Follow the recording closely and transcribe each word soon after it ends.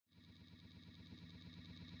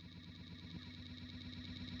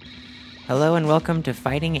Hello and welcome to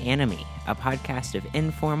Fighting Enemy, a podcast of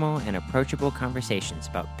informal and approachable conversations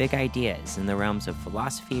about big ideas in the realms of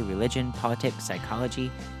philosophy, religion, politics, psychology,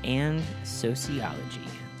 and sociology.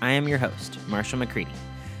 I am your host, Marshall McCready.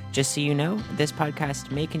 Just so you know, this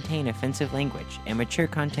podcast may contain offensive language and mature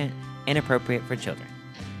content inappropriate for children.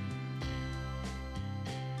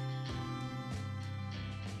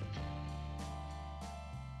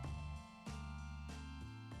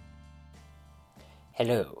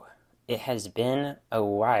 Hello. It has been a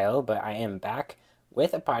while, but I am back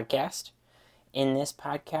with a podcast. In this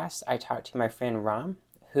podcast, I talked to my friend Ram,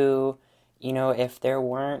 who, if there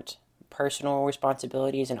weren't personal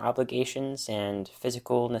responsibilities and obligations and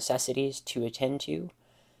physical necessities to attend to,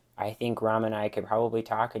 I think Ram and I could probably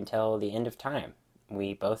talk until the end of time.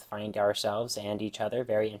 We both find ourselves and each other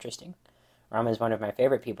very interesting. Ram is one of my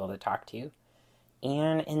favorite people to talk to.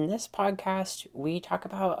 And in this podcast, we talk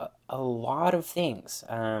about a lot of things.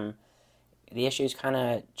 The issues kind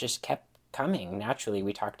of just kept coming naturally.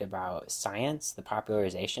 We talked about science, the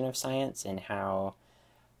popularization of science, and how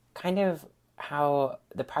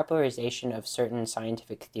the popularization of certain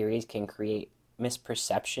scientific theories can create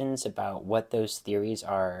misperceptions about what those theories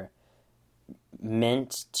are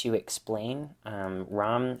meant to explain.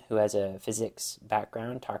 Ram, who has a physics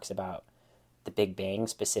background, talks about the Big Bang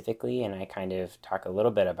specifically, and I kind of talk a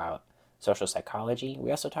little bit about social psychology.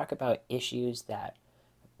 We also talk about issues that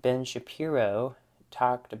Ben Shapiro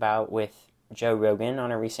talked about with Joe Rogan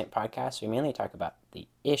on a recent podcast. We mainly talk about the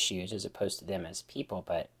issues as opposed to them as people,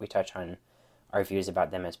 but we touch on our views about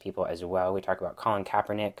them as people as well. We talk about Colin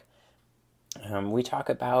Kaepernick. We talk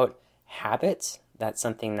about habits. That's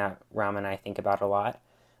something that Ram and I think about a lot.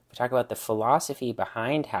 We talk about the philosophy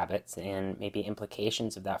behind habits and maybe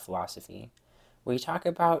implications of that philosophy. We talk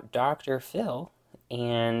about Dr. Phil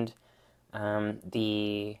and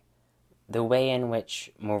the way in which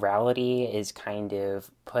morality is kind of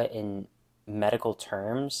put in medical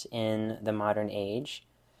terms in the modern age,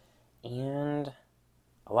 and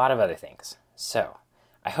a lot of other things. So,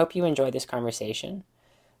 I hope you enjoy this conversation.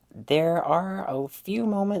 There are a few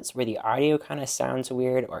moments where the audio kind of sounds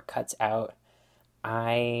weird or cuts out.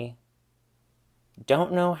 I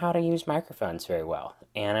don't know how to use microphones very well,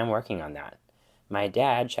 and I'm working on that. My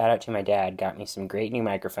dad, shout out to my dad, got me some great new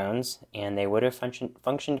microphones, and they would have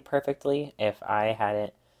functioned perfectly if I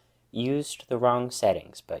hadn't used the wrong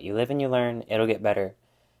settings. But you live and you learn, it'll get better,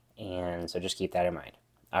 and so just keep that in mind.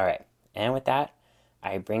 All right, and with that,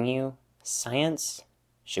 I bring you Science,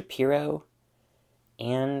 Shapiro,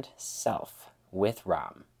 and Self with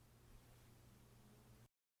Ram.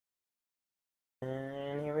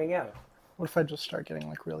 And here we go. What if I just start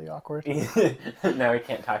getting really awkward? No, we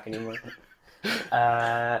can't talk anymore.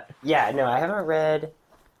 I haven't read.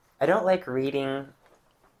 I don't like reading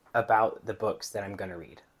about the books that I'm going to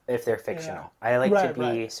read if they're fictional. Yeah. I like to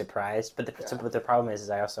be surprised, but the problem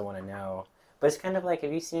is I also want to know. But it's kind of like,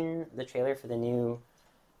 have you seen the trailer for the new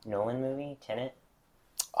Nolan movie, Tenet?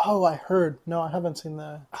 Oh, I heard. No, I haven't seen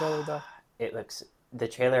the trailer though. The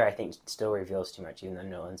trailer I think still reveals too much, even though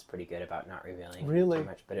Nolan's pretty good about not revealing too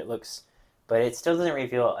much. But it still doesn't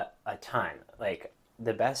reveal a ton. Like,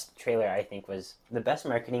 the best trailer, I think, was the best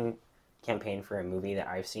marketing campaign for a movie that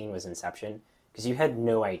I've seen was Inception, because you had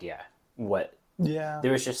no idea what. Yeah.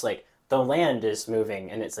 There was just the land is moving,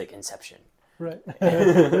 and it's like Inception. Right.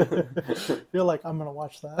 You're like, I'm gonna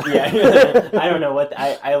watch that. Yeah. I don't know what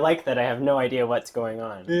I like that I have no idea what's going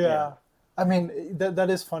on. Yeah. I mean, that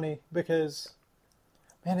is funny because,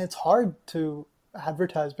 man, it's hard to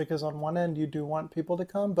advertise because on one end you do want people to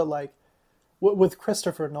come, but with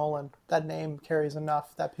Christopher Nolan, that name carries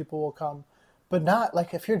enough that people will come. But not,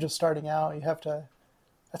 if you're just starting out, you have to...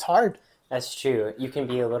 It's hard. That's true. You can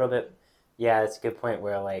be a little bit... Yeah, that's a good point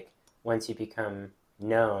where, once you become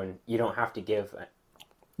known, you don't have to give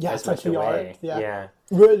as much away. Yeah.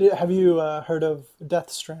 Have you heard of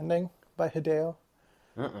Death Stranding by Hideo?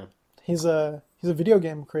 Mm-mm. He's a video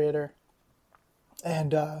game creator.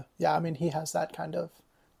 And, he has that kind of...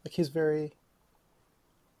 he's very...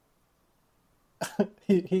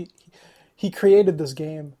 he created this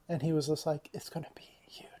game and he was just like, it's going to be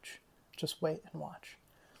huge. Just wait and watch.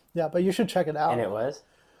 Yeah, but you should check it out. And it was?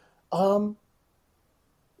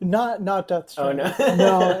 Not Death Stranding. Oh, no.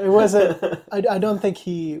 No, it wasn't. I don't think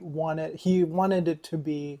he wanted it to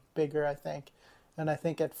be bigger, I think. And I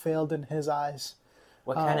think it failed in his eyes.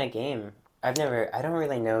 What kind of game? I don't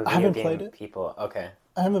really know video game people. Okay.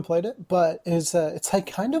 I haven't played it, but it's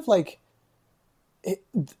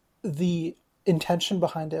the intention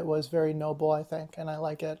behind it was very noble, I think, and I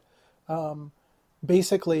like it.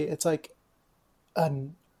 Basically, it's like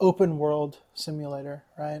an open world simulator,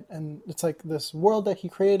 right? And it's like this world that he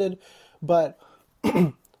created, but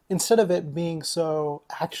instead of it being so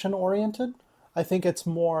action oriented, I think it's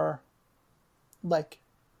more like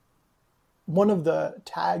one of the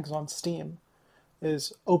tags on Steam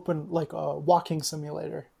is open, like a walking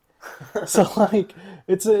simulator. So like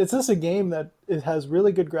it's just a game that it has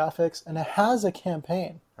really good graphics and it has a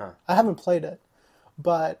campaign. I haven't played it,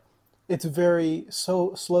 but it's very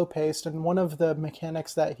so slow paced. And one of the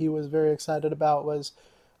mechanics that he was very excited about was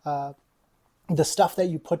the stuff that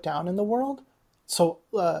you put down in the world. So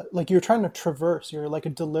like you're trying to traverse, you're like a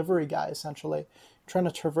delivery guy essentially. You're trying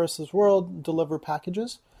to traverse this world, deliver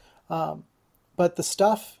packages. But the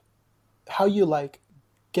stuff, how you like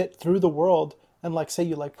get through the world, and like say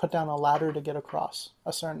you like put down a ladder to get across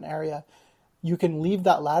a certain area, you can leave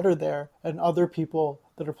that ladder there and other people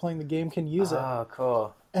that are playing the game can use it. Oh,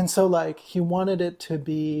 cool. And so like he wanted it to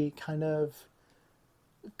be kind of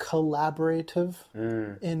collaborative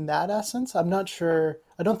in that essence. I'm not sure.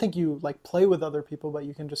 I don't think you like play with other people, but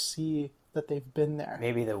you can just see that they've been there.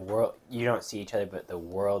 Maybe the world, you don't see each other, but the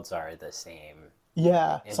worlds are the same.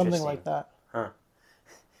 Yeah, something like that. Huh.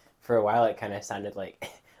 For a while, it kind of sounded like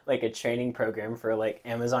a training program for like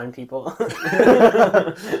Amazon people.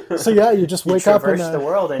 So yeah, you just wake up and traverse the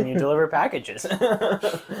world and you deliver packages.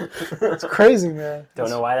 It's crazy, man. Don't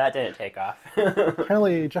know why that didn't take off.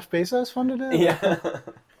 Apparently, Jeff Bezos funded it.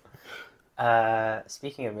 Yeah.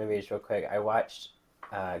 Speaking of movies, real quick, I watched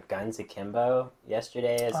Guns Akimbo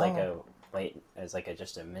yesterday as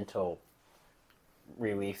just a mental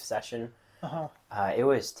relief session. It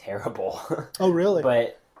was terrible. Oh, really?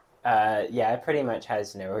 But yeah, it pretty much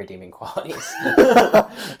has no redeeming qualities.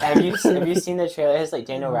 Have you seen the trailer? It has like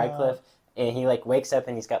Daniel Radcliffe, and he like wakes up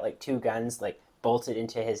and he's got like two guns like bolted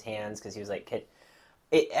into his hands because he was like kid.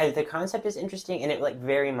 The concept is interesting, and it like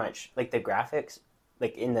very much like the graphics,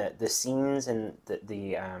 like in the scenes and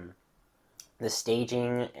the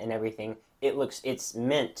staging and everything. It's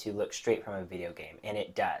meant to look straight from a video game, and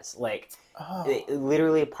it does. Like,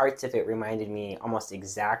 literally parts of it reminded me almost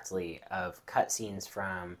exactly of cutscenes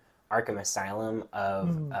from Arkham Asylum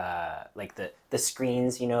of like the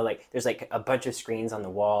screens, like there's like a bunch of screens on the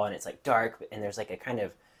wall and it's like dark, and there's like a kind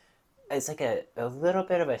of, it's like a little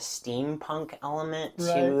bit of a steampunk element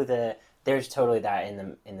to there's totally that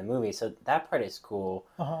in the movie. So that part is cool,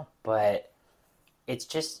 but it's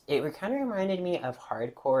just, it kind of reminded me of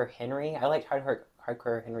Hardcore Henry. I liked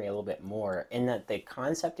Hardcore Henry a little bit more in that the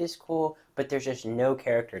concept is cool, but there's just no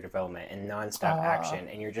character development and nonstop action,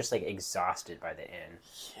 and you're just like exhausted by the end.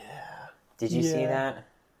 Yeah. Did you see that?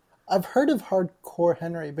 I've heard of Hardcore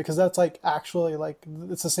Henry because that's like actually like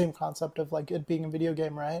it's the same concept of like it being a video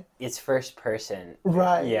game, right? It's first person.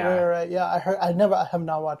 Right. Yeah. Right. Yeah. I have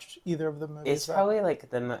not watched either of the movies. It's probably like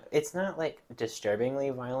it's not like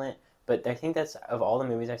disturbingly violent, but I think that's, of all the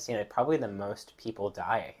movies I've seen, probably the most people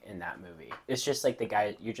die in that movie. It's just like the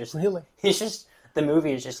guy, Really? He's just, the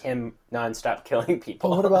movie is just him nonstop killing people.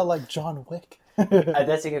 But what about like John Wick?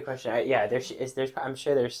 That's a good question. There's I'm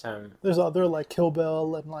sure there's some. There's other like Kill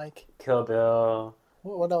Bill and like. Kill Bill.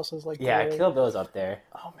 What else is like? Yeah, great? Kill Bill's up there.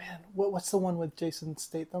 Oh man, what's the one with Jason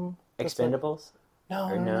Statham? Expendables?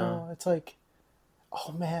 Like, no. It's like,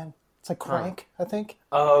 oh man. It's like Crank, I think.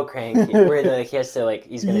 Oh, Crank. Where like he has to like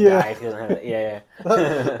he's gonna die if he doesn't have it. Yeah.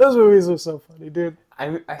 Those movies are so funny, dude.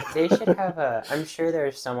 They should have a. I'm sure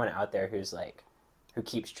there's someone out there who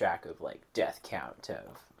keeps track of like death count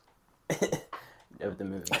of the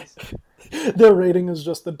movies. Their rating is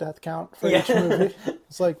just the death count for each movie.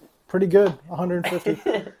 It's like pretty good,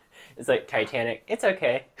 150. It's like Titanic. It's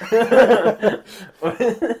okay. I'm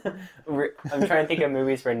trying to think of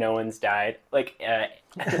movies where no one's died. Like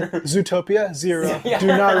Zootopia, 0. Yeah. Do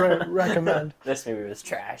not recommend. This movie was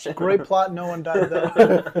trash. Great plot, no one died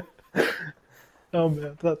though. Oh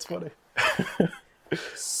man, that's funny.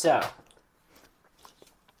 So,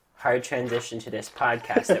 hard transition to this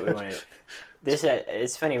podcast that we wanted.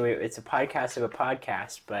 It's funny. It's a podcast of a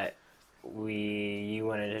podcast, but we both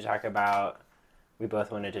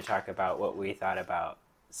wanted to talk about what we thought about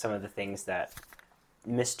some of the things that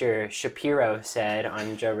Mr. Shapiro said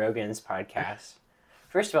on Joe Rogan's podcast.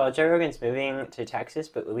 First of all, Joe Rogan's moving to Texas,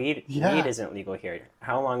 but weed isn't legal here.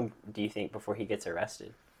 How long do you think before he gets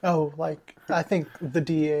arrested? Oh, like, I think the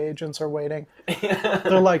DEA agents are waiting.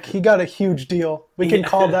 They're like, he got a huge deal. We can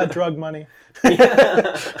call that drug money.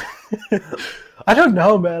 I don't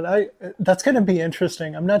know, man. That's going to be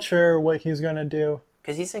interesting. I'm not sure what he's going to do.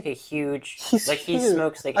 Because he's like a huge... He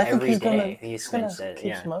smokes like every day. He's going to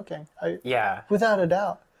keep smoking. Yeah. Without a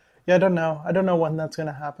doubt. Yeah, I don't know. I don't know when that's going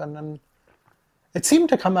to happen. And it seemed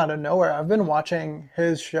to come out of nowhere. I've been watching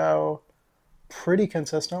his show pretty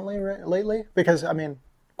consistently lately because, I mean,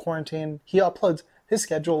 quarantine, he uploads, his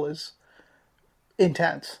schedule is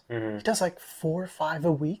intense. Mm-hmm. He does like 4 or 5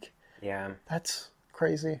 a week. Yeah. That's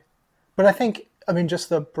crazy. But I think, I mean, just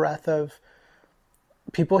the breadth of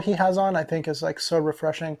people he has on, I think is like so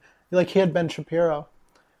refreshing. Like he had Ben Shapiro.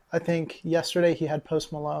 I think yesterday he had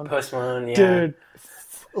Post Malone. Post Malone, yeah. Dude,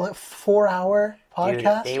 4-hour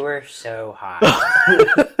podcast. Dude, they were so hot.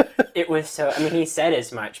 It was so, I mean, he said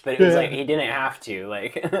as much, but it was like, he didn't have to,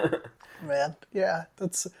 like. Man, yeah,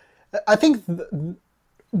 I think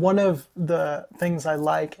one of the things I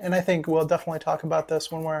like, and I think we'll definitely talk about this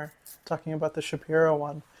when we're talking about the Shapiro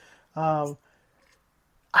one.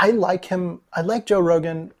 I like him. I like Joe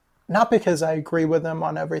Rogan, not because I agree with him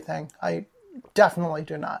on everything. I definitely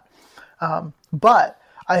do not. But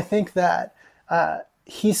I think that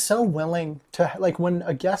he's so willing to, like, when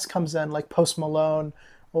a guest comes in, like Post Malone,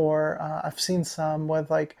 or I've seen some with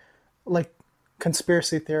like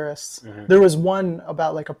conspiracy theorists. Mm-hmm. There was one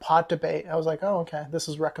about like a pot debate. I was like, oh, okay, this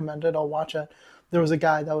is recommended. I'll watch it. There was a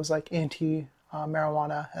guy that was like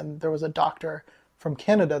anti-marijuana, and there was a doctor from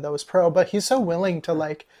Canada that was pro, but he's so willing to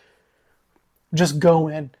like just go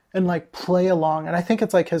in and like play along. And I think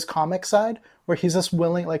it's like his comic side where he's just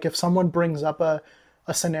willing, like if someone brings up a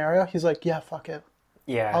scenario, he's like, yeah, fuck it.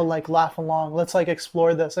 Yeah. I'll like laugh along. Let's like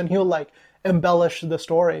explore this. And he'll like embellish the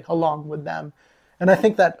story along with them. And I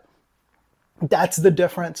think that that's the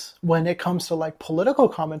difference when it comes to like political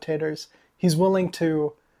commentators. He's willing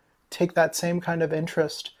to take that same kind of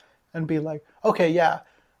interest and be like, okay, yeah,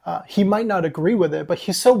 he might not agree with it, but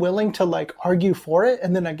he's so willing to like argue for it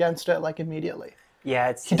and then against it like immediately.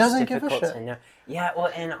 Yeah, he doesn't give a shit. To know. Yeah,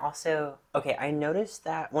 well, and also, okay, I noticed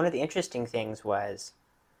that one of the interesting things was,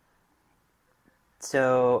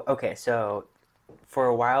 so for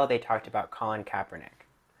a while they talked about Colin Kaepernick,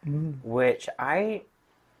 which I'm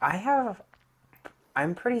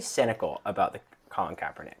pretty cynical about the Colin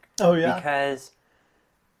Kaepernick. Oh, yeah. Because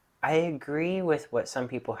I agree with what some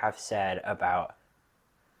people have said about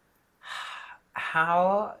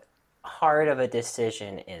how hard of a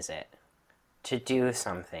decision is it to do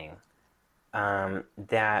something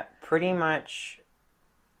that pretty much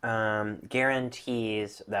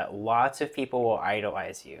guarantees that lots of people will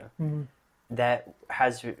idolize you. Mm-hmm. That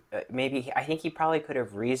has maybe, I think he probably could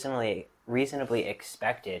have reasonably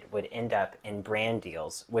expected would end up in brand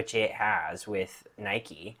deals, which it has with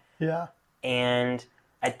Nike. Yeah. And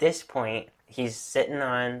at this point, he's sitting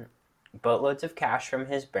on boatloads of cash from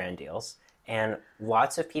his brand deals, and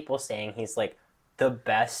lots of people saying he's like the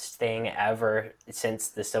best thing ever since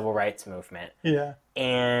the civil rights movement. Yeah.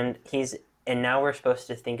 And now we're supposed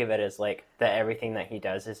to think of it as like that everything that he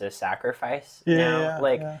does is a sacrifice. Yeah.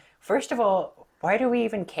 Now. First of all, why do we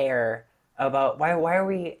even care about why are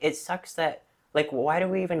we? It sucks that like why do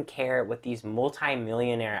we even care what these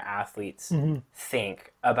multi-millionaire athletes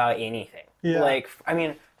think about anything? Yeah. Like, I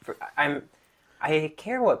mean, I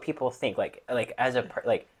care what people think. Like as a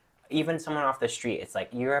like even someone off the street, it's like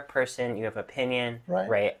you're a person, you have opinion,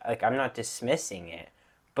 right? Like I'm not dismissing it,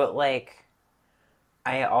 but like.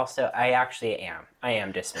 I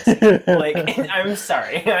am dismissing it. Like, I'm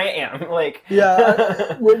sorry, I am. Like,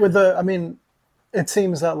 yeah, I mean, it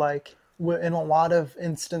seems that like in a lot of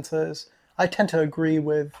instances, I tend to agree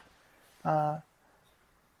with,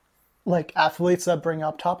 like athletes that bring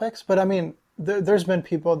up topics. But I mean, there's been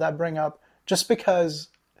people that bring up just because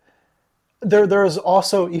there is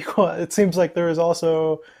also equal. It seems like there is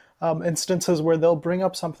also instances where they'll bring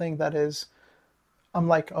up something that is. I'm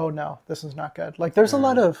like, oh no, this is not good. Like, there's a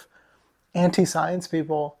lot of anti-science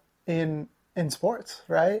people in sports,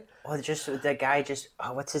 right? Well, just the guy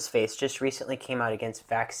what's his face? Just recently came out against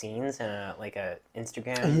vaccines and like a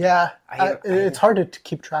Instagram. Yeah, it's hard to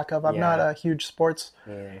keep track of. I'm not a huge sports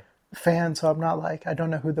fan, so I'm not like I don't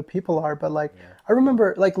know who the people are. But like, I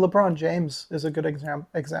remember like LeBron James is a good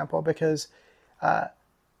example because, I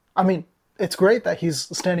mean, it's great that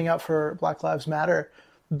he's standing up for Black Lives Matter.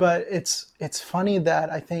 But it's funny that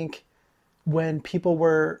I think when people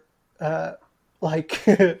were like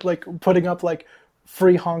like putting up like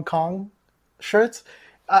free Hong Kong shirts,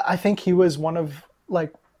 I think he was one of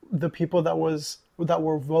like the people that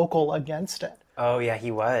were vocal against it. Oh yeah,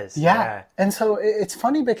 he was. Yeah. And so it's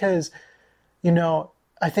funny because, you know,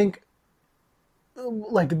 I think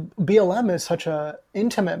like BLM is such a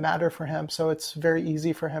intimate matter for him, so it's very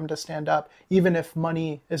easy for him to stand up even if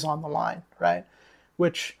money is on the line, right?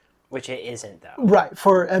 Which it isn't though. Right,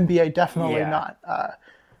 for NBA definitely not.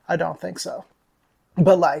 I don't think so.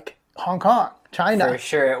 But like Hong Kong, China. For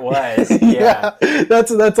sure it was. Yeah. That's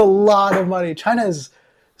a lot of money.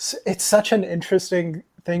 It's such an interesting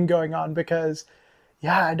thing going on because,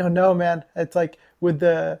 Yeah, I don't know, man. It's like with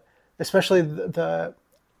especially the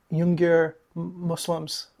Uyghur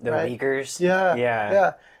Muslims, The right? Uyghurs? Yeah,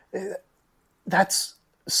 Yeah. yeah. That's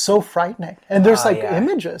so frightening. And there's Oh, like yeah.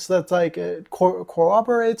 images that's like it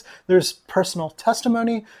corroborates. There's personal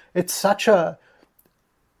testimony. It's so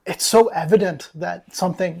evident that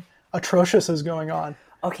something atrocious is going on.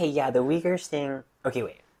 Okay, yeah, the Uyghurs thing. Okay,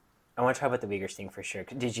 wait. I want to talk about the Uyghurs thing for sure.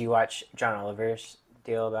 Did you watch John Oliver's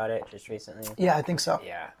deal about it just recently? Yeah, I think so.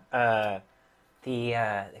 Yeah. The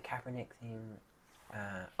Kaepernick thing.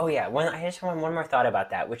 Oh yeah. I just want one more thought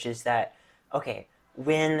about that, which is that okay,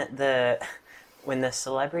 when the when the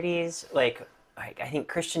celebrities like I think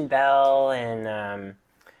Christian Bell and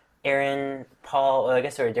Aaron Paul. Well, I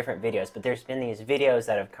guess there were different videos, but there's been these videos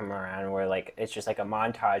that have come around where like it's just like a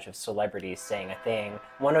montage of celebrities saying a thing.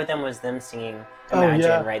 One of them was them singing Oh "Imagine,"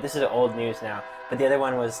 yeah, right? This is old news now, but the other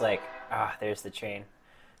one was like, there's the train.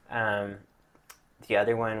 Um, the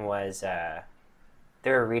other one was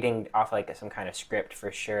they were reading off like some kind of script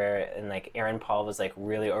for sure, and like Aaron Paul was like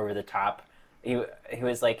really over the top. He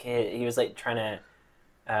was like he was like trying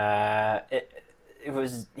to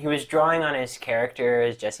he was drawing on his character,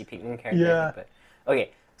 his Jesse Pinkman character, I yeah, think. But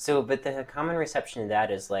okay, so but the common reception of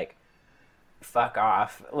that is like, fuck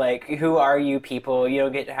off. Like, who are you people? You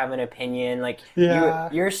don't get to have an opinion. Like, yeah,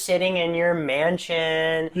 you're sitting in your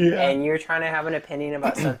mansion yeah, and you're trying to have an opinion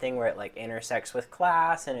about something where it like intersects with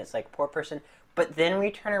class and it's like poor person. But then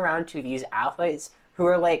we turn around to these athletes who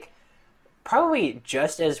are like probably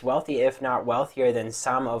just as wealthy, if not wealthier, than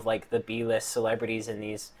some of like the B-list celebrities in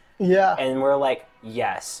these, yeah. and we're like,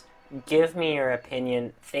 yes, give me your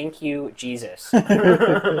opinion. Thank you, Jesus,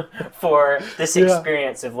 for this Yeah,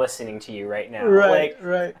 experience of listening to you right now. right, Like,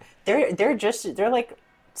 right. they're like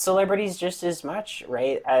celebrities just as much,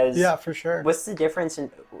 right? As Yeah, for sure. what's the difference in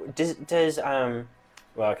does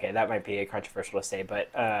well, okay, that might be controversial to say, but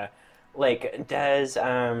like does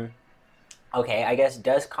okay, I guess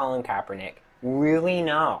does Colin Kaepernick really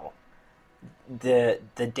know the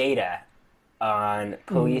data on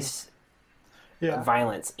police Yeah,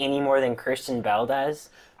 violence any more than Christian Bell does?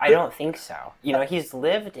 I don't think so. You know, he's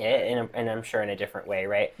lived it, and I'm sure in a different way,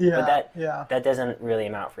 right? But yeah, yeah, that doesn't really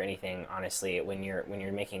amount for anything, honestly, when you're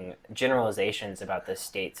making generalizations about the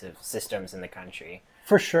states of systems in the country.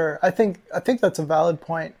 for sure. I think that's a valid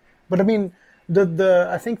point. But I mean, the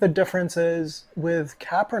I think the difference is with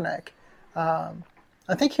Kaepernick.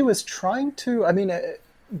 I think he was trying to. I mean,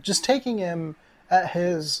 just taking him at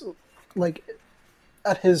his like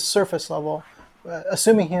at his surface level,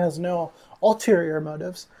 assuming he has no ulterior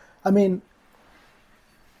motives. I mean,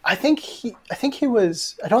 I think he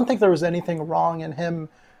was. I don't think there was anything wrong in him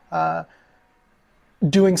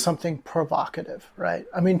doing something provocative, right?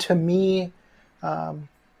 I mean, to me,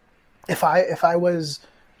 if I was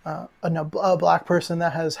a black person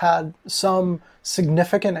that has had some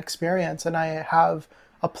significant experience and I have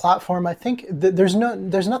a platform, I think there's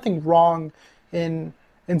nothing wrong in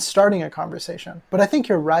starting a conversation. But I think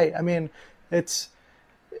you're right. I mean, it's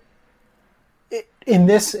in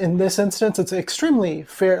this instance, it's extremely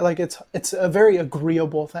fair. Like it's a very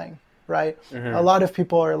agreeable thing, right? A lot of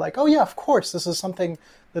people are like, oh yeah, of course, this is something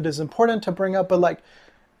that is important to bring up. But like,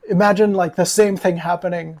 imagine like the same thing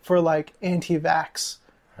happening for like anti-vax.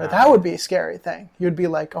 Right? That would be a scary thing. You'd be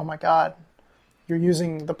like, oh my god, you're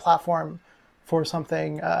using the platform for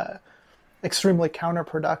something extremely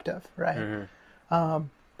counterproductive, right?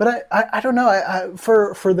 But I don't know.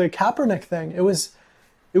 For the Kaepernick thing, it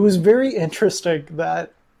was very interesting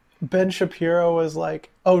that Ben Shapiro was like,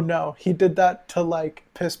 "Oh no, he did that to like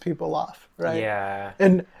piss people off," right? Yeah.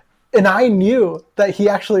 And I knew that he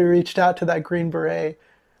actually reached out to that Green Beret,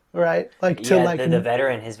 right? Like to Yeah, like the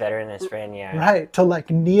veteran, his veteranist friend, yeah. right to like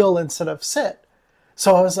kneel instead of sit.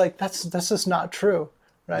 So I was like, that's just not true,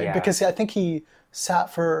 right? Yeah. Because I think he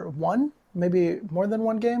sat for one, maybe more than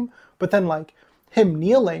one game, but then like him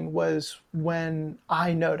kneeling was when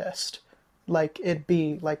I noticed like it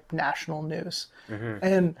be like national news.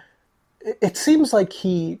 And it seems like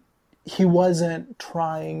he wasn't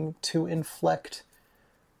trying to inflict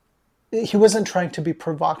he wasn't trying to be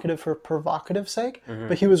provocative for provocative sake,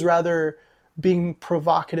 but he was rather being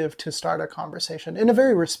provocative to start a conversation in a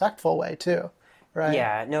very respectful way too, right?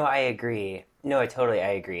 Yeah, no, I agree. No, I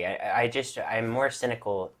agree. I'm more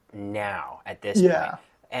cynical now at this point. Yeah.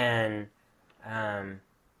 And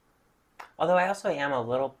although I also am a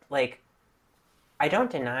little like I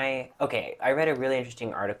don't deny. Okay, I read a really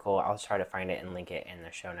interesting article. I'll try to find it and link it in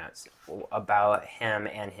the show notes about him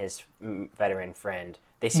and his veteran friend.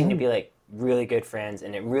 They seem to be like really good friends,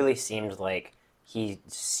 and it really seemed like he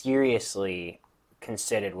seriously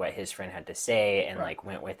considered what his friend had to say and like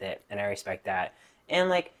went with it. And I respect that. And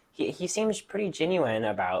like he seems pretty genuine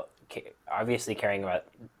about obviously caring about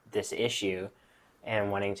this issue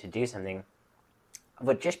and wanting to do something.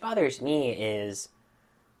 What just bothers me is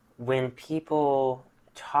when people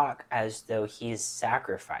talk as though he's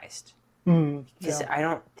sacrificed. Because Yeah. I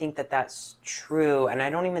don't think that that's true, and I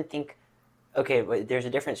don't even think. Okay, there's a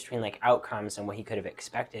difference between like outcomes and what he could have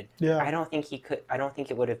expected. Yeah. I don't think he could. I don't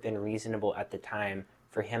think it would have been reasonable at the time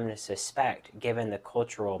for him to suspect, given the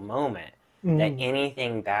cultural moment, that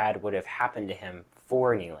anything bad would have happened to him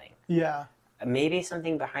for kneeling. Yeah. Maybe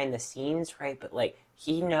something behind the scenes, right? But like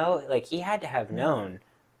he had to have known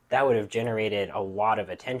that would have generated a lot of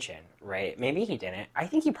attention, right? Maybe he didn't. I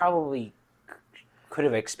think he probably could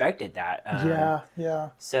have expected that. Yeah. Yeah.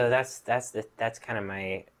 So that's kind of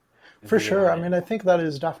my For view sure. on I it. mean, I think that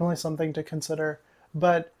is definitely something to consider,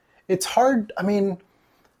 but it's hard. I mean,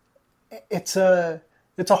 it's a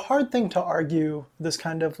hard thing to argue this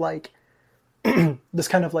kind of like this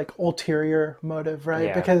kind of like ulterior motive, right?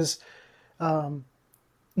 Yeah. Because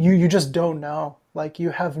you just don't know. Like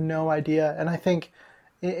you have no idea. And I think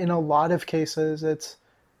in a lot of cases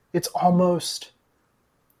it's almost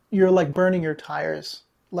you're like burning your tires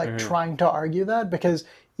like trying to argue that, because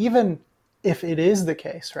even if it is the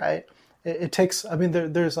case, right? It takes, I mean,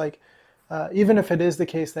 there's like, even if it is the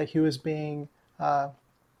case that he was being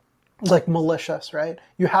like malicious, right?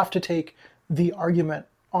 You have to take the argument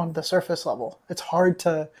on the surface level. It's hard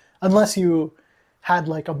to, unless you had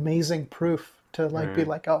like amazing proof to like be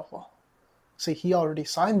like, oh, well, see, he already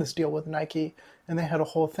signed this deal with Nike and they had a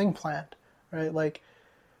whole thing planned, right? Like,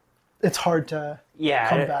 it's hard to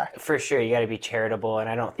come back. For sure. You got to be charitable, and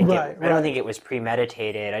I don't think Right, I don't right. think it was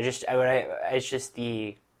premeditated. It's just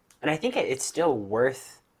and I think it's still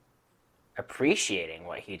worth appreciating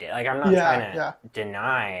what he did. Like I'm not trying to Yeah.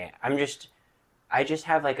 deny. I just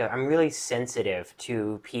have like I'm really sensitive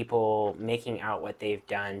to people making out what they've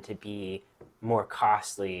done to be more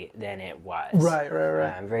costly than it was. Right.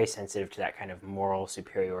 I'm very sensitive to that kind of moral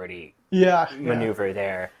superiority Yeah. maneuver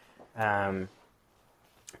there.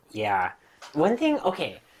 Yeah. One thing,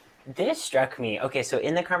 okay, this struck me. Okay, so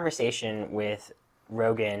in the conversation with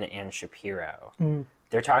Rogan and Shapiro,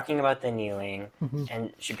 they're talking about the kneeling,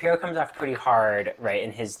 and Shapiro comes off pretty hard, right,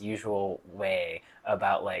 in his usual way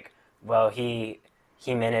about like, well, he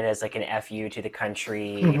meant it as like an FU to the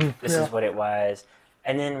country. This is what it was.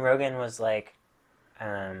 And then Rogan was like,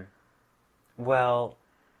 well,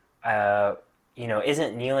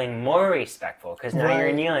 isn't kneeling more respectful? Because now you're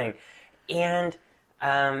Right. kneeling. And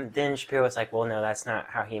then Shapiro was like, well, no, that's not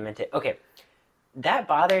how he meant it. Okay, that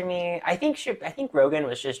bothered me. I think Rogan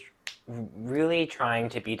was just really trying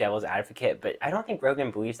to be devil's advocate, but I don't think Rogan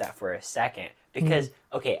believes that for a second. Because,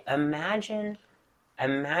 okay, imagine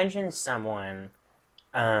someone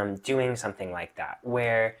doing something like that,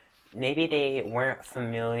 where maybe they weren't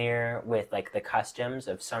familiar with like the customs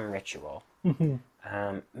of some ritual.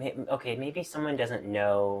 Okay, maybe someone doesn't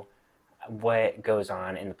know what goes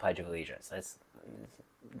on in the Pledge of Allegiance. That's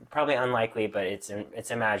probably unlikely, but it's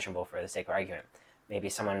imaginable for the sake of argument. Maybe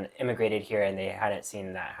someone immigrated here and they hadn't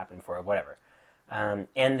seen that happen before, or whatever.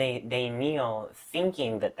 And they kneel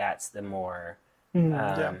thinking that that's the more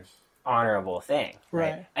honorable thing,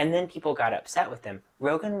 right? And then people got upset with him.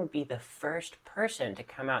 Rogan would be the first person to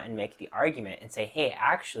come out and make the argument and say, hey,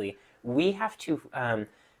 actually, we have to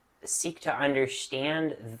seek to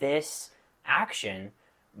understand this action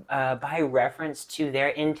by reference to their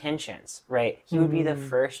intentions, right? He would be the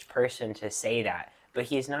first person to say that, but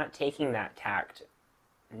he's not taking that tact.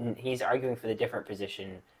 He's arguing for the different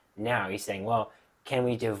position now. He's saying, well, can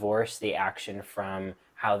we divorce the action from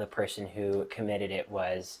how the person who committed it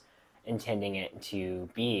was intending it to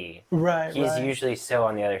be? Right. He's usually so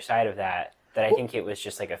on the other side of that I think it was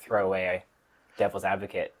just like a throwaway devil's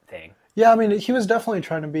advocate thing. Yeah, I mean, he was definitely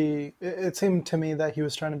trying to be, it seemed to me that he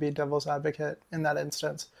was trying to be devil's advocate in that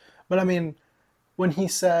instance. But I mean, when he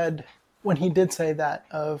did say that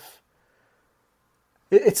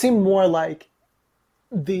it seemed more like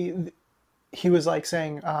he was like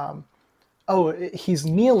saying, he's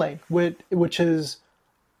kneeling, which is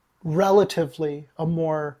relatively a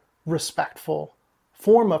more respectful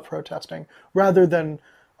form of protesting rather than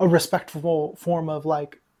a respectful form of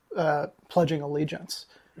like pledging allegiance.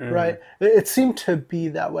 Right? It seemed to be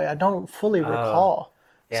that way. I don't fully recall.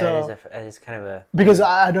 Yeah, so, it is kind of a... Because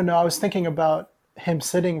I don't know, I was thinking about him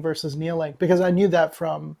sitting versus kneeling, because I knew that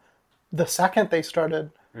from the second they started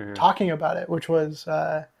talking about it, which was,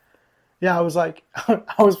 I was like, I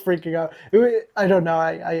was freaking out. I don't know,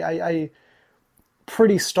 I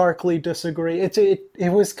pretty starkly disagree.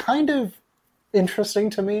 It was kind of interesting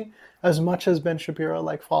to me, as much as Ben Shapiro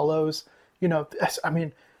like follows, I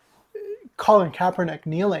mean, Colin Kaepernick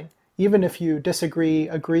kneeling, even if you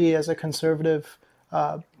agree as a conservative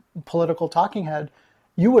political talking head,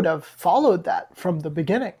 you would have followed that from the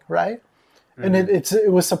beginning, right? And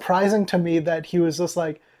it was surprising to me that he was just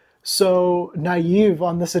like so naive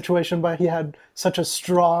on the situation, but he had such a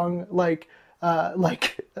strong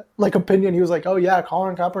opinion. He was like, oh yeah,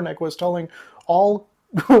 Colin Kaepernick was telling all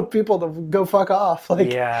people to go fuck off.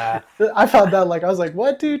 Like, Yeah. I found that I was like,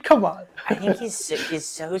 what, dude? Come on. I think he's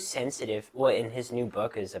so sensitive. Well, in his new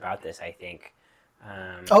book is about this, I think.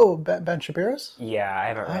 Oh, Ben Shapiro's? Yeah, I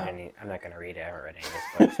haven't read any. I'm not going to read it. I haven't read any of his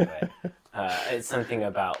books, but it's something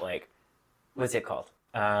about what's it called?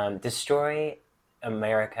 Destroy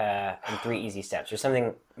America in 3 Easy Steps or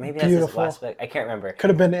something. Maybe that's his last book. I can't remember. Could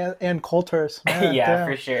have been Ann Coulter's. Man, yeah, damn.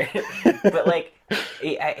 for sure. But I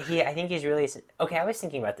think he's really okay. I was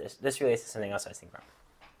thinking about this. This relates to something else I was thinking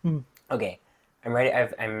about. Okay, I'm ready.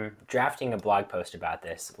 I'm drafting a blog post about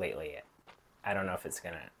this lately. I don't know if it's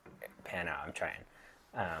gonna pan out. I'm trying.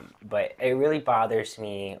 But it really bothers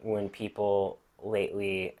me when people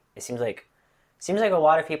lately. It seems like a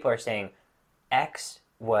lot of people are saying X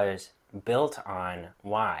was built on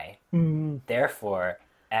Y, therefore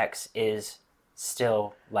X is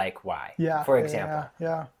still like Y. Yeah. For example,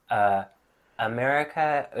 yeah.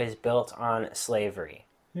 America is built on slavery.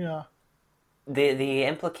 Yeah. The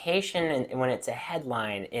implication when it's a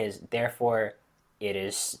headline is therefore it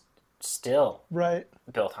is still right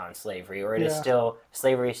built on slavery, or it is still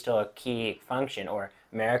slavery is still a key function, or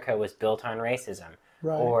America was built on racism,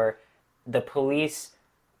 or the police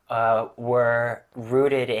were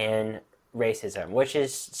rooted in racism, which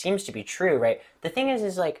seems to be true, right? The thing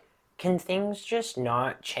is can things just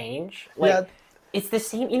not change? It's the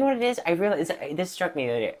same. You know what it is? I realize this struck me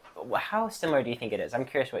the other day. How similar do you think it is? I'm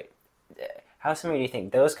curious. How similar do you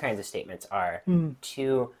think those kinds of statements are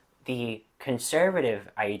to the conservative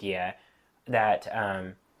idea that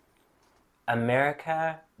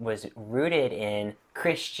America was rooted in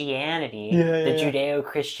Christianity, the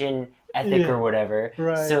Judeo-Christian ethic or whatever.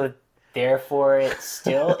 Right. So therefore, it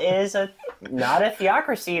still is not a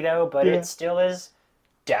theocracy, though, but it still is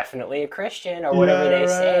definitely a Christian or whatever they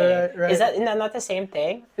say. Right. Isn't that not the same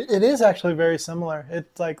thing? It is actually very similar.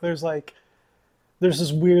 It's there's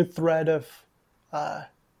this weird thread of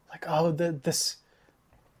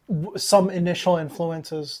some initial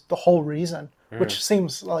influences the whole reason, which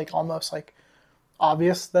seems almost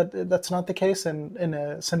obvious that that's not the case in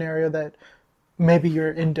a scenario that maybe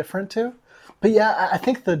you're indifferent to. But yeah, I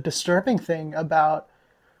think the disturbing thing about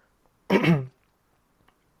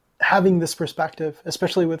having this perspective,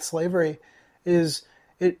 especially with slavery, is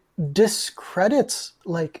it discredits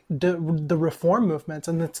the reform movements,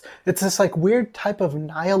 and it's this weird type of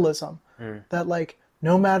nihilism that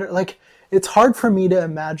no matter it's hard for me to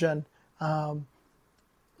imagine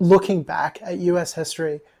looking back at U.S.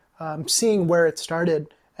 history, seeing where it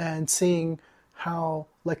started and seeing how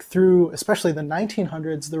through especially the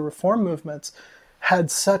 1900s the reform movements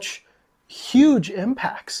had such huge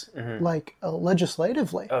impacts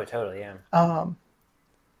legislatively. Oh, totally, yeah.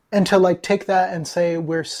 And to take that and say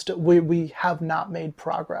we have not made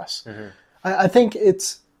progress. I think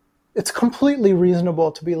it's completely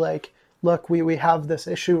reasonable to be look, we have this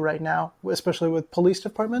issue right now, especially with police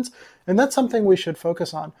departments, and that's something we should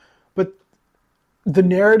focus on. But the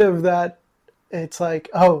narrative that it's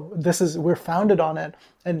we're founded on it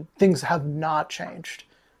and things have not changed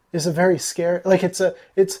is a very scary. The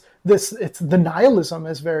nihilism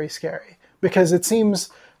is very scary because it seems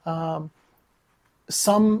there's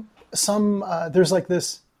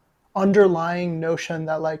this underlying notion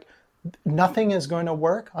that nothing is going to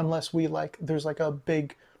work unless we there's a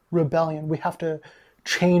big rebellion. We have to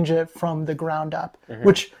change it from the ground up.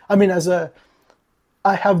 Which I mean, I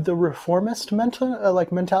have the reformist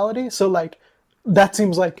mentality, so that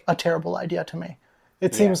seems like a terrible idea to me.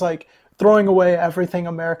 It seems like throwing away everything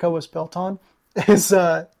America was built on is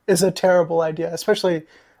a terrible idea, especially.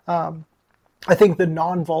 I think the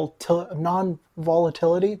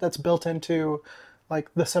non-volatility that's built into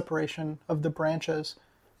the separation of the branches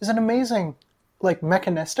is an amazing,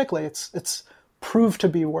 mechanistically, it's proved to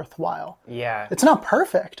be worthwhile. Yeah. It's not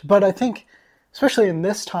perfect, but I think, especially in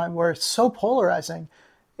this time where it's so polarizing,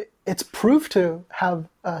 it's proved to have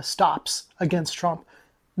stops against Trump.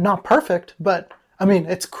 Not perfect, but I mean,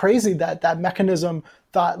 it's crazy that mechanism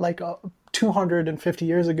thought 250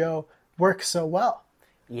 years ago works so well.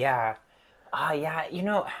 Yeah. Yeah,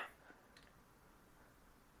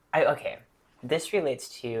 okay. This relates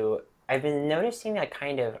to, I've been noticing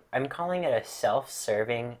I'm calling it a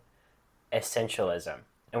self-serving essentialism.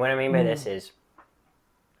 And what I mean by this is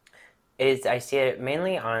I see it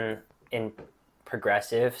mainly in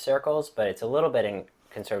progressive circles, but it's a little bit in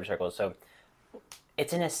conservative circles. So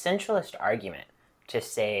it's an essentialist argument to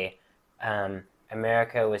say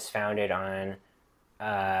America was founded on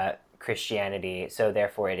Christianity, so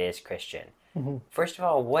therefore it is Christian. Mm-hmm. First of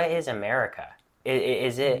all, what is America?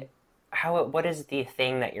 Is it how? What is the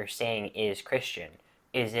thing that you're saying is Christian?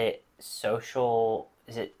 Is it social?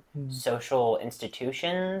 Is it social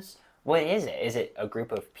institutions? What is it? Is it a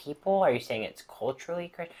group of people? Are you saying it's culturally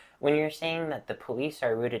Christian? When you're saying that the police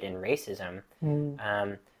are rooted in racism,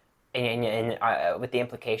 and with the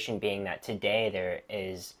implication being that today there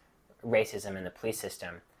is racism in the police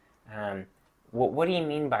system, what do you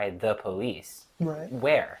mean by the police? Right.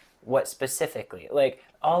 Where? What specifically? Like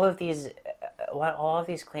all of these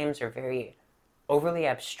claims are very overly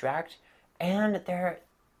abstract, and they're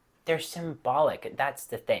symbolic. That's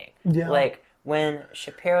the thing. Yeah. Like when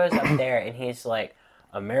Shapiro's up there and he's like,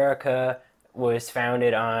 America was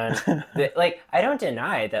founded on like, I don't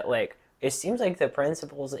deny that, like, it seems like the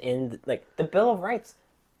principles in like the Bill of Rights,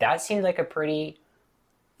 that seems like a pretty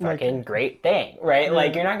fucking great thing, right? Yeah.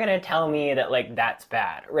 Like, you're not gonna tell me that like that's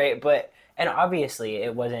bad, right? But and obviously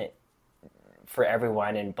it wasn't for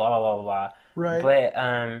everyone and blah blah blah blah.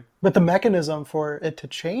 Right. But the mechanism for it to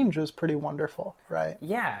change is pretty wonderful, right?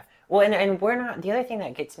 Yeah. Well, and we're not. The other thing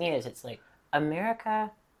that gets me is it's like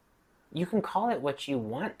America. You can call it what you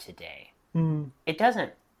want today. It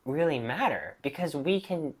doesn't really matter because we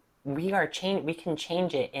can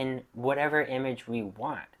change it in whatever image we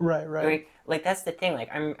want. Right. Like that's the thing. Like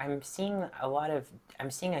I'm seeing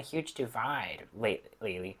a huge divide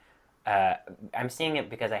lately. I'm seeing it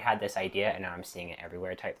because I had this idea and now I'm seeing it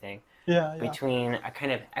everywhere type thing. Yeah. Between a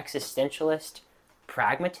kind of existentialist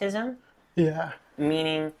pragmatism. Yeah.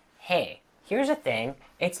 Meaning, hey, here's a thing.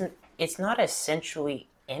 It's not essentially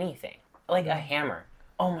anything. Like a hammer.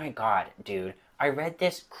 Oh my god, dude. I read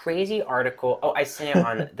this crazy article. Oh, I sent it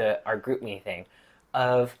on our group me thing.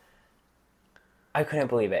 I couldn't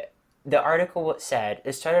believe it. The article said,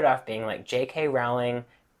 it started off being like, J.K. Rowling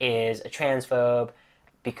is a transphobe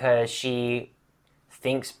because she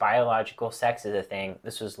thinks biological sex is a thing.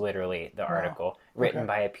 This was literally the article written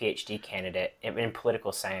by a PhD candidate in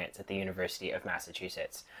political science at the University of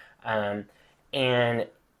Massachusetts.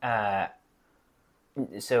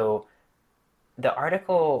 So the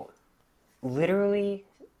article literally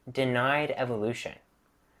denied evolution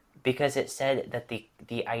because it said that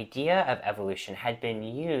the idea of evolution had been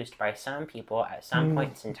used by some people at some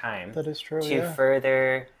points in time that is true, to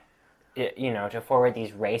further, to forward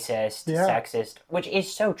these racist, sexist, which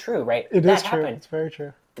is so true, right? It is true. It's very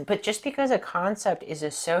true. But just because a concept is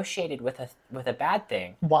associated with a bad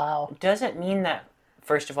thing, doesn't mean that,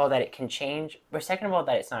 first of all, that it can change, or second of all,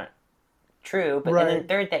 that it's not true, but then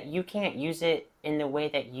third, that you can't use it in the way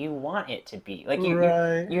that you want it to be. Like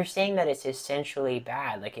you're saying that it's essentially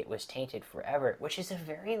bad, like it was tainted forever, which is a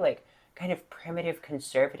very like kind of primitive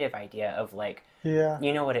conservative idea of like,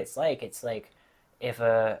 you know what it's like? It's like if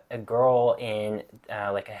a girl in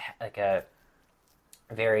like a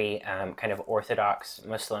very kind of orthodox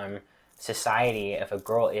Muslim society, if a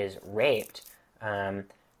girl is raped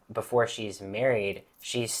before she's married,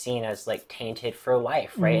 she's seen as like tainted for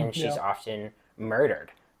life, right? And she's often murdered.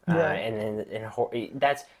 And then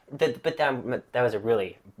that was a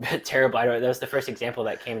really terrible. That was the first example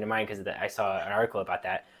that came to mind because I saw an article about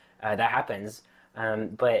that. That happens,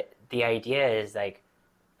 but the idea is like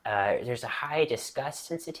there's a high disgust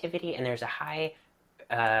sensitivity, and there's a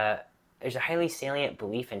highly salient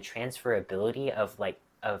belief in transferability of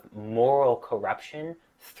moral corruption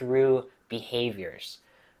through behaviors.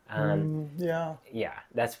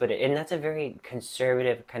 That's what it, and that's a very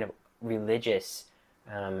conservative kind of religious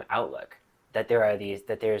outlook, that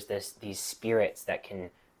there's these spirits that can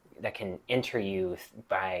enter you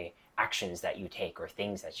by actions that you take or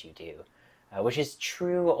things that you do, which is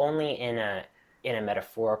true only in a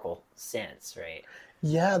metaphorical sense, right?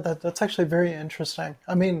 Yeah, that's actually very interesting.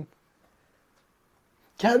 I mean,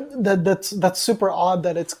 that's super odd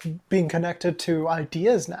that it's being connected to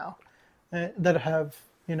ideas now that have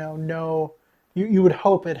you would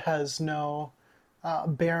hope it has no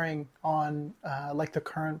bearing on like the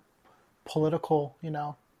current political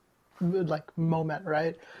like moment,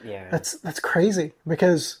 right? Yeah, that's crazy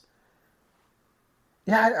because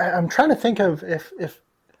I'm trying to think of if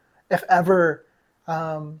ever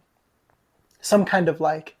some kind of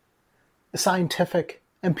like scientific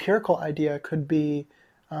empirical idea could be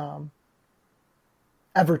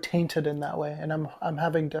ever tainted in that way, and I'm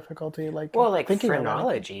having difficulty thinking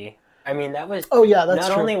phrenology. I mean, that was Oh yeah, that's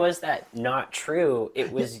not true. only was that not true,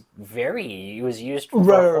 it was used for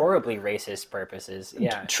Right, right, horribly racist purposes.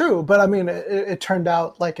 Yeah. true, but I mean, it turned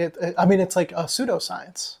out like I mean, it's like a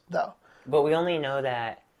pseudoscience, though. But we only know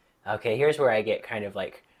that. Okay, here's where I get kind of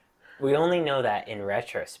like, we only know that in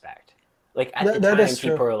retrospect. Like at the That time, is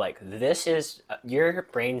true. people were like, "This is your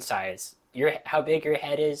brain size. Your how big your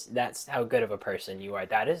head is. That's how good of a person you are.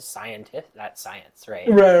 That is scientific. That's science, right?"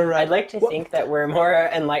 Right, right, I'd right. like to Well, think that we're more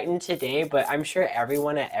enlightened today, but I'm sure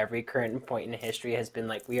everyone at every current point in history has been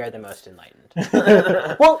like, "We are the most enlightened."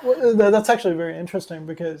 well, that's actually very interesting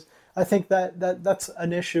because I think that's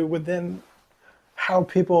an issue within how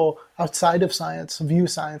people outside of science view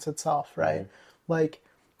science itself, right? Like,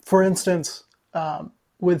 for instance,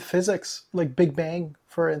 with physics, like Big Bang,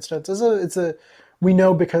 for instance, it's a we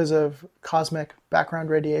know because of cosmic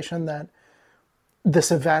background radiation that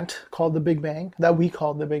this event called the Big Bang, that we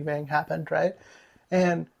called the Big Bang, happened, right?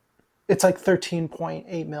 And it's like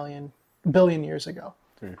 13.8 million billion years ago.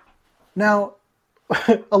 Hmm. Now,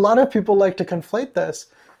 a lot of people like to conflate this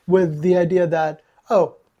with the idea that,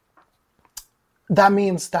 oh, that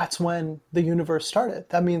means that's when the universe started.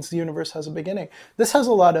 That means the universe has a beginning. This has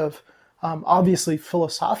a lot of obviously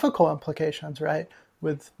philosophical implications, right?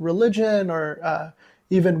 With religion or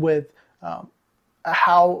even with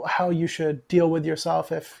how you should deal with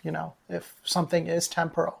yourself if if something is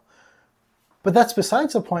temporal. But that's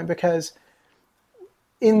besides the point because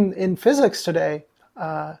in physics today,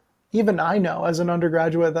 even I know as an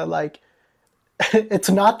undergraduate that like it's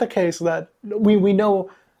not the case that we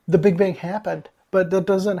know the Big Bang happened, but that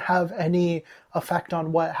doesn't have any effect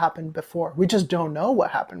on what happened before. We just don't know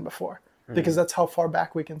what happened before because that's how far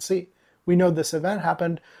back we can see. We know this event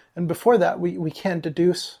happened, and before that, we can't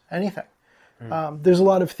deduce anything. There's a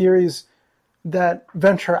lot of theories that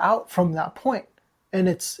venture out from that point, and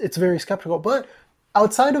it's very skeptical. But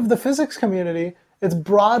outside of the physics community, it's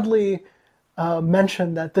broadly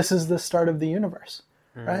mentioned that this is the start of the universe,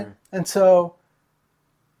 right? And so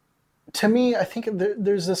to me, I think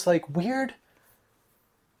there's this like weird.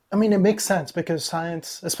 I mean, it makes sense because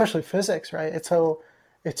science, especially physics, right? It's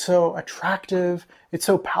so attractive, it's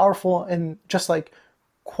so powerful, and just like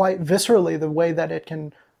quite viscerally, the way that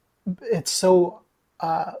it's so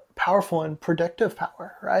powerful in predictive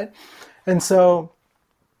power, right? And so,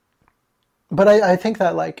 but I think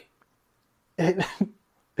that like it,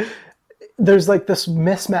 there's like this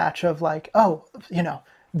mismatch of like, oh,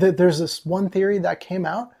 there's this one theory that came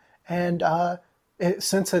out, and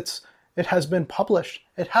since it has been published,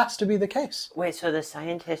 it has to be the case. Wait, so the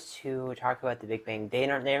scientists who talk about the Big Bang,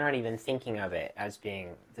 they're not even thinking of it as being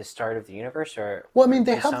the start of the universe, or Well, I mean,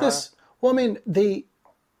 they do have some? this. Well, I mean,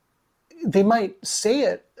 they might say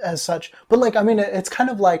it as such, but like, I mean, it's kind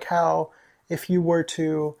of like how if you were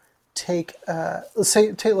to take, let's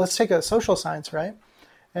take a social science, right?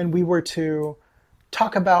 And we were to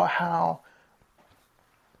talk about how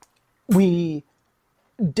we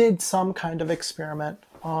did some kind of experiment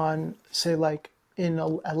on, say, like in a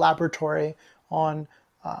laboratory on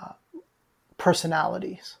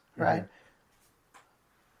personalities, right?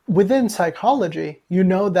 Within psychology, you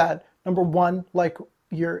know that number one, like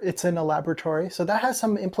it's in a laboratory, so that has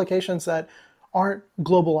some implications that aren't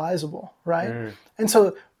globalizable, right? And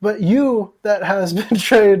so, but you that has been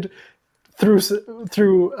trained through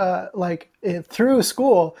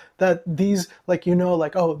school that these like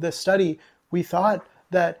like, oh, this study, we thought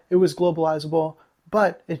that it was globalizable,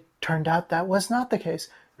 but it turned out that was not the case.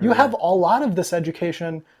 You have a lot of this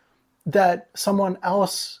education that someone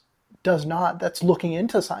else does not, that's looking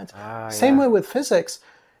into science. Ah, Same yeah. way with physics.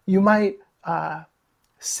 You might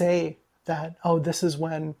say that, oh, this is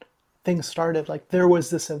when things started, like there was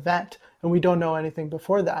this event and we don't know anything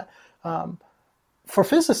before that. For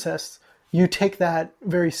physicists, you take that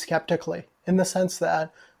very skeptically in the sense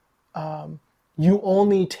that you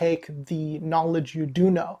only take the knowledge you do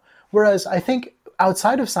know. Whereas I think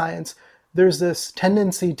outside of science, there's this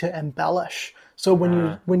tendency to embellish. So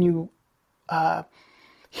when you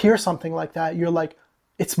hear something like that, you're like,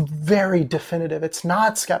 it's very definitive. It's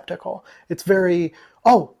not skeptical. It's very,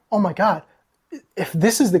 oh my God, if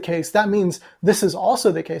this is the case, that means this is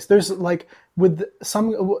also the case. There's like with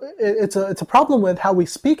some, it's a problem with how we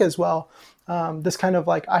speak as well. This kind of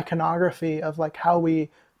like iconography of like how we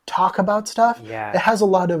talk about stuff. It Yeah. has a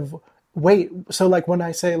lot of weight. So like when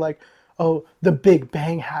I say like, oh, the Big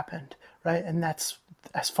Bang happened, right? And that's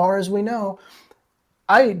as far as we know.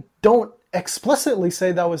 I don't explicitly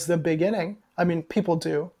say that was the beginning. I mean, people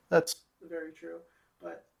do. That's very true.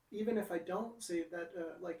 But even if I don't say that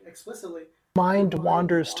like explicitly, mind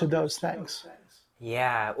wanders to those things.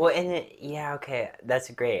 Yeah. Well, and yeah, okay,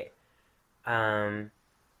 that's great. Um,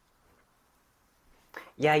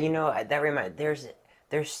 Yeah,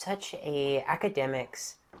 there's such a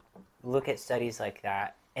academics look at studies like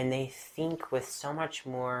that and they think with so much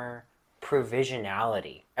more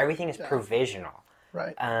provisionality. Everything is Yeah. provisional.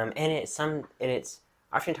 Right. It's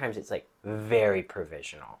oftentimes it's like very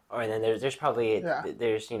provisional. Or then there's probably Yeah.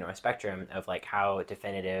 there's a spectrum of like how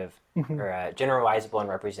definitive Hmm. or generalizable and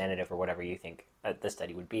representative or whatever you think the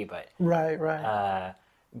study would be, Right. Right.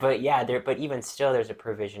 but yeah, but even still, there's a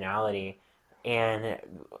provisionality, and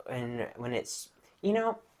when it's you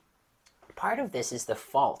know part of this is the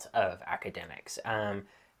fault of academics.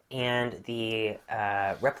 And the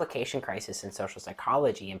replication crisis in social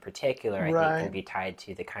psychology, in particular, I think, can Right. be tied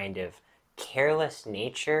to the kind of careless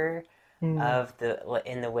nature Mm. of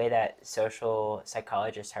in the way that social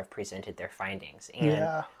psychologists have presented their findings. And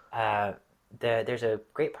Yeah. uh, there's a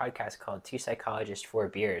great podcast called Two Psychologists, Four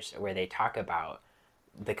Beers, where they talk about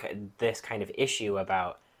this kind of issue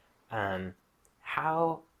about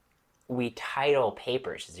how we title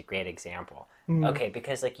papers is a great example. Mm. Okay,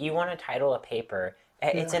 because like you want to title a paper,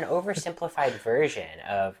 it's Yeah. an oversimplified version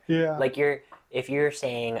of Yeah. like if you're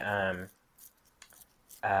saying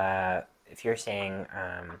if you're saying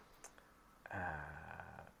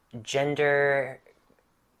gender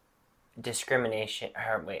discrimination,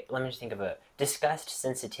 or wait, let me just think of a disgust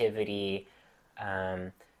sensitivity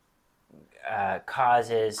um,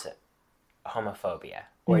 causes homophobia,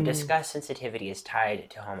 or Mm. disgust sensitivity is tied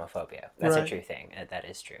to homophobia. That's a Right. true thing. That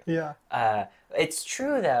is true. Yeah. It's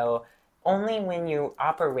true though only when you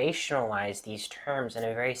operationalize these terms in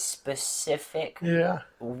a very specific Yeah.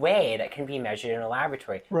 way that can be measured in a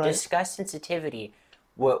laboratory. Right. Disgust sensitivity.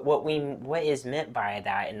 What is meant by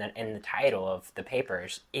that in the title of the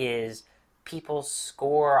papers is people's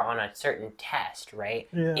score on a certain test, right?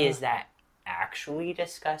 Yeah. Is that actually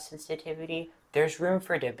disgust sensitivity? There's room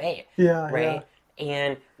for debate, Yeah. Yeah. right?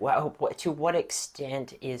 And to what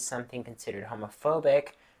extent is something considered homophobic?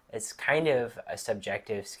 It's kind of a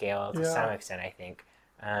subjective scale to some Yeah. extent, I think.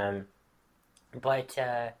 But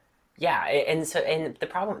yeah, and the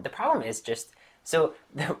problem is just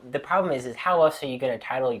the problem is how else are you going to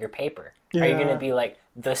title your paper? Are you going to Yeah. be like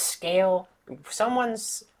the scale?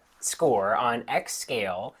 Someone's score on X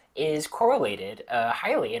scale is correlated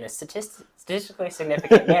highly in a statistically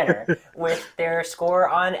significant manner with their score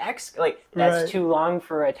on X. Like that's Right. too long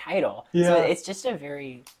for a title. So Yeah. it's just a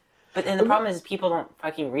very. But then the problem is people don't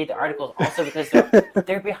fucking read the articles also because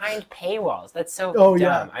they're behind paywalls. That's so Oh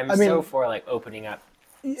yeah. dumb. I'm I mean, so for like opening up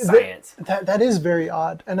th- science. that is very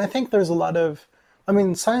odd, and I think there's a lot of, I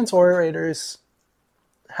mean, science orators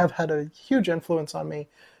have had a huge influence on me,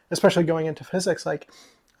 especially going into physics, like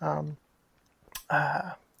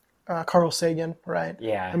Carl Sagan, right?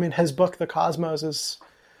 Yeah. I mean, his book, The Cosmos,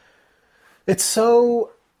 it's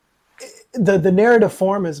so, the narrative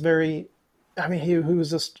form is very, I mean, he was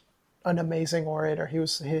just an amazing orator.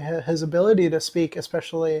 His ability to speak,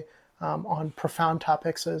 especially on profound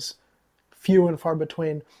topics, is few and far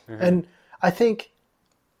between. Mm-hmm. And I think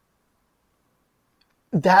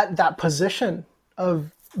that position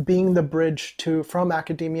of being the bridge from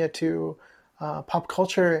academia to pop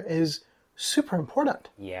culture is super important.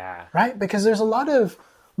 Yeah. Right? Because there's a lot of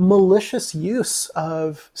malicious use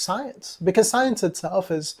of science. Because science itself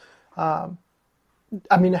is, I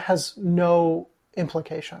mean, it has no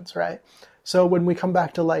implications, right? So when we come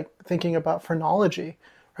back to like thinking about phrenology,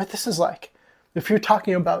 right? This is like, if you're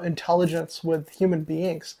talking about intelligence with human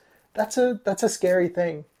beings, that's a scary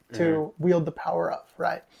thing to wield the power of,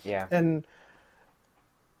 right? Yeah. And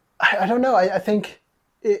I don't know. I think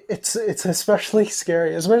it's especially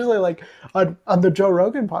scary, especially like on the Joe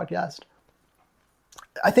Rogan podcast.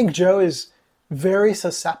 I think Joe is very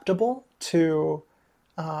susceptible to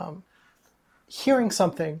hearing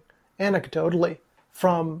something anecdotally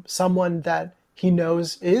from someone that he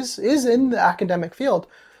knows is in the academic field,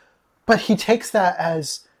 but he takes that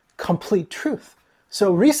as complete truth.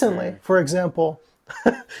 So recently, for example,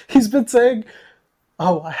 he's been saying,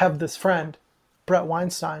 "Oh, I have this friend, Brett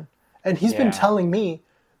Weinstein, and he's been Yeah. telling me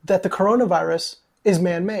that the coronavirus is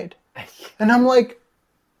man-made." And I'm like,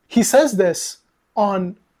 he says this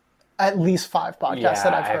on at least 5 podcasts Yeah,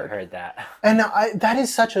 that I've I've heard. heard that. And that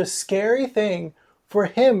is such a scary thing for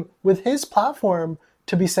him with his platform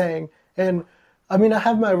to be saying. And I mean, I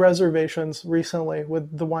have my reservations recently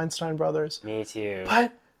with the Weinstein brothers. Me too.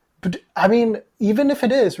 But I mean, even if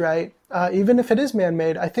it is, right, even if it is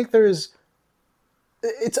man-made, I think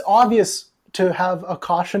it's obvious to have a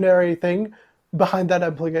cautionary thing behind that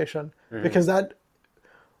implication. Because that,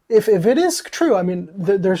 if it is true, I mean,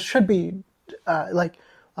 there should be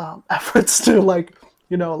efforts to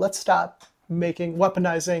let's stop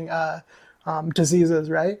weaponizing diseases,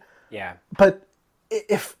 right? Yeah. But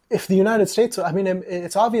if the United States, I mean,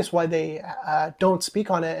 it's obvious why they don't speak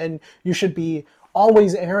on it, and you should be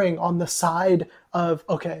always erring on the side of,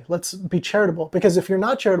 okay, let's be charitable. Because if you're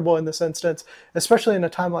not charitable in this instance, especially in a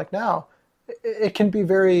time like now, it can be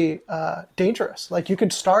very dangerous. Like you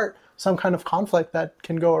could start some kind of conflict that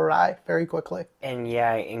can go awry very quickly. And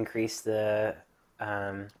yeah, increase the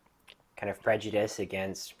kind of prejudice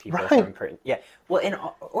against people Right. from yeah. Well, and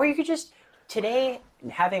or you could just today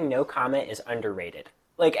having no comment is underrated.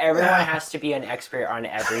 Like everyone has to be an expert on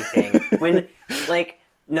everything. When like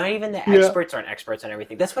not even the experts aren't experts on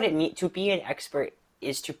everything. That's what it means to be an expert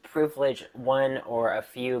is to privilege one or a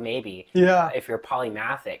few maybe. Yeah. If you're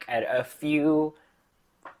polymathic at a few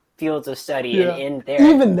fields of study and Yeah. in there.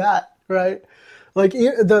 Even that, right? Like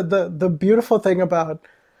the beautiful thing about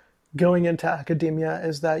going into academia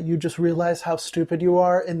is that you just realize how stupid you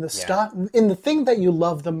are in the stuff, in the thing that you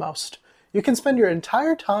love the most. You can spend your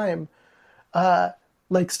entire time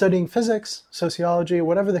like studying physics, sociology,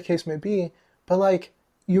 whatever the case may be, but like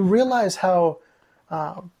you realize how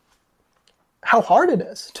hard it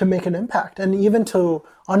is to make an impact and even to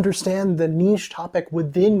understand the niche topic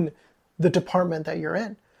within the department that you're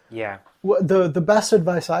in. Yeah. The best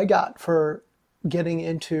advice I got for getting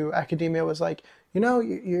into academia was like,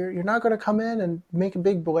 you're not going to come in and make a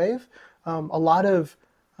big wave. A lot of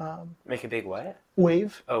Make a big what?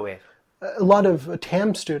 wave. Oh wait. A lot of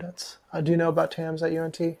TAM students. Do you know about TAMs at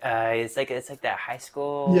UNT? It's like that high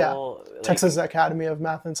school. Yeah, like, Texas Academy of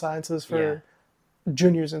Math and Sciences for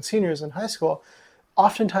juniors and seniors in high school.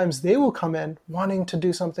 Oftentimes they will come in wanting to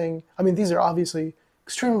do something. I mean, these are obviously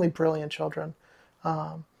extremely brilliant children,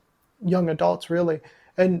 young adults really,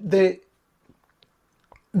 and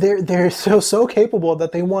they're so capable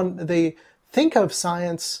that they think of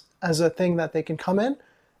science as a thing that they can come in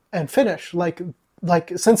and finish.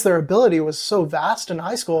 Like since their ability was so vast in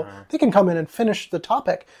high school, they can come in and finish the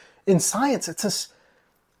topic. In science, it's just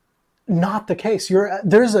not the case.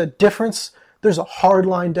 There's a difference. There's a hard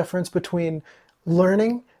line difference between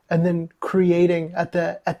learning and then creating at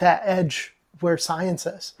that edge where science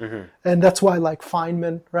is. Mm-hmm. And that's why like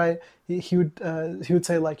Feynman, right? He would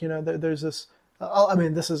say like, there's this, I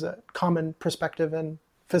mean, this is a common perspective in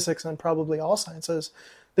physics and probably all sciences,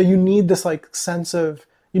 that you need this like sense of,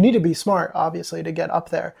 you need to be smart, obviously, to get up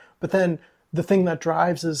there. But then the thing that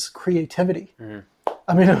drives is creativity. Mm-hmm.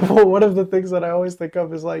 I mean, one of the things that I always think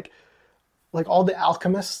of is like all the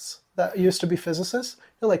alchemists that used to be physicists.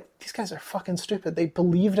 You're like, these guys are fucking stupid. They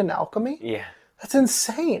believed in alchemy? Yeah. That's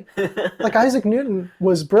insane. Like Isaac Newton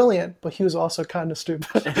was brilliant, but he was also kind of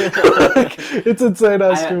stupid. Like, it's insane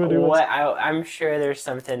how stupid he was. I'm sure there's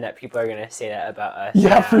something that people are gonna say that about us. Yeah,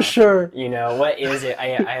 now. for sure. What is it?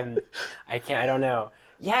 I don't know.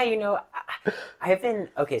 Yeah, I've been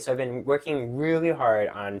working really hard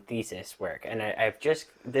on thesis work, and I've just,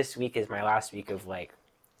 this week is my last week of like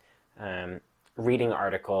reading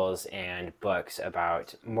articles and books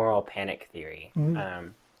about moral panic theory. Mm-hmm.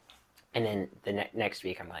 And then the next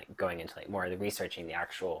week I'm like going into like more of the researching the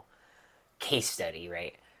actual case study,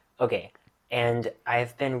 right? Okay, and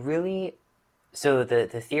I've been really, so the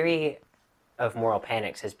theory of moral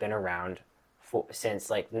panics has been around since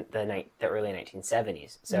like the early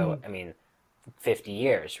 1970s. So I mean, 50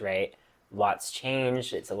 years, right? Lots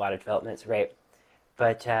changed. It's a lot of developments, right?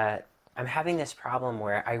 But I'm having this problem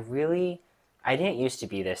where I didn't used to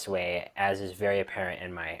be this way, as is very apparent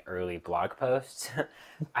in my early blog posts.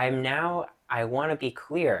 I want to be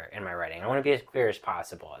clear in my writing. I want to be as clear as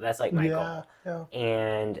possible. That's like my goal. Yeah.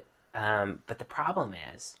 And but the problem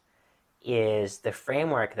is the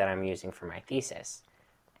framework that I'm using for my thesis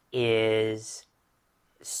is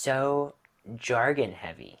so jargon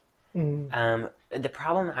heavy. The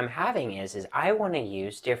problem I'm having is I want to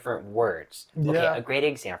use different words. Okay, a great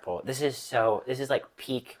example. This is like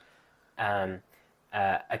peak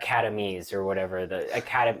academies or whatever, the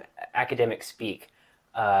academic speak.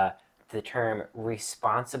 The term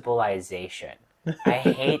responsibilization. I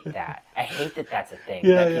hate that. I hate that that's a thing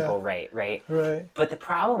that people write, right? Right. But the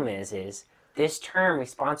problem is this term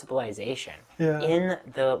responsibilization in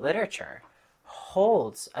the literature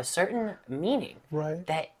holds a certain meaning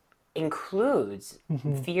that includes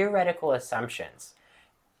theoretical assumptions.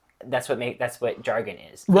 That's what jargon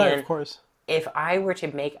is. Right, and of course. If I were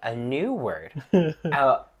to make a new word, like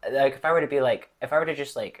if I were to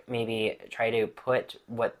just like maybe try to put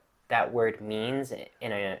what that word means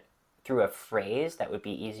through a phrase that would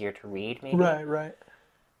be easier to read, maybe. Right.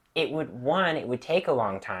 It would take a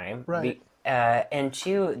long time. Right. And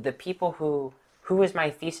two, the people who is my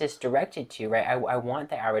thesis directed to, right? I want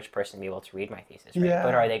the average person to be able to read my thesis, right? Yeah.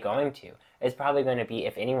 But are they going to? It's probably going to be,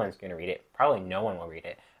 if anyone's going to read it, probably no one will read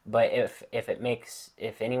it. But if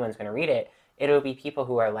anyone's going to read it, it'll be people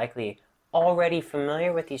who are likely already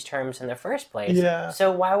familiar with these terms in the first place. Yeah.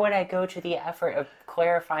 So why would I go to the effort of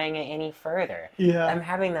clarifying it any further? Yeah. I'm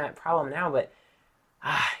having that problem now, but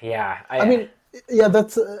yeah, I mean, yeah,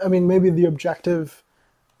 that's, I mean, maybe the objective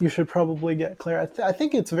you should probably get clear. I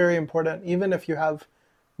think it's very important, even if you have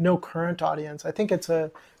no current audience. I think it's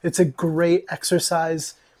a great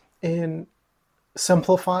exercise in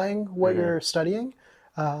simplifying what you're studying,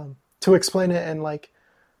 to explain it in like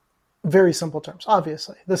very simple terms.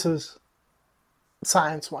 Obviously, this is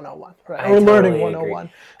science 101, right? Or learning totally agree. 101.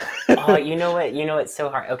 Oh, you know what? You know what's so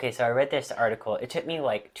hard? Okay, so I read this article. It took me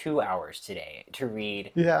like 2 hours today to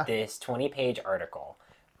read Yeah. this 20-page article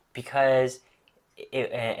because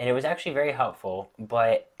it was actually very helpful,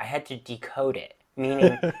 but I had to decode it,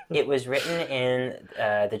 meaning it was written in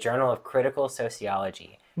the Journal of Critical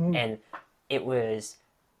Sociology, and it was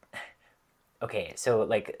okay. So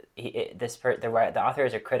like the author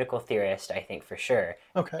is a critical theorist, I think for sure,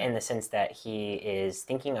 Okay. in the sense that he is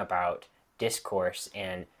thinking about discourse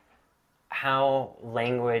and how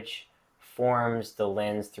language forms the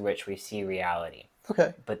lens through which we see reality.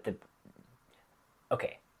 Okay. But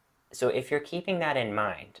okay, so if you're keeping that in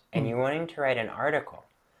mind and you're wanting to write an article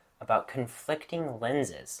about conflicting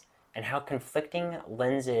lenses and how conflicting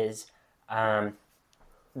lenses,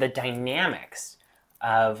 the dynamics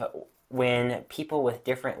of when people with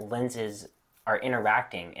different lenses are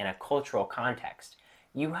interacting in a cultural context,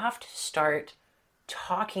 you have to start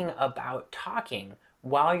talking about talking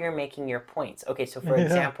while you're making your points. Okay, so for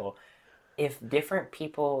example, if different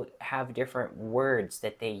people have different words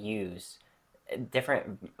that they use,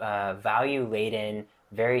 different value-laden,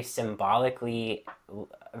 very symbolically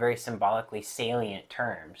salient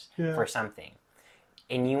terms for something,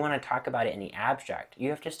 and you want to talk about it in the abstract, you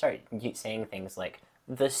have to start saying things like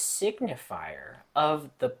the signifier of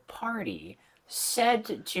the party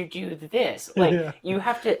said to do this. Like you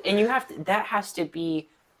have to, that has to be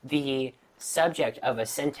the subject of a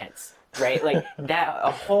sentence, right? Like that,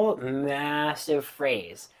 a whole massive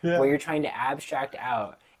phrase where you're trying to abstract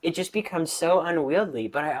out. It just becomes so unwieldy,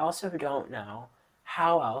 but I also don't know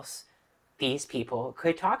how else these people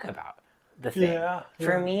could talk about the thing.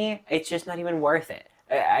 For me, it's just not even worth it.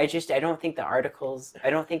 I don't think I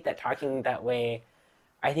don't think that talking that way,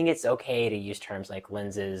 I think it's okay to use terms like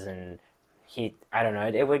lenses and I don't know,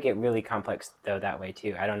 it would get really complex though that way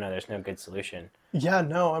too. I don't know, there's no good solution. Yeah,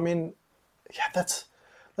 no, I mean, yeah, that's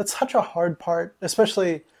such a hard part,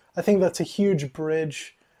 especially I think that's a huge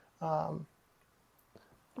bridge.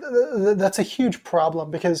 That's a huge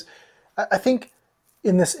problem because I think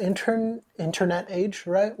in this internet age,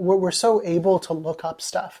 right, we're so able to look up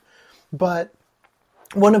stuff, but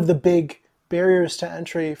one of the big barriers to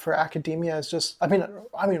entry for academia is just, I mean,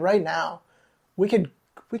 right now, we could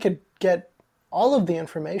get all of the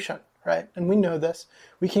information, right, and we know this.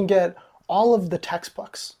 We can get all of the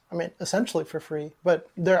textbooks. I mean, essentially for free, but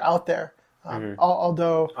they're out there.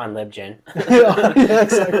 Although on LibGen, yeah,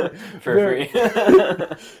 exactly, for free.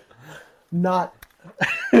 Not.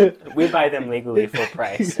 We buy them legally full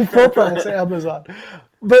price. Full price, Amazon.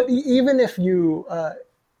 But even if you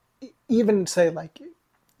even say like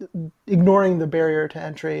ignoring the barrier to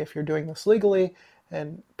entry, if you're doing this legally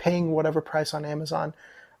and paying whatever price on Amazon,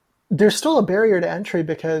 there's still a barrier to entry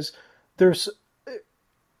because there's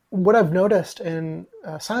what I've noticed in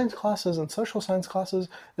science classes and social science classes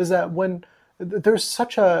is that when there's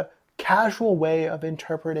such a casual way of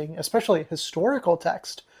interpreting, especially historical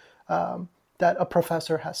text, that a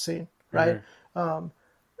professor has seen, right?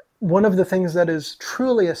 One of the things that is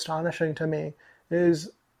truly astonishing to me is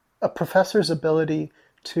a professor's ability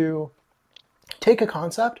to take a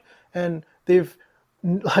concept and they've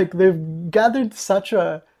gathered such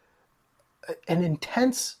an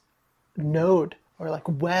intense node or like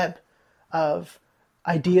web of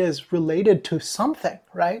ideas related to something,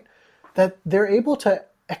 right? That they're able to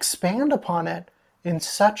expand upon it at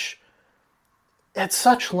such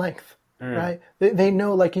length, right? They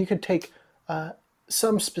know, like, you could take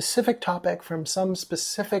some specific topic from some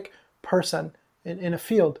specific person in a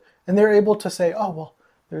field, and they're able to say, oh, well,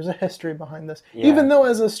 there's a history behind this. Yeah. Even though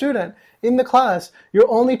as a student in the class, you're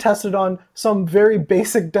only tested on some very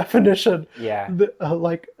basic definition,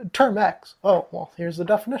 like term X. Oh, well, here's the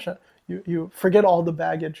definition. You forget all the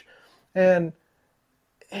baggage. And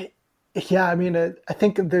I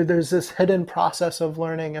think there's this hidden process of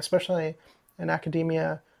learning, especially in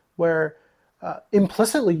academia, where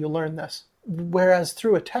implicitly you learn this. Whereas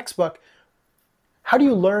through a textbook, how do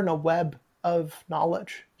you learn a web of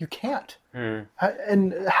knowledge? You can't.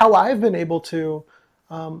 And how I've been able to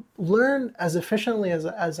learn as efficiently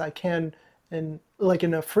as I can in like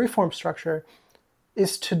in a freeform structure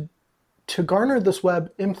is to garner this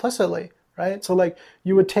web implicitly, right? So like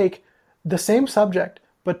you would take the same subject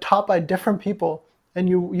but taught by different people, and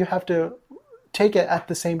you have to take it at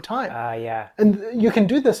the same time. Yeah. And you can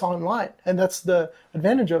do this online, and that's the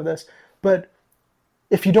advantage of this. But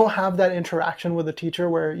if you don't have that interaction with a teacher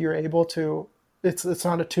where you're able to, it's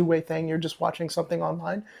not a two-way thing, you're just watching something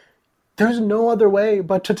online, there's no other way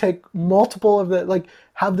but to take multiple of the, like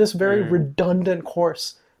have this very redundant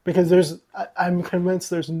course, because I'm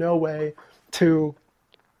convinced there's no way to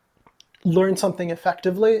learn something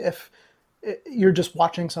effectively if you're just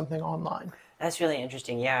watching something online. That's really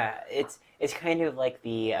interesting. Yeah, it's kind of like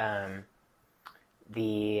the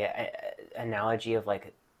analogy of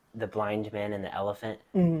like the blind man and the elephant.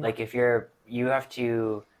 Like if you have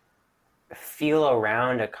to feel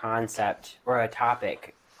around a concept or a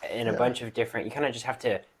topic in a bunch of different, you kind of just have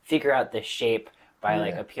to figure out the shape by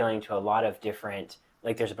like appealing to a lot of different,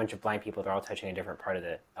 like there's a bunch of blind people, they're all touching a different part of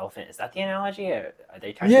the elephant. Is that the analogy? Are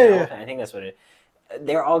they touching the elephant? I think that's what it is.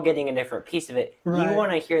 They're all getting a different piece of it. Right. You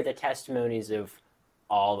want to hear the testimonies of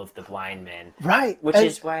all of the blind men. Right. Which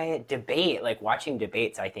is why debate, like watching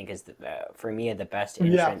debates, I think is, for me, the best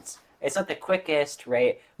entrance. Yeah. It's not the quickest,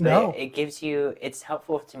 right? But it gives you, it's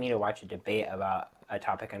helpful to me to watch a debate about a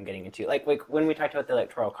topic I'm getting into. Like when we talked about the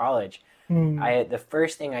Electoral College, the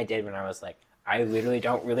first thing I did when I was like, I literally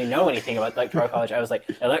don't really know anything about the Electoral College. I was like,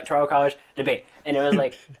 Electoral College debate. And it was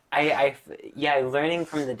like, learning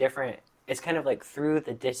from the different, it's kind of like through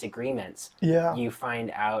the disagreements, you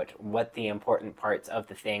find out what the important parts of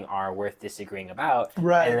the thing are worth disagreeing about.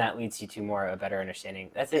 Right. And that leads you to a better understanding.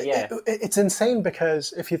 That's it, yeah. It's insane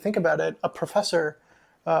because if you think about it, a professor,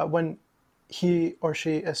 when he or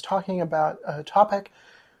she is talking about a topic,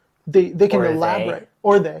 they can elaborate.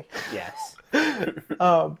 Or they. Yes.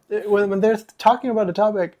 When they're talking about a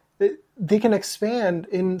topic, they can expand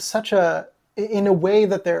in in a way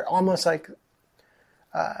that they're almost like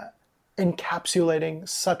encapsulating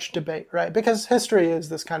such debate, right? Because history is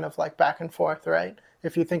this kind of like back and forth, right?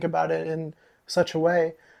 If you think about it in such a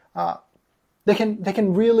way, they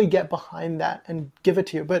can really get behind that and give it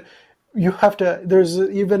to you. But you have to. There's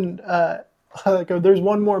even there's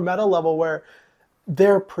one more meta level where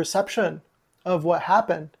their perception of what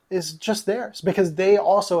happened is just theirs, because they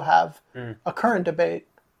also have a current debate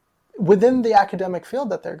within the academic field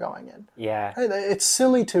that they're going in. Yeah. Right? It's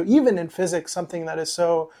silly to, even in physics, something that is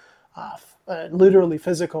so literally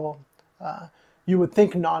physical, you would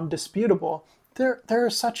think non-disputable, there are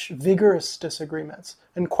such vigorous disagreements.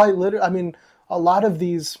 And quite literally, I mean, a lot of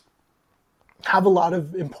these have a lot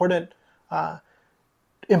of important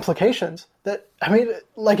implications that, I mean,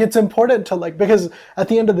 like it's important to like, because at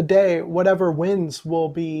the end of the day, whatever wins will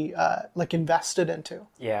be like invested into.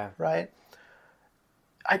 Yeah. Right.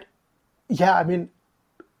 I mean,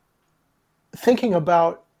 thinking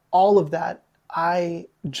about all of that, I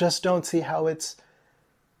just don't see how it's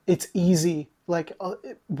easy. Like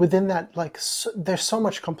within that, like there's so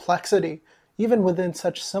much complexity, even within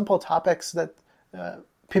such simple topics that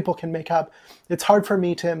people can make up. It's hard for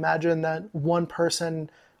me to imagine that one person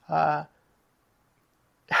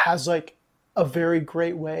has like a very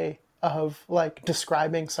great way of like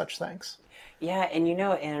describing such things. Yeah, and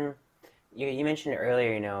and you mentioned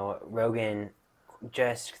earlier, Rogan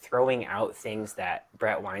just throwing out things that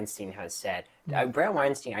Brett Weinstein has said. Brett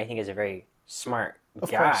Weinstein, I think, is a very smart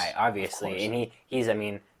guy, obviously, and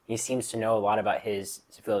he seems to know a lot about his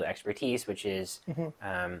field of expertise, which is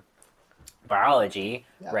biology,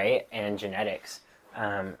 right, and genetics,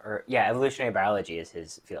 evolutionary biology is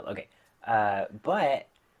his field. Okay,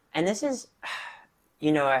 and this is,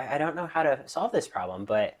 I don't know how to solve this problem,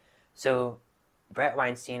 but so Brett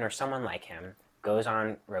Weinstein or someone like him goes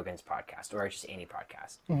on Rogan's podcast or just any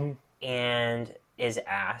podcast and is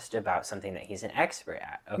asked about something that he's an expert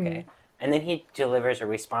at. Okay. And then he delivers a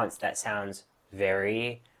response that sounds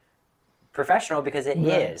very professional because it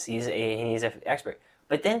is. He's an expert.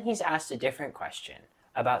 But then he's asked a different question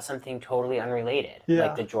about something totally unrelated,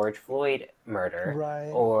 like the George Floyd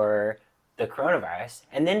murder or the coronavirus,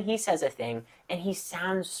 and then he says a thing and he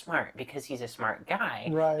sounds smart because he's a smart guy,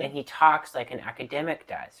 and he talks like an academic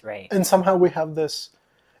does, right? And somehow we have this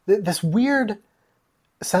weird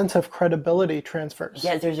sense of credibility transfers.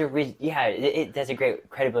 Yeah, there's that's a great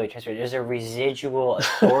credibility transfer. There's a residual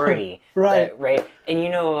authority, right?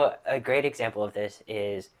 And a great example of this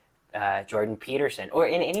is Jordan Peterson, or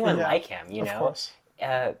anyone like him. Of course.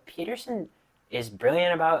 Peterson is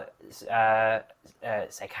brilliant about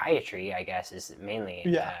psychiatry, I guess, is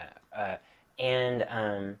mainly.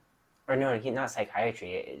 Or no, not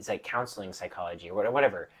psychiatry. It's like counseling psychology or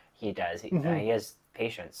whatever he does. He has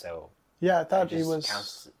patients, so Yeah, I thought he just was.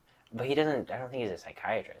 counts, but he doesn't. I don't think he's a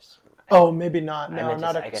psychiatrist. Oh, maybe not. I No, meant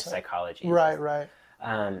not to, a. I guess psychology. Right, right.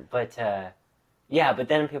 But yeah, but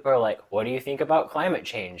then people are like, "What do you think about climate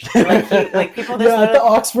change?" And like people just Yeah, at the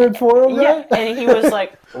Oxford Forum, yeah, right? and he was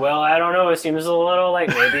like, "Well, I don't know. It seems a little like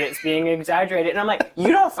maybe it's being exaggerated." And I'm like, "You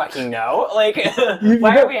don't fucking know. Like,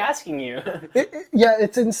 why are we asking you?" Yeah,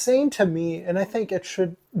 it's insane to me, and I think it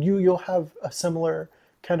should. You'll have a similar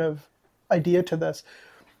kind of idea to this.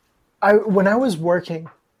 When I was working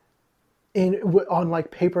on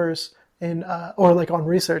like papers in or like on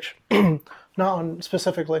research, not on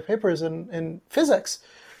specifically papers in physics,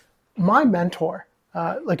 my mentor,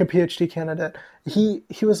 like a PhD candidate, he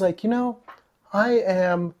was like, I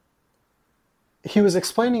am. He was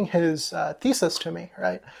explaining his thesis to me,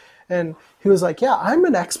 right? And he was like, yeah, I'm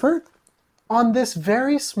an expert on this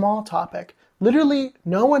very small topic. Literally,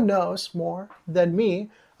 no one knows more than me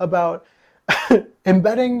about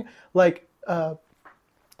embedding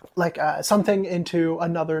something into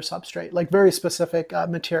another substrate, like very specific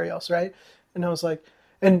materials, right? And I was like,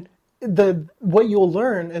 and what you'll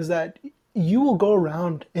learn is that you will go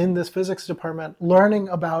around in this physics department learning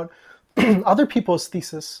about other people's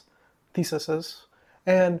theses,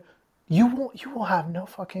 and you will have no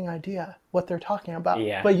fucking idea what they're talking about.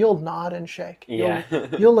 Yeah. But you'll nod and shake. Yeah.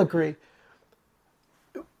 You'll agree.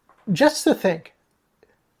 Just to think,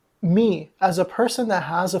 me as a person that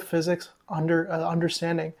has a physics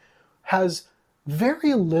understanding has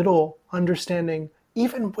very little understanding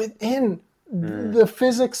even within the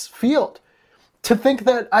physics field. To think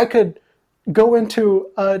that I could go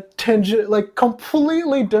into a like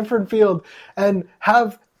completely different field and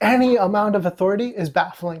have any amount of authority is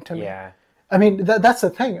baffling to me. Yeah. I mean, that's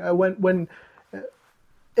the thing. When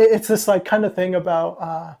it's this like kind of thing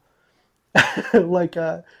about like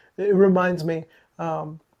it reminds me.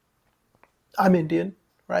 I'm Indian,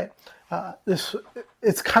 right?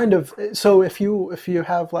 It's kind of so if you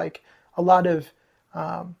have like a lot of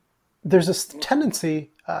there's this tendency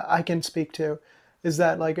I can speak to is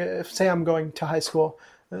that like if say I'm going to high school,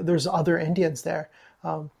 there's other Indians there.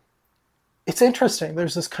 It's interesting.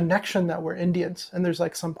 There's this connection that we're Indians, and there's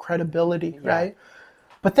like some credibility, right?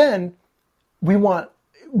 But then we want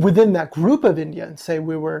within that group of Indians, say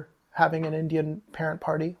we were having an Indian parent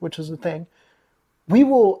party, which is a thing. We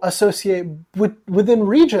will associate within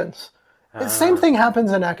regions. The same thing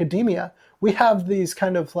happens in academia. We have these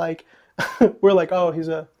kind of like, we're like, oh, he's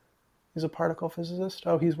a particle physicist.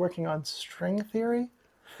 Oh, he's working on string theory.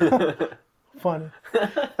 Funny.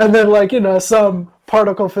 And then like, some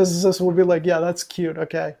particle physicists will be like, yeah, that's cute.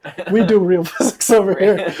 Okay. We do real physics over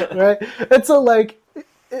here. Right. And so like,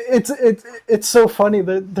 it's so funny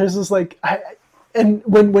that there's this like, and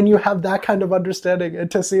when you have that kind of understanding and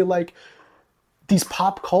to see like, these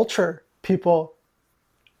pop culture people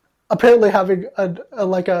apparently having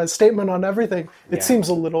a statement on everything, it seems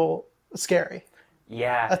a little scary.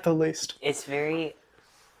 Yeah. At the least. It's very,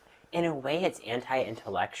 in a way, it's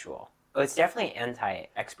anti-intellectual. Oh, it's definitely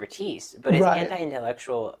anti-expertise, but it's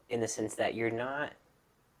anti-intellectual in the sense that you're not...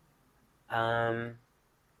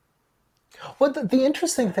 Well, the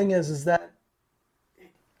interesting thing is that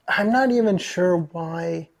I'm not even sure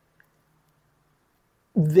why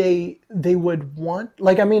they would want,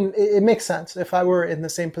 like, I mean, it makes sense. If I were in the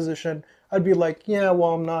same position, I'd be like, yeah,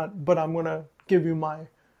 well, I'm not, but I'm going to give you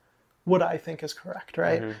what I think is correct,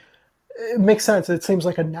 right? Mm-hmm. It makes sense. It seems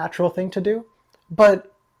like a natural thing to do.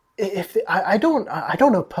 But if I don't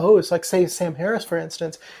oppose, like say Sam Harris, for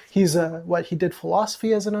instance, he's he did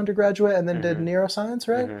philosophy as an undergraduate and then did neuroscience,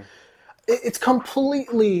 right? Mm-hmm. It's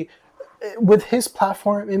completely, with his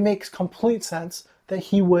platform, it makes complete sense that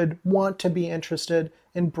he would want to be interested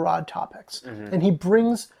in broad topics. Mm-hmm. And he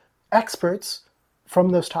brings experts from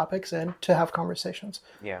those topics in to have conversations.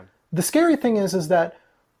 Yeah. The scary thing is that,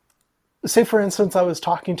 say for instance, I was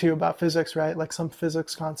talking to you about physics, right? Like some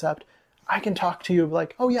physics concept. I can talk to you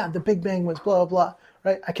like, oh yeah, the Big Bang was blah, blah,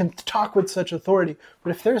 right? I can talk with such authority.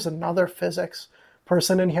 But if there's another physics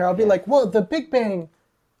person in here, I'll be like, well, the Big Bang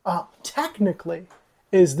technically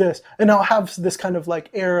is this. And I'll have this kind of like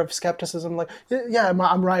air of skepticism, like, yeah,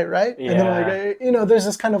 I'm right? Yeah. And then like, there's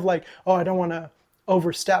this kind of like, oh, I don't want to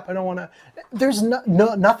overstep. I don't want to. There's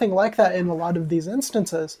nothing like that in a lot of these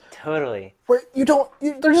instances. Totally. Where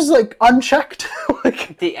they're just like unchecked.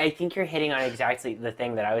 I think you're hitting on exactly the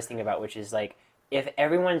thing that I was thinking about, which is like, if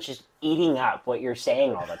everyone's just eating up what you're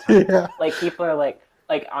saying all the time, like people are like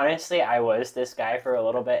honestly, I was this guy for a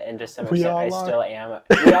little bit, and to some extent, I still am.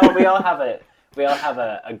 We all have we all have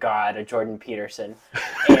a god, a Jordan Peterson,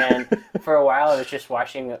 and for a while I was just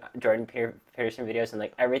watching Jordan Peterson videos, and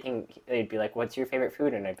like everything, they'd be like, "What's your favorite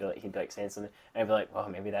food?" And he'd be like saying something, and I'd be like, "Well,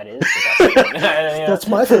 maybe that is the best food." That's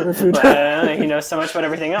my favorite food. He knows so much about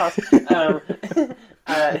everything else.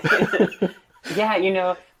 Uh,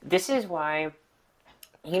 yeah, this is why.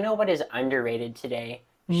 You know what is underrated today?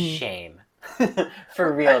 Shame.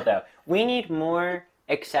 For real though, we need more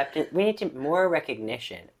acceptance. We need more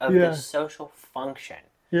recognition of the social function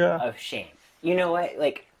of shame. You know what?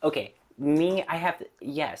 Like, okay, I have.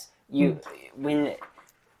 Yes, you. When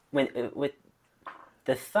with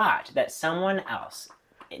the thought that someone else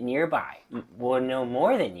nearby will know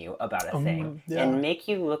more than you about a thing and make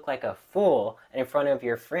you look like a fool in front of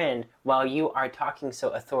your friend while you are talking so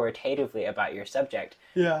authoritatively about your subject.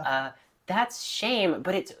 That's shame,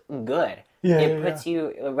 but it's good. It puts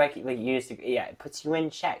you it puts you in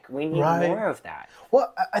check. We need more of that.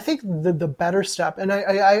 Well, I think the better step, and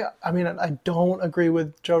I mean, I don't agree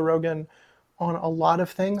with Joe Rogan on a lot of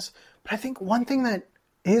things, but I think one thing that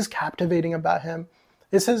is captivating about him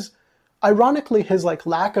is ironically his like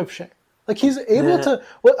lack of shame. Like he's able to.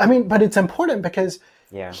 Well, I mean, but it's important because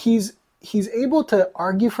he's able to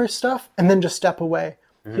argue for stuff and then just step away.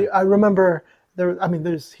 I remember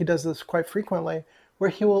he does this quite frequently where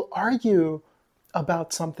he will argue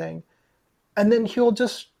about something and then he'll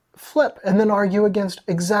just flip and then argue against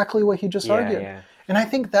exactly what he just argued. And I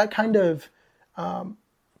think that kind of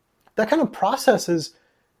process is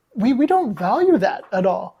we don't value that at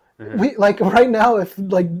all. We like right now, if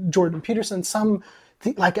like Jordan Peterson,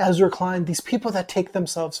 like Ezra Klein, these people that take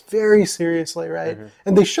themselves very seriously, right?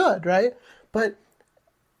 And they should, right? But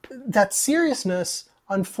that seriousness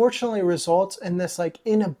unfortunately results in this like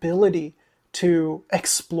inability to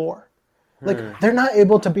explore. Like they're not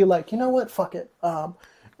able to be like, you know what, fuck it.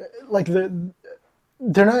 Like they're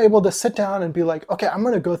not able to sit down and be like, okay, I'm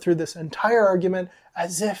going to go through this entire argument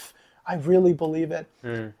as if I really believe it.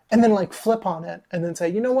 And then like flip on it and then say,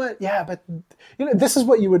 you know what? Yeah, but this is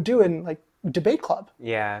what you would do in like debate club.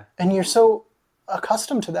 Yeah. And you're so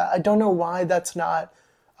accustomed to that. I don't know why that's not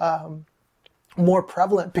more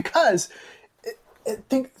prevalent, because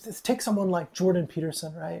take someone like Jordan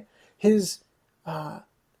Peterson, right? His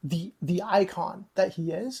the icon that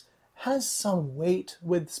he is has some weight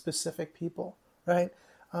with specific people, right?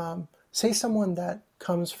 Say someone that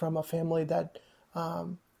comes from a family that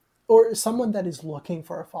or someone that is looking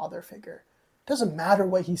for a father figure. It doesn't matter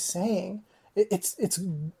what he's saying. It's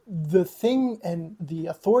the thing and the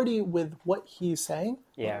authority with what he's saying.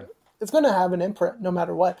 Yeah, it's going to have an imprint no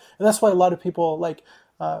matter what, and that's why a lot of people like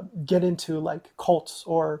get into like cults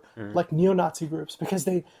or like neo-Nazi groups, because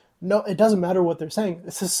they know it doesn't matter what they're saying.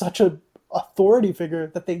 This is such a authority figure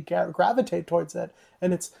that they gravitate towards it,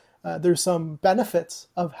 and it's there's some benefits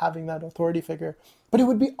of having that authority figure. But it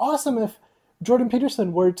would be awesome if Jordan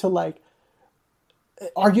Peterson were to like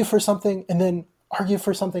argue for something and then argue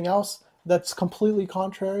for something else that's completely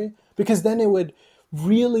contrary, because then it would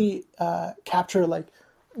really capture like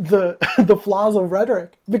the flaws of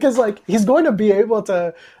rhetoric, because like he's going to be able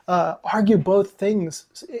to argue both things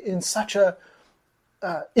in such a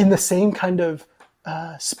in the same kind of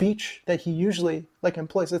speech that he usually like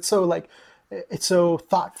employs. It's so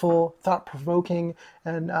thoughtful, thought-provoking,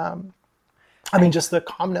 and I mean, just the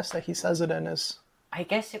calmness that he says it in is... I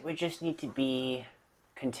guess it would just need to be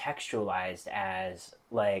contextualized as,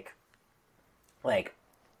 like,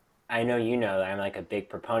 I know you know that I'm, like, a big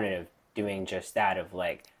proponent of doing just that, of,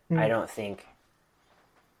 like, I don't think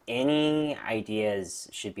any ideas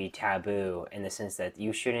should be taboo in the sense that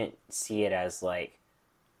you shouldn't see it as, like,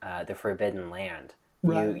 the forbidden land.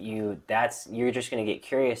 Right. You're just going to get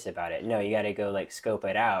curious about it. No, you got to go, like, scope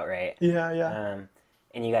it out, right? Yeah.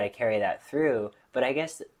 And you got to carry that through. But I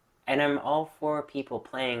guess, and I'm all for people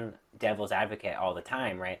playing devil's advocate all the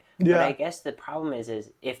time, right? Yeah. But I guess the problem is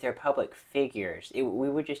if they're public figures, we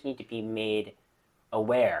would just need to be made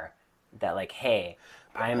aware that, like, hey,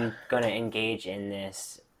 I'm going to engage in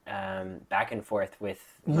this back and forth with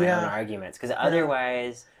my own arguments, because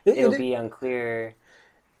otherwise it'll be unclear.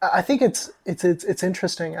 I think it's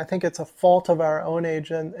interesting. I think it's a fault of our own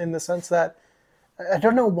age, in the sense that I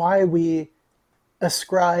don't know why we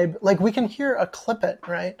ascribe, like, we can hear a clip it,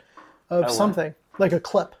 right, of something, like a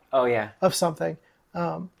clip of something,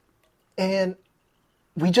 and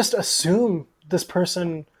we just assume this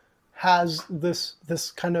person has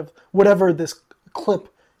this kind of whatever this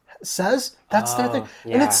clip says, that's their thing.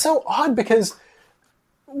 And it's so odd, because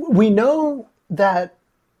we know that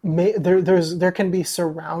there can be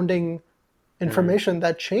surrounding information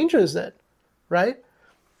that changes it, right?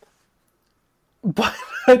 But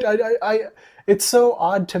It's so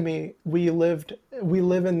odd to me. We live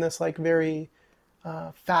in this like very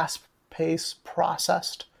fast paced,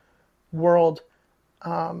 processed world.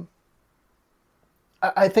 I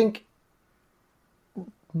think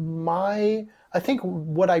I think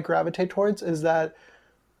what I gravitate towards is that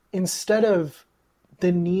instead of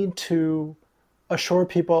the need to assure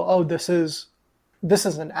people, oh, this is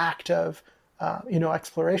an act of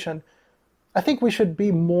exploration. I think we should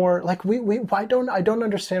be more like we why don't I don't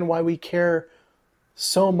understand why we care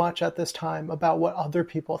so much at this time about what other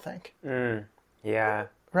people think. Yeah.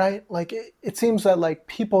 Right? Like it seems that like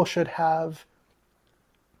people should have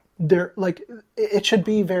their like it should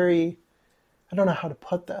be very, I don't know how to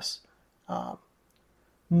put this,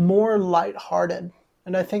 more lighthearted.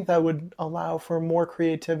 And I think that would allow for more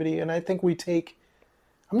creativity. And I think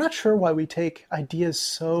I'm not sure why we take ideas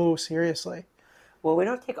so seriously. Well, we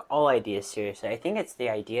don't take all ideas seriously. I think it's the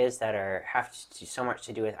ideas that have so much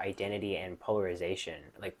to do with identity and polarization,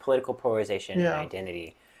 like political polarization and Yeah.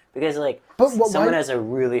 identity. Because like But someone why? has a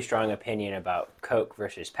really strong opinion about Coke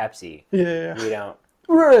versus Pepsi, Yeah, yeah, we yeah. don't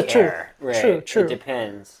Right, true, care, right? true, It true.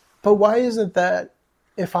 depends. But why is it that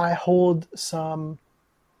if I hold some,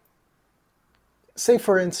 say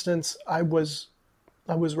for instance, I was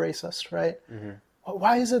racist, right?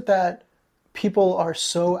 Why is it that people are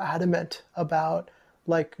so adamant about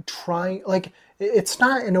like trying like it's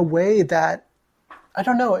not in a way that, I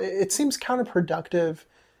don't know, it seems counterproductive,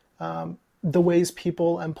 the ways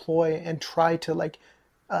people employ and try to like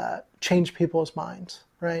change people's minds,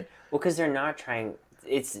 right? Well, because they're not trying.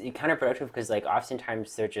 It's counterproductive because like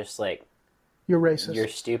oftentimes they're just like You're racist. you're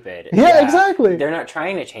stupid. Yeah, exactly. They're not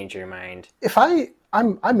trying to change your mind. If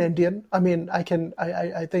I'm Indian. I mean, I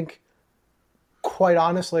think quite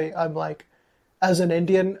honestly, I'm like, as an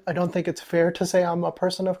Indian, I don't think it's fair to say I'm a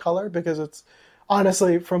person of color because it's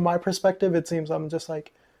honestly, from my perspective, it seems I'm just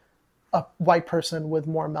like a white person with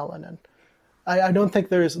more melanin. I don't think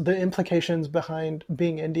there's the implications behind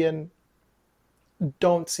being Indian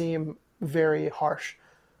don't seem very harsh.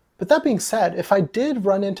 But that being said, if I did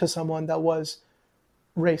run into someone that was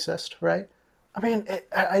racist, right? I mean,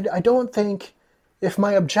 I don't think if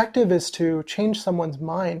my objective is to change someone's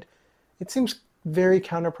mind, it seems very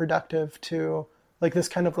counterproductive to like this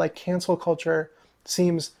kind of like cancel culture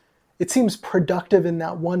seems it seems productive in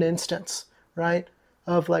that one instance, right?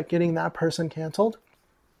 Of like getting that person canceled,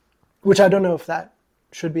 which I don't know if that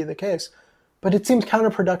should be the case, but it seems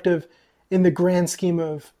counterproductive in the grand scheme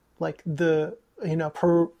of like the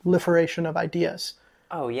proliferation of ideas,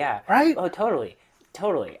 Oh yeah. right? Oh totally,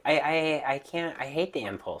 totally. I can't. I hate the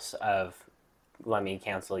impulse of let me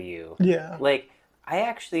cancel you. Yeah. Like I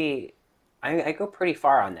actually, I go pretty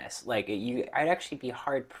far on this. Like I'd actually be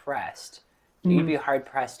hard pressed. You'd be hard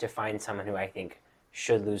pressed to find someone who I think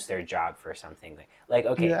should lose their job for something. Like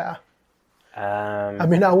okay, Yeah. I um,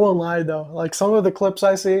 mean, I won't lie though. Like some of the clips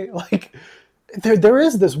I see, like there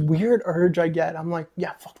is this weird urge I get. I'm like,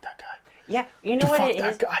 yeah, fuck that guy. yeah. You know what Fuck it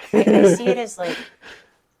that is? guy. I see it as like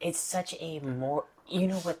it's such a more. You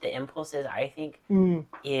know what the impulse is? I think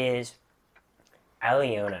is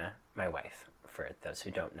Aliona, my wife, for those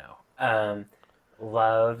who don't know,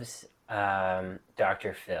 loves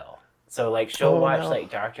Dr. Phil. So like she'll Oh watch no.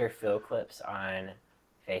 like Dr. Phil clips on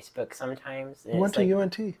Facebook sometimes, He and went it's to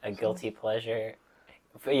like UNT. a guilty pleasure.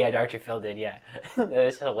 But yeah, Dr. Phil did. Yeah, that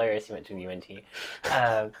was hilarious. He went to UNT,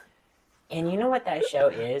 um, and you know what that show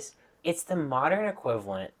is? It's the modern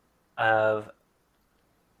equivalent of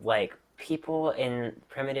like people in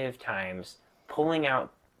primitive times pulling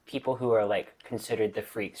out people who are like considered the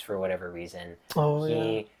freaks for whatever reason. Oh yeah.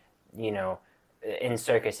 He, you know, in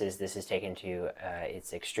circuses, this is taken to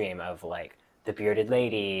its extreme of like the bearded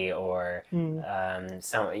lady or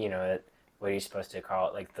some, what are you supposed to call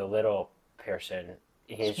it? Like the little person.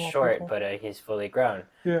 He's Small short, people. but he's fully grown.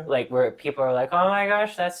 Yeah. Like where people are like, oh my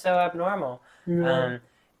gosh, that's so abnormal. Yeah. Um,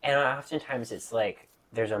 and oftentimes it's like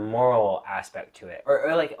there's a moral aspect to it,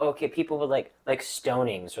 or like okay, people would like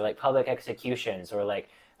stonings or like public executions or like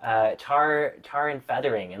tar and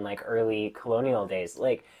feathering in like early colonial days.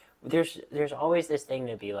 Like there's always this thing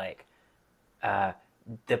to be like uh,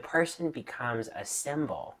 the person becomes a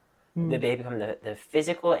symbol. That they become the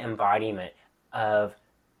physical embodiment of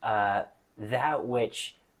that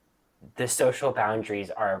which the social boundaries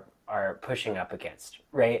are pushing up against,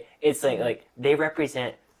 right? It's like they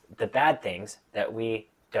represent the bad things that we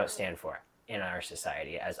don't stand for in our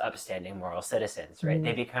society as upstanding moral citizens, right?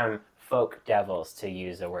 They become folk devils, to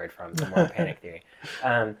use a word from the moral panic theory.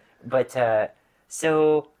 But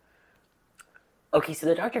so okay, so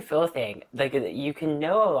the Dr. Phil thing, like you can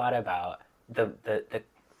know a lot about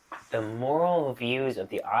the moral views of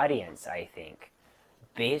the audience, I think,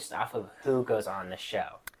 based off of who goes on the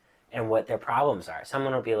show and what their problems are.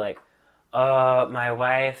 Someone will be like, my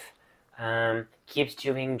wife keeps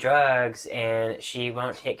doing drugs and she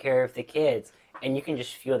won't take care of the kids. And you can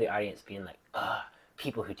just feel the audience being like,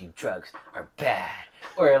 people who do drugs are bad.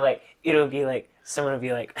 Or like, it'll be like, someone will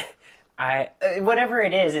be like, whatever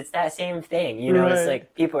it is, it's that same thing. You know, it's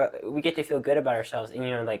like we get to feel good about ourselves. And,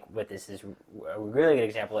 you know, like what this is a really good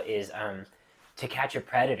example is To Catch a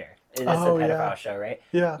Predator. That's the pedophile show, right?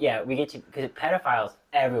 Yeah. Yeah, we get to, because pedophiles,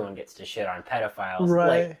 everyone gets to shit on pedophiles.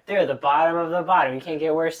 Right. Like, they're the bottom of the bottom. You can't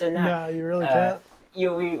get worse than that. No, you really can't.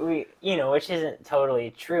 We you know, which isn't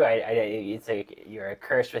totally true. It's like you're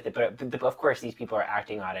cursed with it, but of course these people are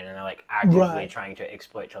acting on it and they're like actively trying to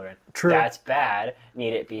exploit children. True. That's bad.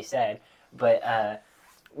 Need it be said. But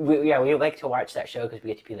we like to watch that show because we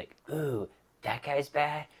get to be like, ooh, that guy's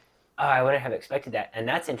bad. Oh, I wouldn't have expected that, and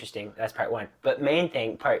that's interesting. That's part one. But main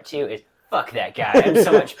thing, part two, is fuck that guy. I'm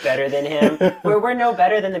so much better than him. We're no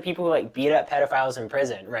better than the people who like beat up pedophiles in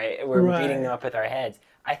prison, right? We're beating them up with our heads.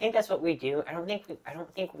 I think that's what we do. I don't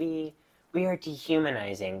think we are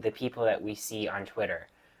dehumanizing the people that we see on Twitter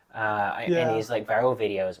and these like viral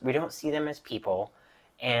videos. We don't see them as people,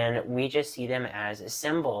 and we just see them as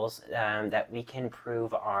symbols that we can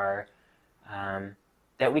prove our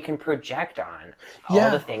that we can project on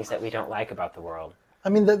all the things that we don't like about the world. I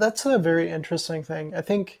mean, that's a very interesting thing.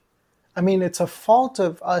 I mean, it's a fault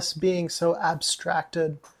of us being so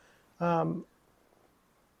abstracted from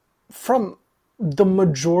the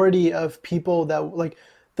majority of people that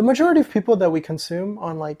we consume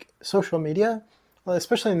on like social media,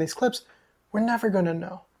 especially in these clips, we're never going to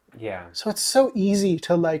know. Yeah. So it's so easy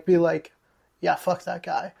to like be like, yeah, fuck that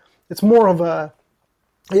guy. It's more of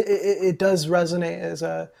it does resonate as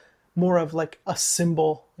more of like a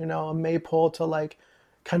symbol, you know, a maypole to like,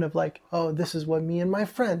 kind of like, oh, this is what me and my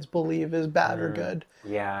friends believe is bad or good.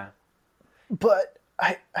 Yeah. But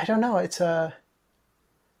I don't know. It's I'm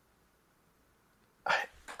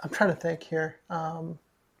trying to think here.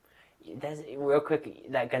 That's, real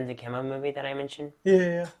quick, that Guns N' Kimbo movie that I mentioned.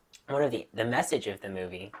 Yeah. One of the message of the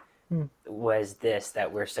movie was that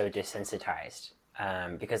we're so desensitized.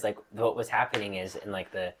 Because like what was happening is in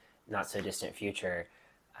like the not so distant future,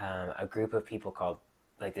 a group of people called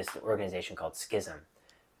like this organization called Schism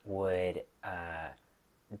would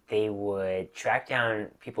track down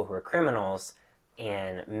people who were criminals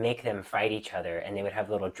and make them fight each other, and they would have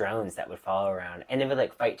little drones that would follow around, and they would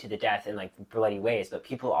like fight to the death in like bloody ways. But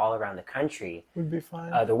people all around the country would be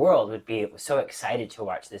fine. The world would be so excited to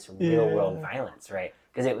watch this real world violence, right?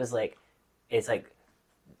 Because it's like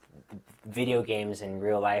video games and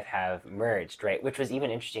real life have merged, right? Which was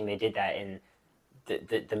even interesting. They did that in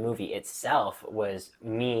the movie itself. Was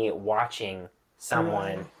me watching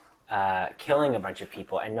someone killing a bunch of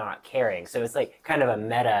people and not caring. So it's like kind of a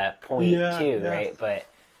meta point too, right? But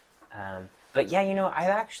yeah, you know,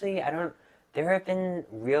 there have been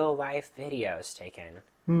real life videos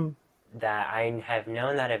taken that I have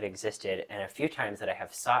known that have existed, and a few times that I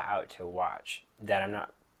have sought out to watch that I'm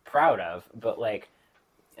not proud of, but like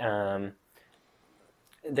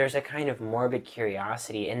there's a kind of morbid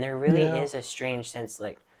curiosity, and there really is a strange sense,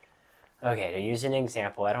 like, okay, to use an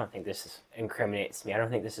example, I don't think incriminates me. I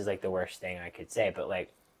don't think this is like the worst thing I could say, but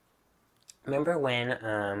like, remember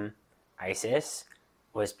when ISIS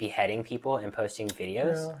was beheading people and posting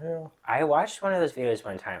videos? Yeah. I watched one of those videos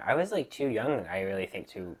one time. I was like too young, I really think,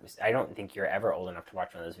 I don't think you're ever old enough to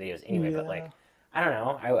watch one of those videos anyway, but like, I don't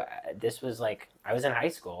know. This was like, I was in high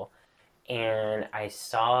school, and I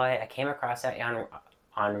saw it. I came across that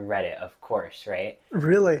on Reddit, of course, right?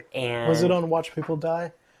 Really? And was it on Watch People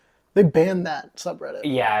Die? They banned that subreddit.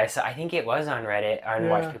 Yeah, so I think it was on Reddit, on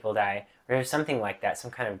Watch People Die, or something like that,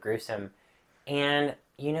 some kind of gruesome. And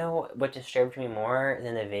you know what disturbed me more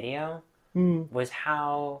than the video was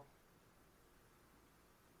how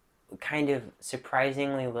kind of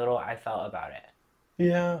surprisingly little I felt about it.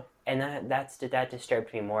 Yeah. And that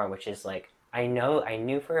disturbed me more, which is like, I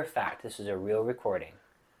knew for a fact this was a real recording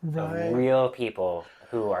of real people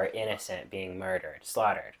who are innocent being murdered,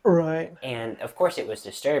 slaughtered. Right. And of course it was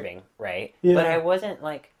disturbing, right? Yeah. But I wasn't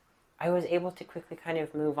like, I was able to quickly kind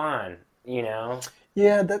of move on, you know?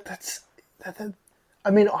 Yeah, that's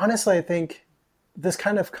I mean, honestly, I think this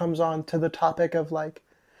kind of comes on to the topic of like,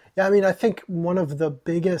 I mean, I think one of the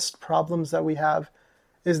biggest problems that we have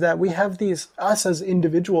is that we have us as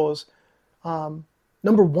individuals,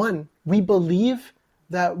 number one, we believe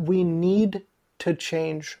that we need to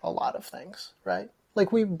change a lot of things, right?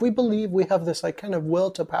 Like we believe we have this like kind of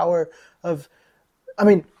will to power of, I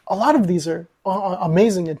mean, a lot of these are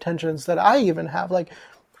amazing intentions that I even have. Like,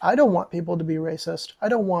 I don't want people to be racist. I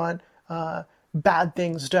don't want bad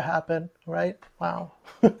things to happen, right? Wow.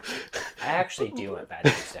 I actually do want bad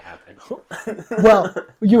things to happen. Well,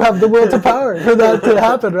 you have the will to power for that to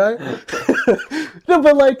happen, right? No,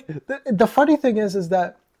 but like the funny thing is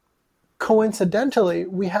that coincidentally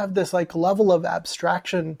we have this like level of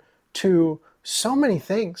abstraction to so many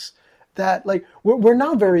things that like we're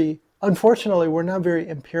not very, unfortunately, we're not very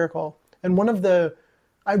empirical. And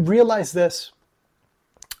I realized this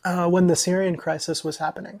when the Syrian crisis was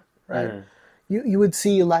happening, right? You would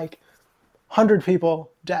see like 100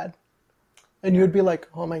 people dead. And you would be like,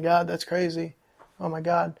 oh my God, that's crazy. Oh my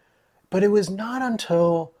God. But it was not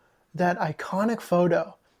until that iconic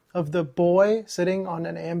photo of the boy sitting on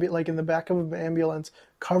like in the back of an ambulance,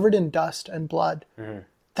 covered in dust and blood,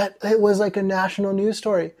 that it was like a national news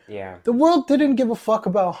story. Yeah. The world didn't give a fuck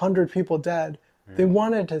about 100 people dead. They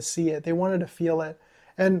wanted to see it. They wanted to feel it.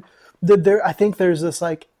 And I think there's this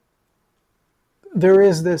like, there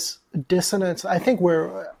is this dissonance. I think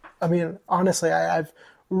honestly, I've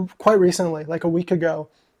quite recently, like a week ago,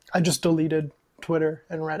 I just deleted Twitter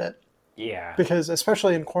and Reddit. Yeah. Because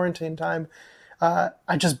especially in quarantine time,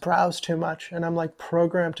 I just browse too much, and I'm like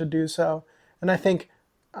programmed to do so. And I think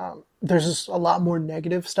there's just a lot more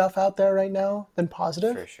negative stuff out there right now than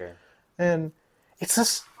positive. For sure. And it's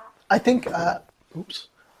just, I think, it's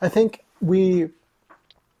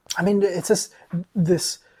just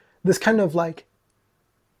this kind of like,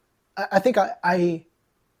 I think I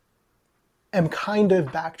am kind of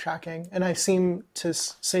backtracking, and I seem to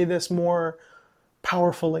say this more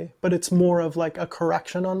powerfully, but it's more of like a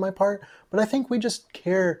correction on my part. But I think we just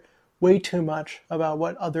care way too much about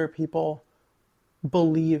what other people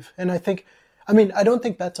believe. And I don't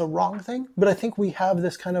think that's a wrong thing, but I think we have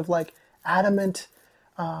this kind of like adamant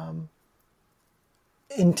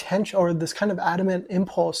intention, or this kind of adamant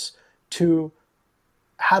impulse to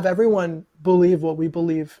have everyone believe what we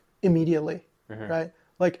believe immediately, right?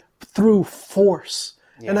 Like through force.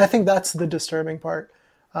 Yeah. And I think that's the disturbing part.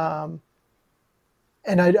 And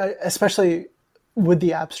I especially with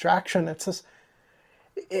the abstraction, it's just,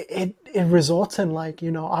 it results in like,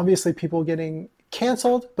 obviously people getting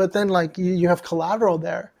canceled, but then like you have collateral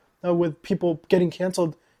there with people getting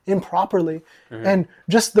canceled improperly. And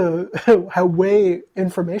just how way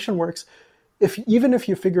information works. Even if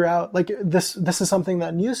you figure out, like this is something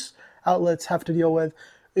that news outlets have to deal with.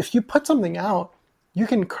 If you put something out, you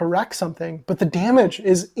can correct something, but the damage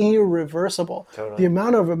is irreversible. Totally. The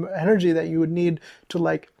amount of energy that you would need to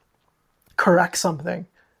like correct something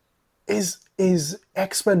is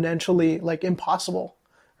exponentially like impossible,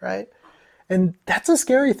 right? And that's a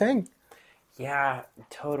scary thing. Yeah,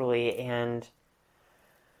 totally. And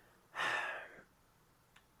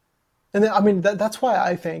then, that's why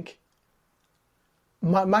I think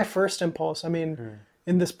my first impulse, in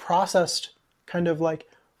this processed kind of like,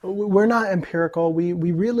 we're not empirical. We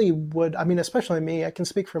really would, especially me, I can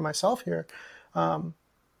speak for myself here. I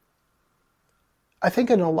think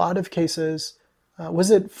in a lot of cases, was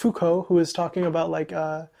it Foucault who was talking about like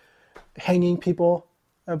hanging people,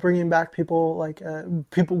 bringing back people, like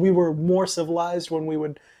people, we were more civilized when we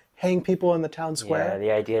would hang people in the town square. Yeah,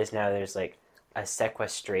 the idea is now there's like a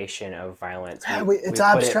sequestration of violence. It's we put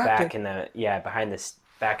abstracted. it back behind this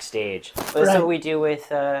backstage. But that's what we do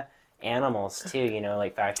with animals too,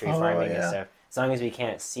 like factory farming and stuff. As long as we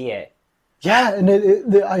can't see it. Yeah,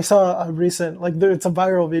 and I saw a recent, like it's a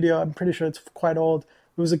viral video. I'm pretty sure it's quite old.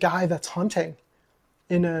 It was a guy that's hunting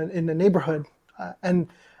in a neighborhood, and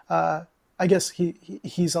I guess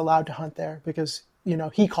he's allowed to hunt there because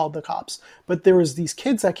he called the cops. But there was these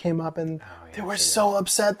kids that came up and they were so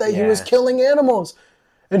upset that he was killing animals,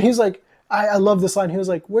 and he's like, I love this line. He was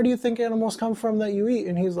like, "Where do you think animals come from that you eat?"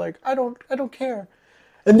 And he's like, "I don't care."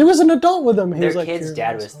 And there was an adult with him. Their kid's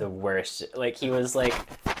dad was the worst. Like, he was like,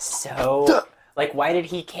 so, like, why did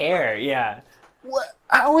he care? Yeah.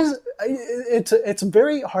 It's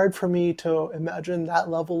very hard for me to imagine that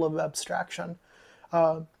level of abstraction.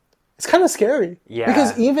 It's kind of scary. Yeah.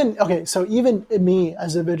 Because even me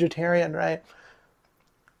as a vegetarian, right?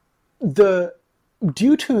 Due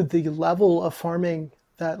to the level of farming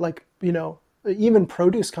that, like, even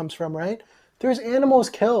produce comes from, right? There's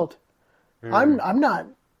animals killed. I'm not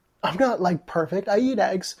like perfect. I eat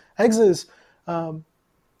eggs. Eggs is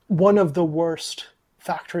one of the worst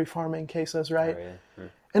factory farming cases, right? Oh, yeah.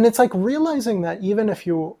 And it's like realizing that even if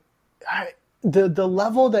the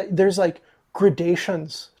level that there's like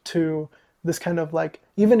gradations to this kind of like,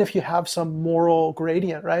 even if you have some moral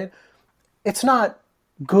gradient, right? It's not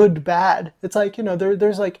good, bad. It's like,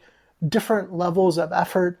 there's like different levels of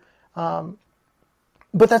effort.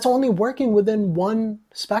 But that's only working within one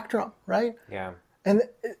spectrum, right? Yeah. And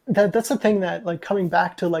that's the thing that, like, coming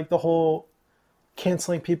back to like the whole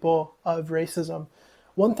canceling people of racism.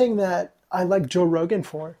 One thing that I like Joe Rogan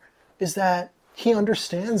for is that he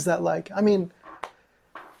understands that, like, I mean,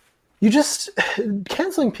 you just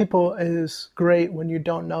canceling people is great when you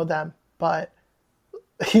don't know them, but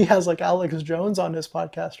he has like Alex Jones on his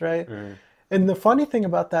podcast, right? And the funny thing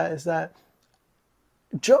about that is that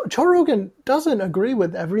Joe Rogan doesn't agree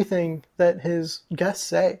with everything that his guests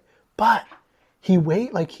say, but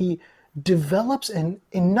he develops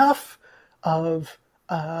enough of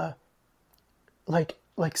like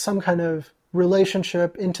some kind of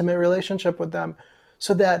relationship, intimate relationship with them,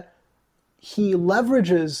 so that he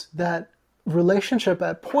leverages that relationship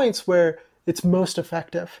at points where it's most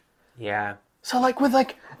effective. Yeah. So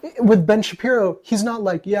with Ben Shapiro, he's not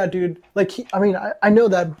like, yeah, dude, like I know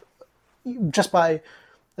that just by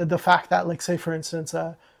the fact that, like, say for instance,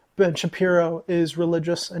 Ben Shapiro is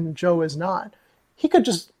religious and Joe is not, he could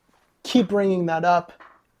just keep bringing that up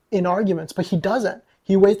in arguments, but he doesn't.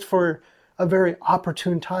 He waits for a very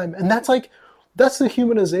opportune time, and that's the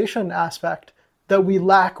humanization aspect that we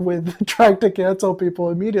lack with trying to cancel people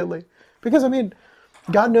immediately. Because I mean,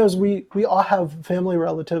 God knows we all have family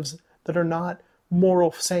relatives that are not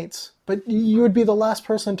moral saints, but you would be the last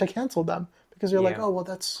person to cancel them because you're like, oh well,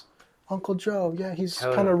 that's Uncle Joe. Yeah, he's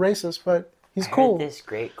kind of racist, but he's cool. I heard this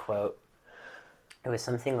great quote. It was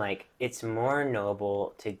something like, "It's more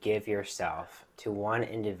noble to give yourself to one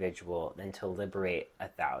individual than to liberate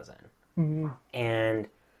 1,000." Mm-hmm. And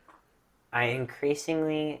I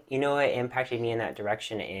increasingly, you know, what impacted me in that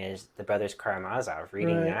direction is the Brothers Karamazov.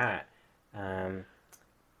 Reading that,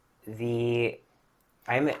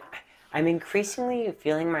 I'm increasingly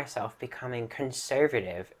feeling myself becoming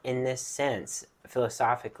conservative in this sense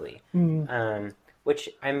philosophically, which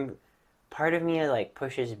part of me like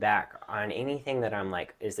pushes back on anything that I'm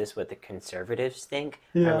like, is this what the conservatives think?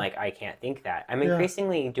 I'm like, I can't think that. I'm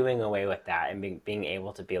increasingly doing away with that and being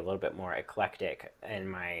able to be a little bit more eclectic in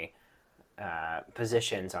my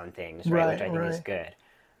positions on things, right? Which I think is good.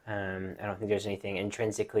 I don't think there's anything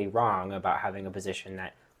intrinsically wrong about having a position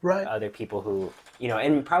that other people who, you know,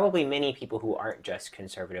 and probably many people who aren't just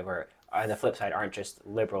conservative or on the flip side aren't just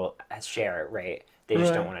liberal share, right? They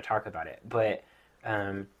just don't want to talk about it. But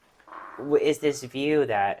is this view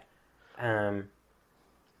that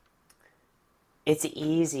it's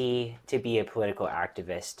easy to be a political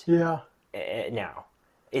activist now.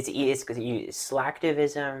 It's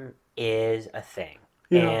slacktivism is a thing.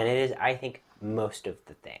 And it is, I think, most of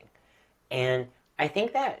the thing. And I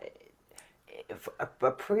think that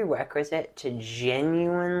a prerequisite to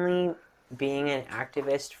genuinely being an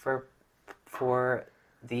activist for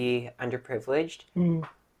the underprivileged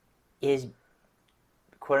is,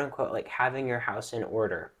 quote unquote, like having your house in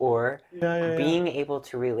order or being able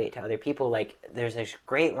to relate to other people. Like, there's this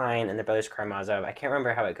great line in the Brothers Karamazov. I can't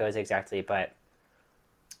remember how it goes exactly, but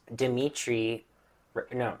Ivan,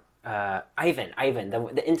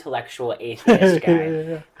 the intellectual atheist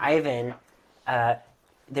guy, Ivan,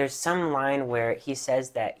 there's some line where he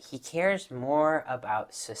says that he cares more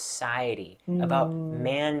about society, about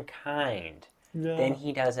mankind, than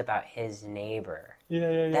he does about his neighbor.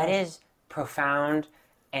 That is profound,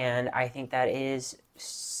 and I think that is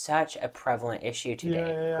such a prevalent issue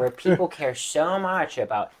today, where people care so much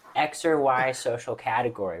about X or Y social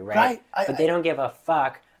category, right? But they don't give a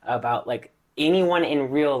fuck about, like, anyone in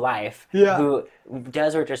real life who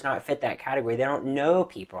does or does not fit that category. They don't know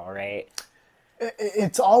people, right?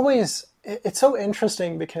 It's so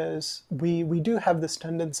interesting because we do have this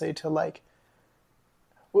tendency to, like,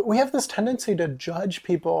 we have this tendency to judge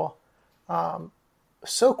people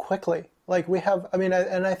so quickly. Like, we have, I mean,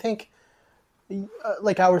 and I think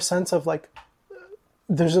like our sense of, like,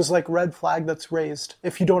 there's this, like, red flag that's raised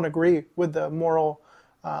if you don't agree with the moral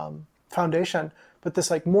foundation, but this,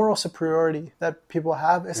 like, moral superiority that people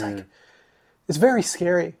have is like, it's very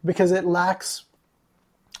scary because it lacks.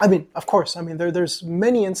 I mean, of course, I mean, there's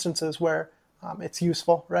many instances where it's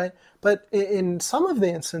useful, right? But in some of the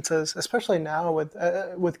instances, especially now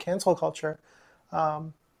with cancel culture,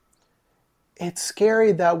 it's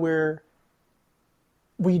scary that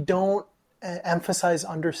we don't emphasize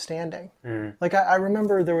understanding. Like, I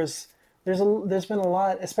remember there's been a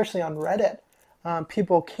lot, especially on Reddit,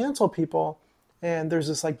 people cancel people, and there's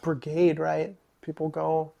this, like, brigade, right? People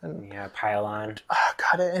go and pile on. Oh,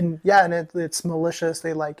 God, and it's malicious.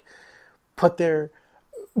 They, like, put their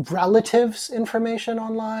relatives' information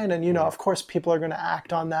online, and of course, people are going to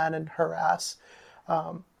act on that and harass.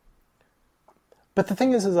 But the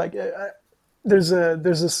thing is like, there's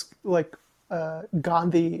this, like,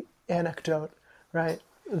 Gandhi anecdote, right?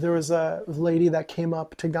 There was a lady that came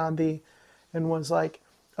up to Gandhi and was like,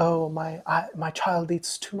 oh, my child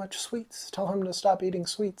eats too much sweets. Tell him to stop eating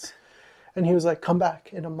sweets. And he was like, come back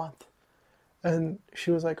in a month. And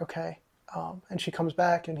she was like, okay. And she comes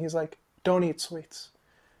back and he's like, don't eat sweets.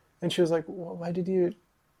 And she was like, well, why did you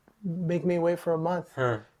make me wait for a month?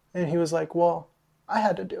 Huh. And he was like, well, I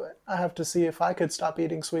had to do it. I have to see if I could stop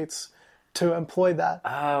eating sweets to employ that.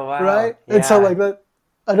 Oh, wow. Right? Yeah. And so like that,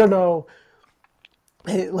 I don't know.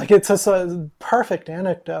 Like it's just a perfect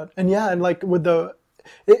anecdote. And yeah, and like with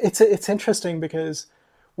it's interesting because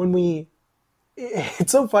when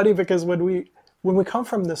it's so funny because when we come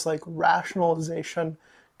from this like rationalization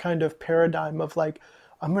kind of paradigm of like,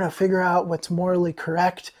 I'm going to figure out what's morally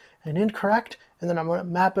correct and incorrect, and then I'm going to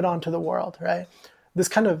map it onto the world, right? This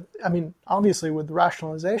kind of, I mean, obviously with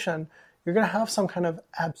rationalization, you're going to have some kind of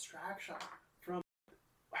abstraction from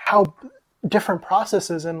how different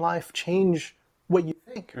processes in life change what you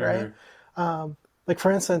think, right? Like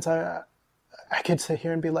for instance, I could sit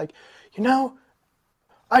here and be like, you know,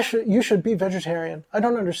 you should be vegetarian. I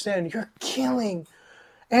don't understand. You're killing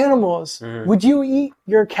animals. Would you eat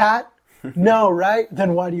your cat? No, right?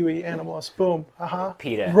 Then why do you eat animals? Boom.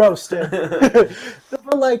 PETA. Roasted.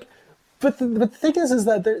 But like, but the thing is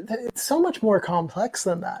that it's so much more complex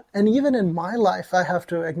than that. And even in my life, I have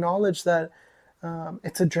to acknowledge that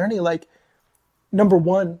it's a journey. Like, number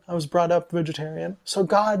one, I was brought up vegetarian. So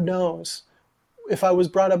God knows if I was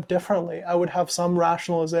brought up differently, I would have some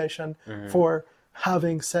rationalization for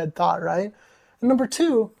having said thought, right? And number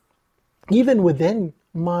two, even within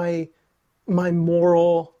my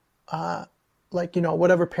moral, like, you know,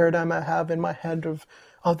 whatever paradigm I have in my head of,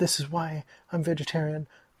 oh, this is why I'm vegetarian,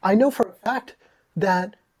 I know for a fact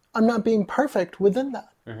that I'm not being perfect within that,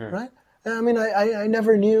 right? And I mean, I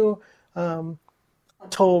never knew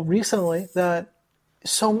until recently that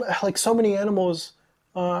so many animals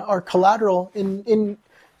are collateral in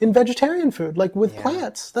vegetarian food, like with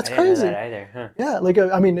plants. That's I didn't know crazy. that either. Huh. Yeah, like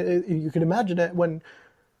I mean, you can imagine it when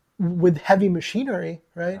with heavy machinery,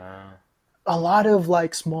 right? A lot of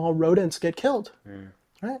like small rodents get killed,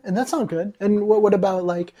 right? And that's not good. And what about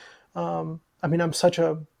like, I mean, I'm such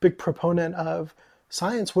a big proponent of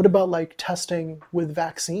science. What about like testing with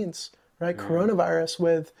vaccines, right? Coronavirus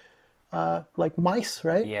with like mice,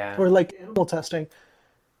 right? Yeah. Or like animal testing.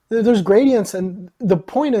 There's gradients, and the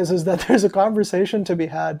point is that there's a conversation to be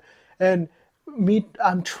had, and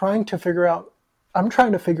I'm trying to figure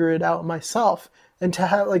it out myself, and to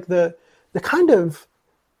have like the kind of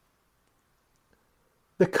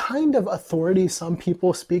authority some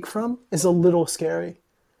people speak from is a little scary.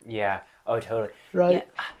 Yeah. Oh, totally. Right.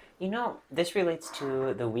 Yeah. You know, this relates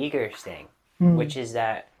to the Uyghurs thing, which is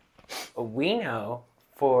that we know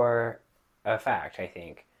for a fact, I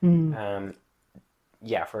think,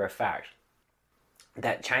 for a fact,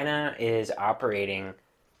 that China is operating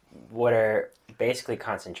what are basically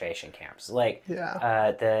concentration camps. Like,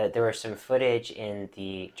 there was some footage in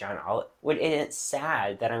the John Oliver. And it's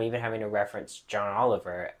sad that I'm even having to reference John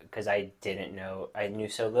Oliver because I didn't know. I knew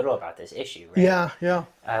so little about this issue. Right? Yeah.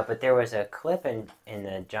 But there was a clip in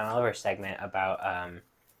the John Oliver segment about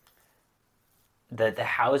the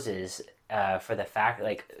houses for the fact,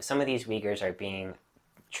 like, some of these Uyghurs are being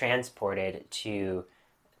transported to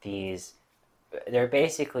these. They're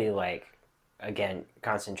basically like, again,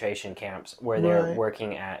 concentration camps where they're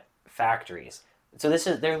working at factories. So this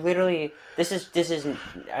is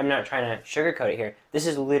I'm not trying to sugarcoat it here. This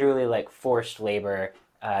is literally like forced labor.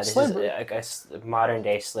 This Slavery. is like a modern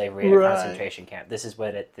day slavery at a concentration camp. This is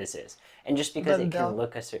what this is. And just because it can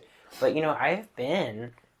look a certain, but you know, I've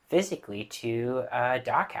been physically to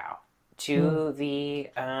Dachau, to the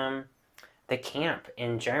camp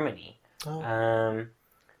in Germany,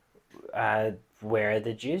 where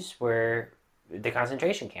the Jews were, the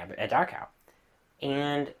concentration camp at Dachau.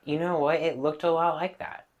 And you know what? It looked a lot like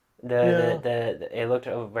that. It looked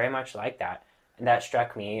very much like that. And that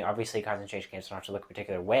struck me. Obviously, concentration camps don't have to look a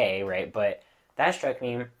particular way, right? But that struck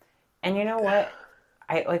me. And you know what?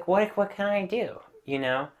 What can I do? You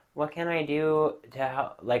know, what can I do to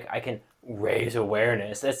help? Like, I can raise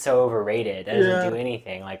awareness. That's so overrated. That doesn't do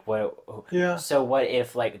anything. Like, what? Yeah. So what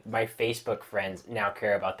if like my Facebook friends now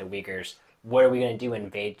care about the Uyghurs? What are we gonna do?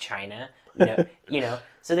 Invade China? No, you know.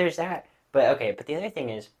 So there's that. But the other thing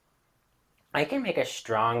is, I can make a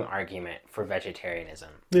strong argument for vegetarianism.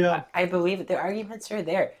 Yeah. I believe the arguments are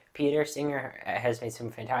there. Peter Singer has made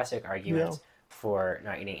some fantastic arguments for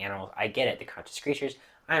not eating animals. I get it, the conscious creatures.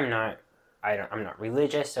 I'm not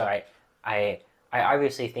religious, so I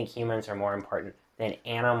obviously think humans are more important than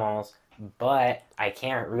animals, but I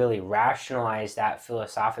can't really rationalize that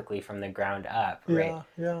philosophically from the ground up, right?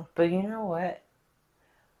 Yeah. But you know what?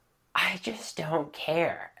 I I just don't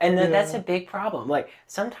care. And then that's a big problem. Like,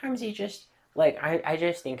 sometimes you just, like, I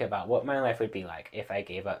just think about what my life would be like if I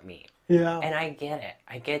gave up meat. Yeah. And I get it.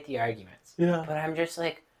 I get the arguments. Yeah. But I'm just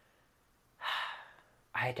like,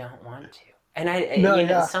 I don't want to. And No, you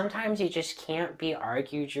know, yeah. sometimes you just can't be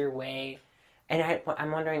argued your way. And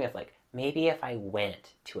I'm wondering if, like, maybe if I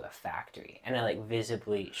went to a factory and I, like,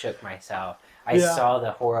 visibly shook myself, I Yeah. saw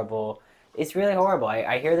the horrible, it's really horrible.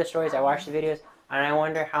 I hear the stories, I watch the videos, and I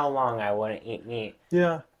wonder how long I wouldn't eat meat.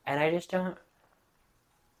 Yeah. And I just don't,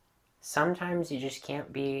 sometimes you just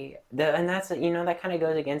can't be, and that's, you know, that kind of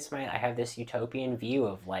goes against I have this utopian view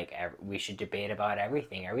of, like, we should debate about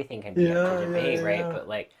everything. Everything can be up to debate, right? But,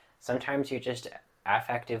 like, sometimes you're just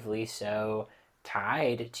affectively so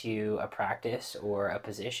tied to a practice or a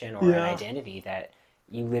position or an identity that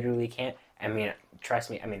you literally can't. I mean, trust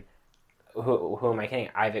me. I mean, who am I kidding?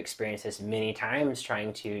 I've experienced this many times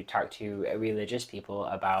trying to talk to religious people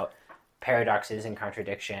about paradoxes and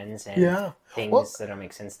contradictions and things that don't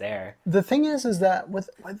make sense there. The thing is that with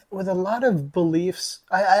a lot of beliefs,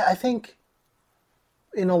 I think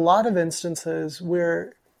in a lot of instances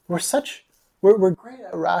we're great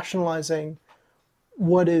at rationalizing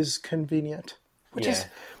what is convenient, which is,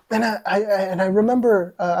 and I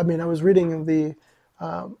remember, I mean, I was reading the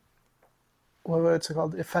what's it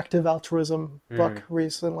called, Effective Altruism book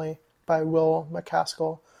recently by Will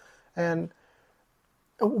McCaskill, and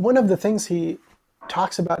one of the things he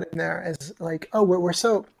talks about in there is like, oh, we're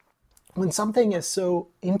so, when something is so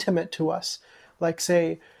intimate to us, like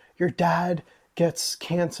say your dad gets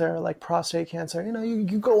cancer, like prostate cancer, you know,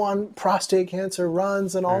 you go on prostate cancer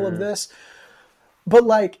runs and all of this, but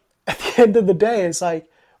like at the end of the day, it's like,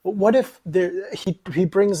 what if he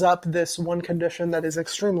brings up this one condition that is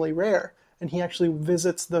extremely rare, and he actually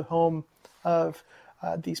visits the home of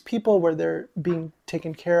these people where they're being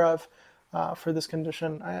taken care of for this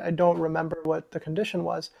condition. I don't remember what the condition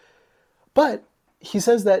was, but he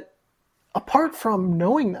says that apart from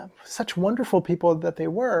knowing them, such wonderful people that they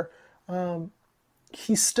were,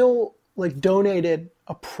 he still like donated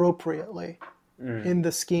appropriately in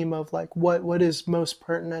the scheme of like what is most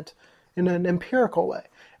pertinent in an empirical way.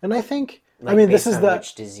 And I think, like, I mean, based this is on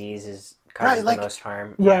which disease causes the most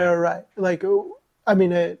harm. Right. Like, I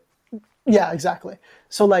mean, yeah, exactly.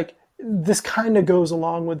 So like, this kind of goes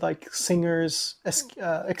along with like Singer's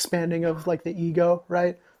expanding of like the ego,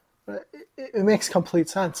 right? It makes complete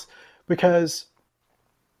sense because,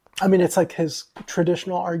 I mean, it's like his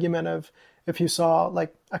traditional argument of if you saw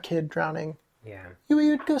like a kid drowning, you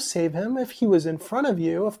would go save him if he was in front of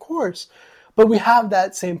you, of course. But we have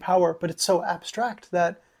that same power, but it's so abstract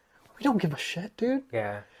that we don't give a shit, dude.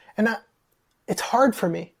 Yeah. And it's hard for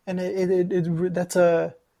me, and it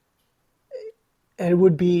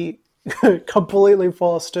would be completely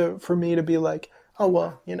false for me to be like, oh,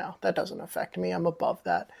 well, you know, that doesn't affect me. I'm above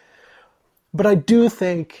that. But I do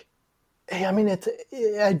think, I mean,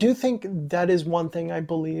 I do think that is one thing I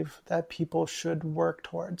believe that people should work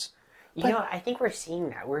towards. You know, I think we're seeing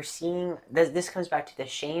that. We're seeing, this comes back to the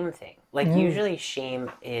shame thing. Like, usually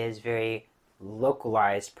shame is very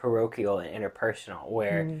localized, parochial, and interpersonal,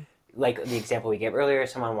 where, like the example we gave earlier,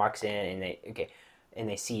 someone walks in and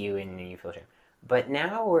they see you and you feel shame. But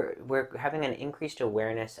now we're having an increased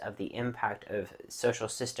awareness of the impact of social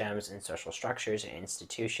systems and social structures and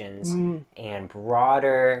institutions and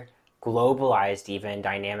broader, globalized even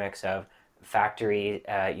dynamics of factory,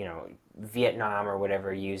 you know, Vietnam or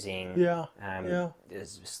whatever, using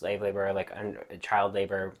slave labor, like child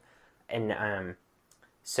labor. And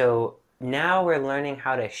so now we're learning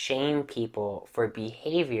how to shame people for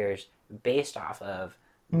behaviors based off of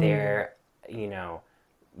their, you know,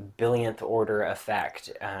 billionth order effect,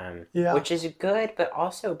 which is good, but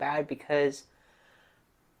also bad because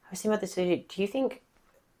I was thinking about this today. Do you think,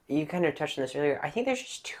 you kind of touched on this earlier, I think there's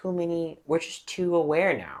just we're just too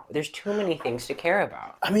aware now. There's too many things to care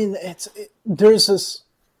about. I mean, there's this,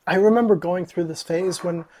 I remember going through this phase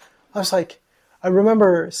when I was like, I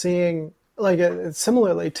remember seeing, like,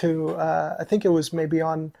 similarly to, I think it was maybe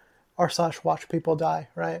on r/Watch People Die,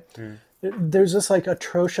 right? There's just like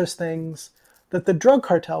atrocious things that the drug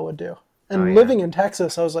cartel would do. And living in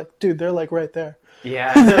Texas, I was like, dude, they're like right there.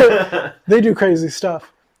 Yeah. They do crazy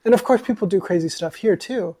stuff. And of course, people do crazy stuff here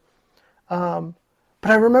too. But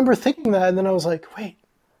I remember thinking that, and then I was like, wait,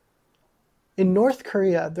 in North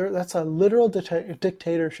Korea, that's a literal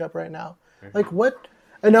dictatorship right now. Like, what?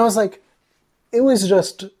 And I was like, it was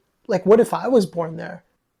just, like, what if I was born there?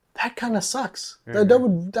 That kind of sucks.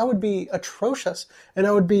 That would be atrocious. And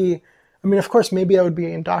I would be, I mean, of course, maybe I would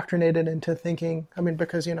be indoctrinated into thinking, I mean,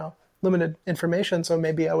 because, you know, limited information, so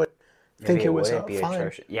maybe I would think it was fine.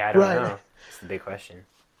 Atrocious. Yeah, I don't know. It's the big question.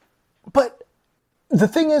 But the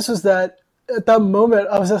thing is that at that moment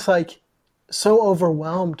I was just like so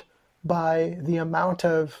overwhelmed by the amount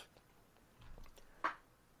of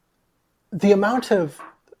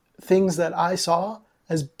things that I saw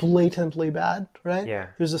as blatantly bad, right? Yeah.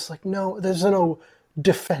 There's just like there's no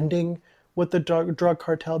defending what the drug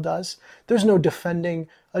cartel does. There's no defending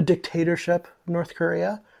a dictatorship, North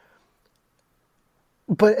Korea.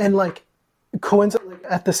 But and like coincidentally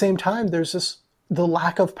at the same time, there's this the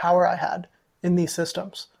lack of power I had in these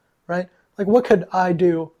systems, right? Like what could I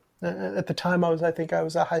do at the time I think I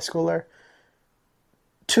was a high schooler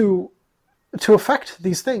to affect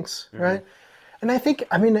these things, right? And I think,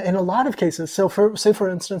 I mean, in a lot of cases, so for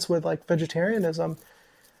instance, with like vegetarianism,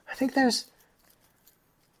 I think in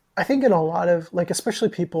a lot of like, especially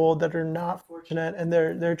people that are not fortunate and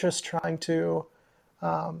they're just trying to,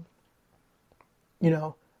 you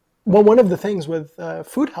know, well, one of the things with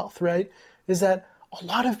food health, right, is that a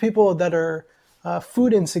lot of people that are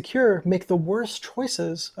food insecure make the worst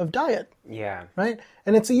choices of diet, Yeah. right?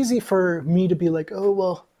 And it's easy for me to be like, oh,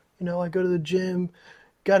 well, I go to the gym,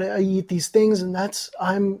 I eat these things, and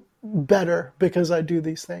I'm better because I do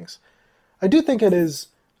these things. I do think it is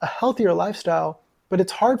a healthier lifestyle, but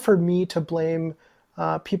it's hard for me to blame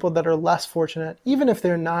people that are less fortunate, even if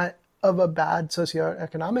they're not of a bad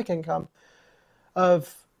socioeconomic income,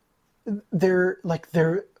 of their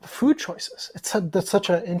food choices. That's such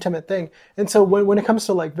an intimate thing. And so when it comes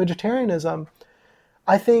to like vegetarianism,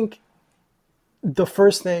 I think the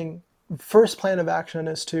first plan of action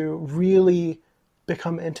is to really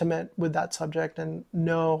become intimate with that subject and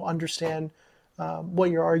understand what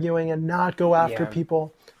you're arguing and not go after Yeah.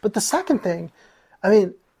 people. But the second thing, I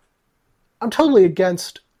mean, I'm totally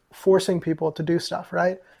against forcing people to do stuff,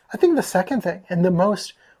 right? I think the second thing and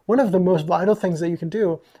one of the most vital things that you can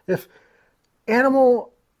do, if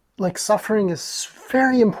animal like suffering is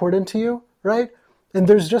very important to you, right? And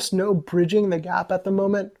there's just no bridging the gap at the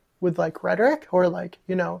moment with like rhetoric or like,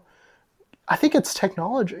 I think it's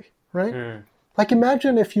technology, right? Like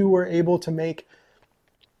imagine if you were able to make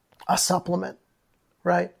a supplement,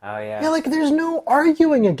 right? Oh yeah. Yeah, like there's no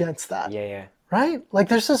arguing against that, Yeah, yeah. right? Like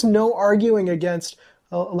there's just no arguing against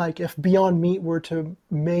like if Beyond Meat were to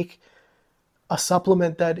make a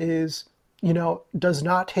supplement that is, does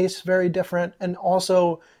not taste very different and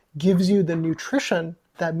also gives you the nutrition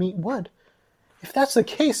that meat would. If that's the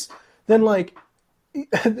case, then like,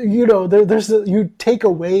 you take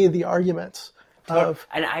away the arguments of,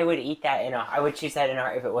 And I would eat that I would choose that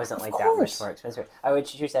if it wasn't like that much more expensive. I would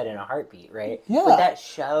choose that in a heartbeat, right? Yeah. But that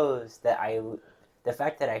shows that the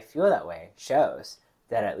fact that I feel that way shows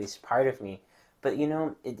that at least part of me. But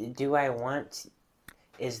do I want?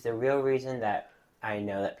 Is the real reason that I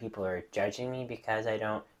know that people are judging me because I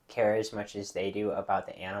don't care as much as they do about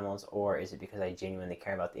the animals, or is it because I genuinely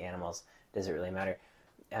care about the animals? Does it really matter?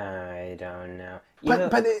 I don't know.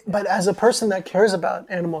 But as a person that cares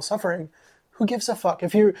about animal suffering, who gives a fuck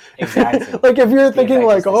if you exactly like if you're thinking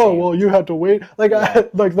like, oh same. well, you had to wait like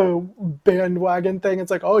like the bandwagon thing.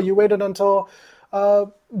 It's like, oh, you waited until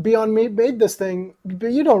Beyond Meat made this thing,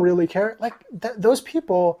 but you don't really care. Like those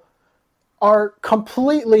people are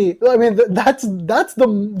completely. I mean, that's the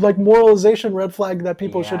like moralization red flag that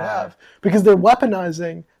people should have because they're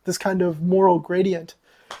weaponizing this kind of moral gradient.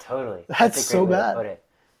 Totally, that's a great so way bad. to put it.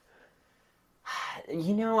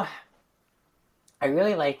 I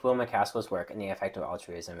really like Will McCaskill's work in the effective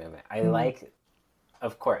altruism movement. I like,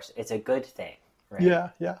 of course, it's a good thing, right? Yeah,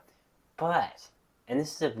 yeah. But, and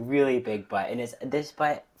this is a really big but, and this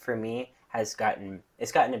but for me it's gotten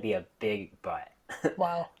to be a big but.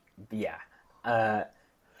 Wow. Yeah.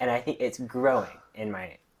 And I think it's growing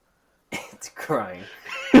it's growing.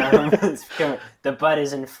 The butt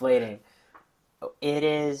is inflating. It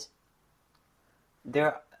is,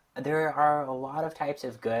 there are a lot of types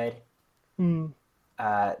of good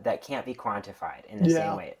that can't be quantified in the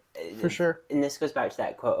same way. For sure. And this goes back to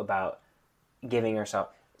that quote about giving yourself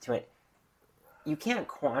to it. You can't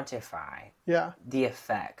quantify the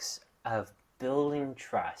effects of building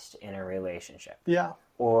trust in a relationship. Yeah.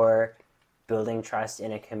 Or building trust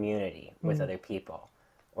in a community with other people.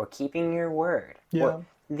 Or keeping your word. Yeah.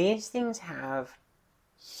 These things have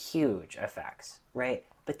huge effects, right?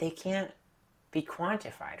 But they can't be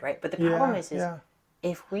quantified, right? But the problem is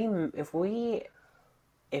if we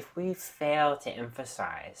fail to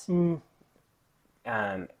emphasize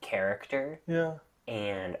character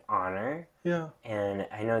and honor, and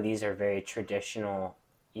I know these are very traditional,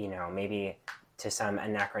 maybe to some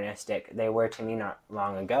anachronistic, they were to me not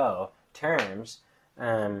long ago, terms,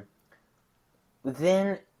 then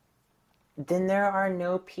there are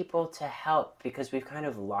no people to help because we've kind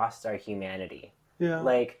of lost our humanity. Yeah.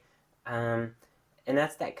 Like, And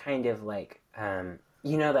that's that kind of like,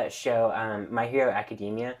 you know, that show, My Hero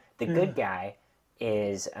Academia. The Yeah. good guy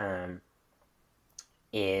is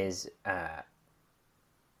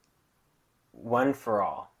one for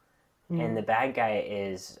all, and the Mm. bad guy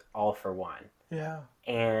is all for one. Yeah.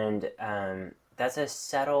 And that's is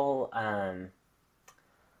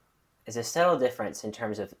a subtle difference in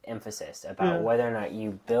terms of emphasis about Yeah. whether or not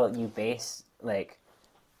you base like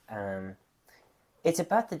um, it's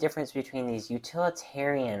about the difference between these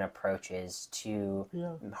utilitarian approaches to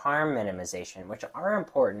Yeah. harm minimization, which are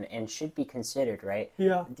important and should be considered, right?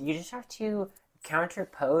 Yeah. You just have to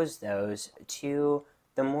counterpose those to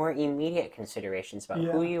the more immediate considerations about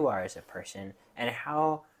who Yeah. you are as a person and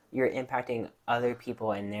how you're impacting other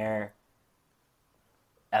people in their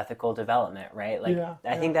ethical development, right? Like, Yeah.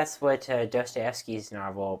 I Yeah. think that's what Dostoevsky's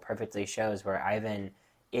novel perfectly shows, where Ivan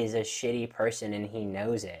is a shitty person and he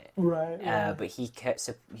knows it. Right. Right. But he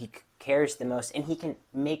cares the most, and he can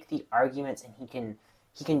make the arguments, and he can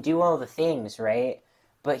do all the things, right?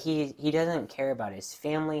 But he doesn't care about his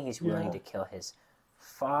family. He's willing Yeah. to kill his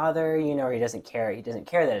father, you know, or he doesn't care. He doesn't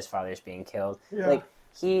care that his father's being killed. Yeah. Like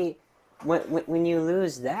he, when you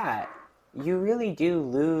lose that, you really do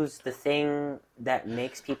lose the thing that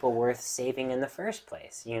makes people worth saving in the first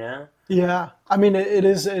place. You know? Yeah. I mean, it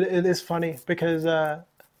is funny because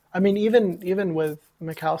I mean, even with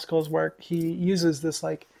McCaskill's work, he uses this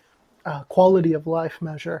like quality of life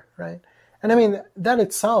measure, right? And I mean, that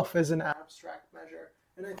itself is an abstract measure.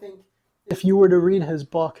 And I think if you were to read his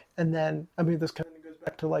book and then, I mean, this kind of goes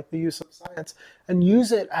back to like the use of science and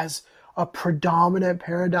use it as a predominant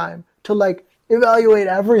paradigm to like evaluate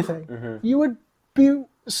everything, you would be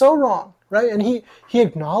so wrong, right? And he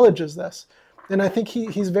acknowledges this. And I think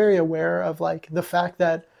he's very aware of like the fact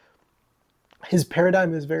that his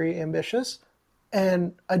paradigm is very ambitious.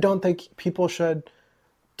 And I don't think people should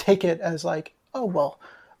take it as like, oh, well,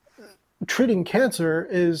 treating cancer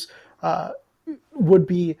is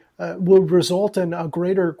would result in a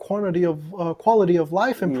greater quality of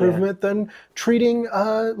life improvement than treating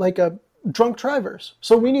like a drunk drivers.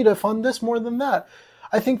 So we need to fund this more than that.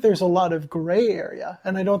 I think there's a lot of gray area,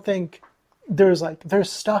 and I don't think there's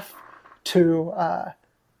stuff to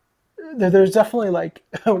there's definitely like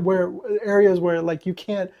where areas where like you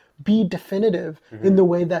can't be definitive in the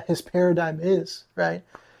way that his paradigm is, right?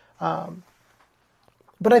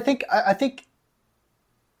 But I think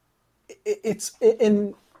it's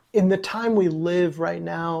in the time we live right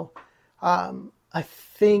now. I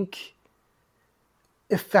think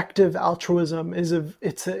effective altruism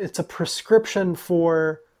it's a prescription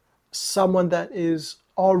for someone that is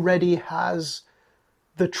already has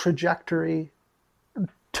the trajectory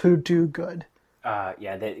to do good.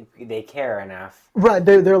 Yeah, they care enough. Right.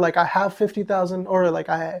 They're like, I have 50,000, or like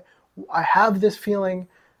I have this feeling,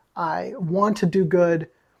 I want to do good.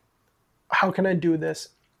 How can I do this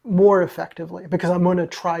more effectively? Because I'm going to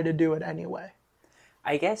try to do it anyway.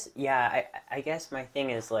 I guess, yeah, I guess my thing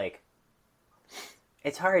is like,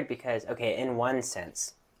 it's hard because, okay, in one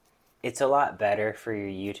sense, it's a lot better for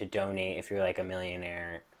you to donate if you're like a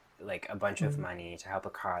millionaire, like a bunch of money to help a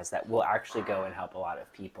cause that will actually go and help a lot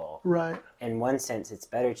of people. Right. In one sense, it's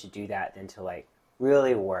better to do that than to like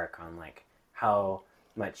really work on like how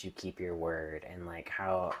much you keep your word and like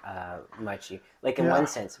how much you like in one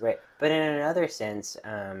sense, right? But in another sense,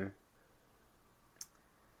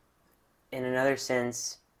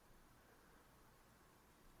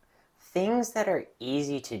 things that are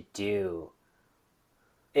easy to do,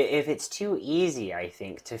 if it's too easy, I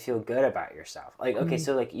think, to feel good about yourself. Like, okay,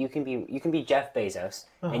 so like you can be Jeff Bezos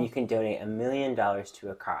and you can donate $1 million to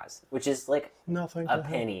a cause, which is like Nothing a to him.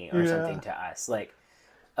 penny or something to us. Like,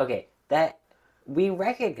 okay, that we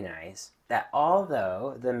recognize that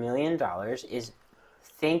although the $1 million is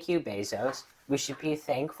thank you, Bezos, we should be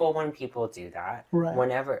thankful when people do that. Right.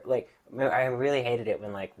 Whenever, like, I really hated it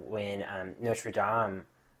when Notre Dame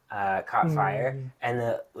caught fire, and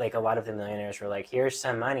a lot of the millionaires were like, "Here's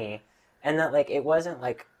some money," and that like it wasn't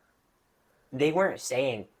like they weren't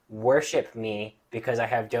saying worship me because I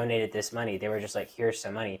have donated this money. They were just like, "Here's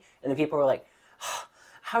some money," and the people were like, oh,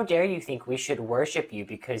 "How dare you think we should worship you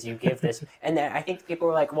because you give this?" And then I think people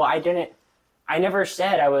were like, "Well, I never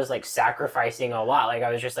said I was like sacrificing a lot. Like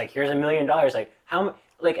I was just like, here's $1 million. Like how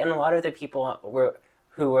like," and a lot of the people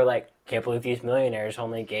who were like, "Can't believe these millionaires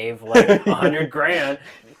only gave like 100 grand."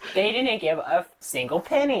 They didn't give a single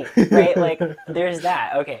penny, right? Like there's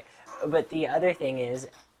that. Okay, but the other thing is,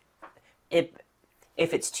 if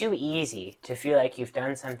it's too easy to feel like you've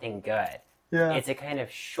done something good, it's a kind of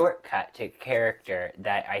shortcut to character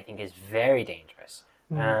that I think is very dangerous.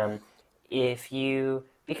 If you,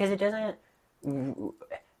 because it doesn't,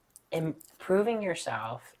 improving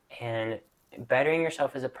yourself and bettering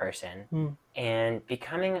yourself as a person Mm. and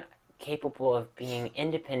becoming capable of being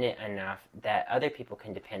independent enough that other people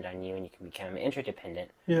can depend on you and you can become interdependent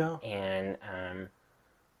Yeah. and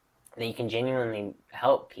that you can genuinely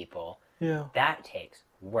help people, Yeah. that takes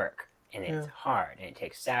work and Yeah. it's hard and it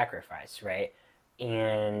takes sacrifice, right?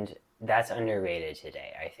 And that's underrated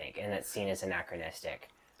today, I think, and that's seen as anachronistic.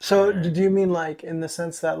 So do you mean like in the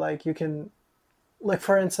sense that like you can, like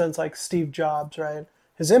for instance, like Steve Jobs, right?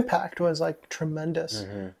 His impact was like tremendous,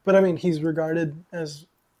 but I mean he's regarded as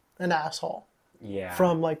an asshole Yeah.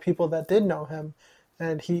 from like people that did know him,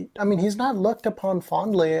 and I mean he's not looked upon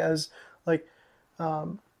fondly as like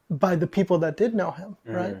by the people that did know him,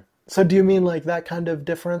 right? So do you mean like that kind of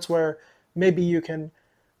difference where maybe you can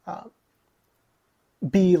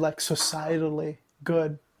be like societally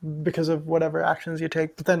good because of whatever actions you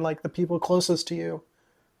take, but then like the people closest to you,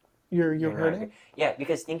 you're You're not good. hurting? Yeah,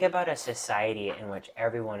 because think about a society in which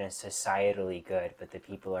everyone is societally good, but the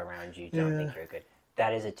people around you don't Yeah. think you're good.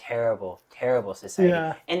 That is a terrible, terrible society,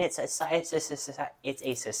 Yeah. and it's a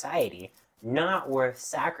society not worth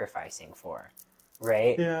sacrificing for,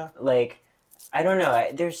 right? Yeah. Like, I don't know.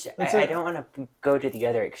 That's I it. don't want to go to the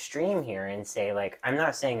other extreme here and say like I'm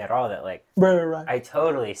not saying at all that like Right, right, right. I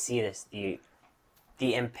totally see this the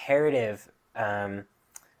imperative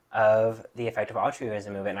of the effective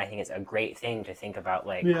altruism movement, and I think it's a great thing to think about,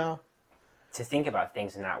 like Yeah. to think about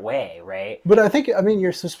things in that way, right? But I think, I mean,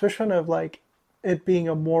 your suspicion of like it being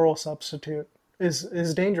a moral substitute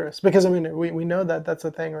is dangerous because I mean we know that that's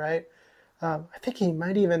a thing, right? I think he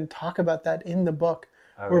might even talk about that in the book,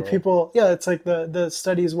 Oh, where really? people, yeah, it's like the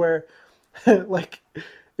studies where, like,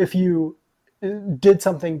 if you did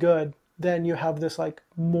something good, then you have this like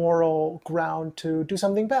moral ground to do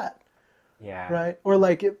something bad, Yeah. right? Or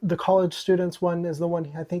like the college students one is the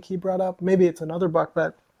one I think he brought up. Maybe it's another book,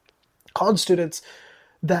 but college students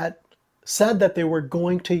that said that they were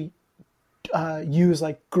going to use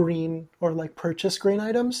like green or like purchase green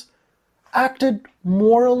items acted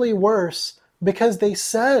morally worse because they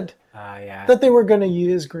said Yeah. that they were going to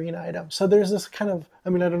use green items. So there's this kind of, I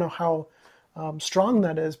mean, I don't know how strong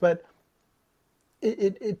that is, but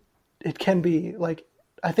it can be like,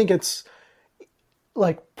 I think it's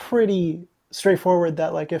like pretty straightforward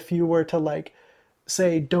that like if you were to like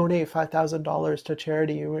say donate $5,000 to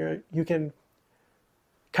charity, you can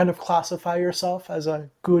kind of classify yourself as a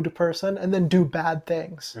good person and then do bad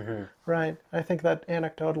things, right? I think that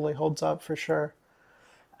anecdotally holds up for sure.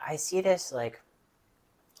 I see this like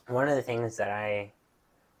one of the things that I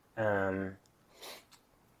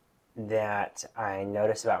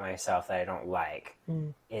notice about myself that I don't like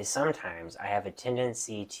is sometimes I have a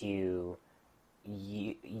tendency to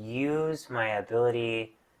use my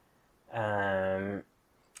ability to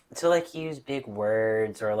like use big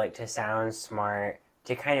words or like to sound smart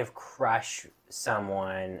to kind of crush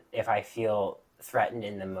someone if I feel threatened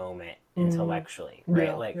in the moment intellectually, right?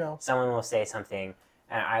 Yeah, Like yeah. someone will say something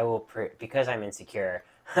and I will because I'm insecure,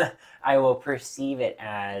 I will perceive it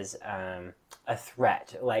as a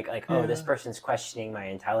threat, like oh, this person's questioning my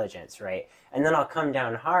intelligence, right? And then I'll come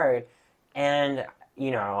down hard, and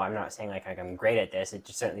I'm not saying like I'm great at this. It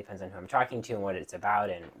just certainly depends on who I'm talking to and what it's about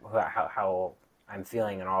and how I'm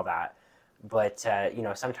feeling and all that. But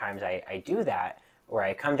sometimes I do that where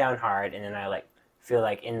I come down hard and then I like feel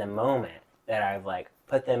like in the moment that I've like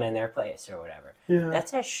put them in their place or whatever. Yeah.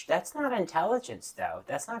 That's not intelligence though.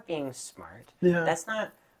 That's not being smart. Yeah. That's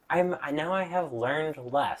not. Now I have learned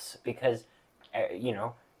less because,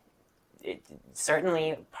 it's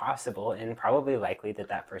certainly possible and probably likely that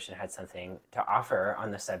that person had something to offer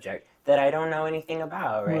on the subject that I don't know anything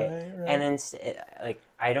about, right? Right. And then like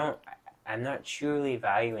I'm not truly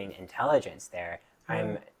valuing intelligence there.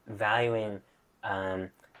 I'm valuing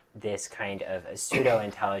this kind of a pseudo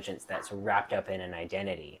intelligence that's wrapped up in an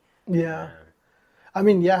identity. Yeah. I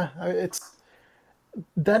mean, yeah,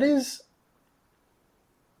 that is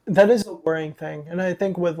that is a worrying thing, and I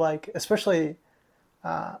think with like especially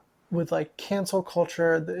with like cancel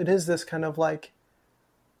culture, it is this kind of like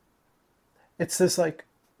it's this like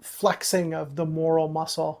flexing of the moral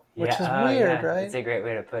muscle, which is weird, right? That's a great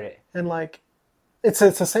way to put it. And like it's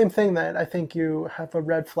the same thing that I think you have a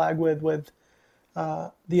red flag with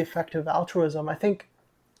the effective altruism. I think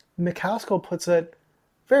McCaskill puts it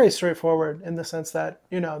very straightforward in the sense that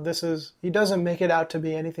he doesn't make it out to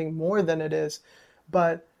be anything more than it is,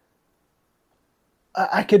 but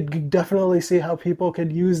I could definitely see how people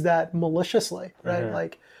could use that maliciously, right?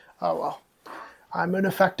 Like, oh well, I'm an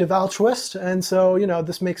effective altruist, and so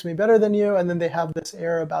this makes me better than you, and then they have this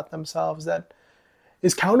air about themselves that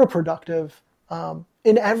is counterproductive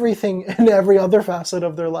in everything, in every other facet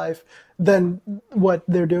of their life than what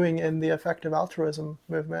they're doing in the effective altruism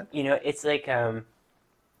movement. You know, it's like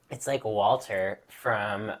Walter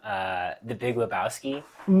from The Big Lebowski.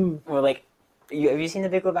 Or like, have you seen The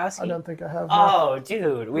Big Lebowski? I don't think I have. Oh,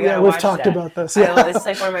 dude, we Yeah, gotta we've watch talked that. about this. Yeah. It's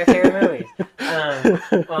like one of my favorite movies.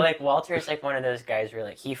 Well, like Walter's like one of those guys where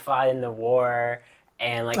like he fought in the war,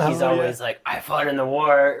 and like he's always like, I fought in the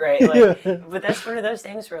war, right? Like, Yeah. but that's one of those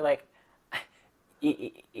things where like,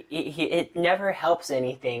 it never helps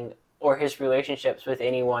anything or his relationships with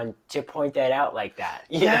anyone to point that out like that.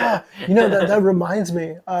 Yeah, you know, that reminds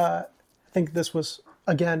me. I think this was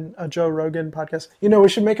again a Joe Rogan podcast. You know, we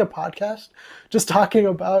should make a podcast just talking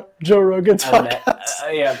about Joe Rogan's podcast.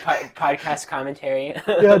 Podcast commentary.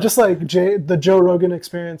 Yeah, just like the Joe Rogan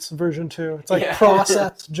Experience version 2. It's like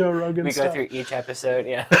processed Joe Rogan we stuff. go through each episode.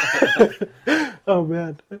 Yeah. Oh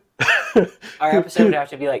man. Our episode would have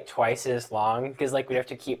to be like twice as long because like we'd have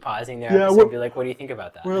to keep pausing their episode and be like, what do you think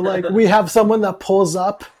about that? We're like, we have someone that pulls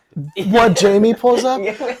up what Jamie pulls up.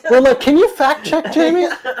 We're like, can you fact check Jamie?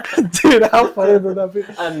 Dude, how funny would that be?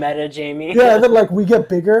 A meta Jamie. Yeah, and then like we get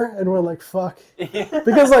bigger and we're like, fuck.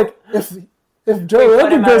 Because like if Joe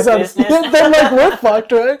Rogan goes out, then like we're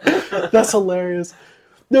fucked, right? That's hilarious.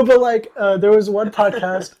 No, but like there was one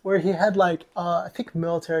podcast where he had like I think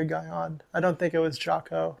military guy on. I don't think it was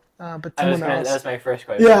Jocko. But someone else. That was my first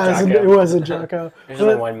question. Yeah, it wasn't Jocko. There's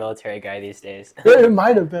only one military guy these days. It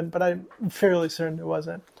might have been, but I'm fairly certain it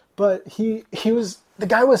wasn't. But the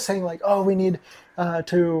guy was saying like, oh, we need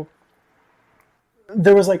to.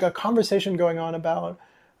 There was like a conversation going on about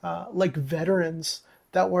like veterans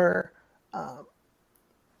that were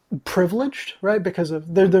privileged, right? Because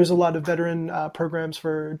of there's a lot of veteran programs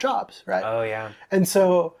for jobs, right? Oh yeah. And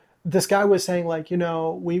so this guy was saying like, you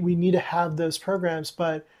know, we need to have those programs,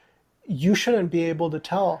 but you shouldn't be able to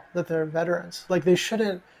tell that they're veterans. Like they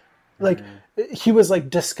shouldn't. Like he was like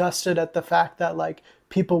disgusted at the fact that like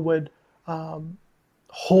people would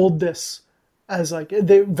hold this as like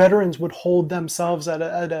the veterans would hold themselves at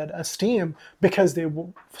esteem because they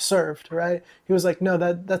served, right? He was like, no,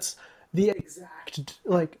 that's the exact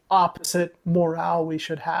like opposite morale we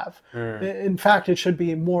should have. In fact, it should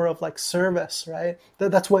be more of like service, right?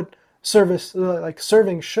 That's what service, like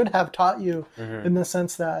serving, should have taught you, in the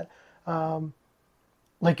sense that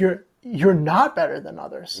like you're not better than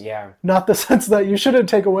others. Yeah. Not the sense that you shouldn't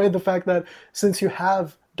take away the fact that since you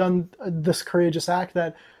have done this courageous act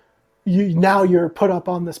that you're put up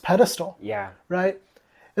on this pedestal. Yeah. Right.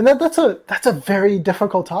 And that's a very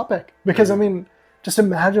difficult topic because I mean, just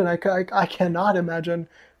imagine, I cannot imagine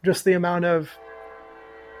just the amount of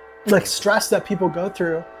like stress that people go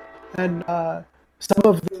through, and some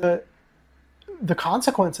of the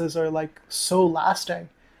consequences are like so lasting,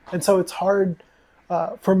 and so it's hard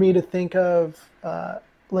for me to think of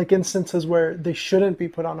like instances where they shouldn't be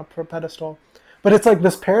put on a pedestal. But it's like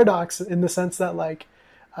this paradox in the sense that like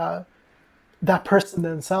that person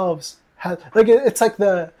themselves has like it's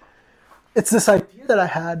this idea that I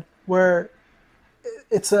had where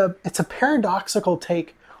it's a paradoxical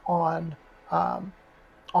take on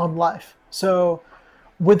life. So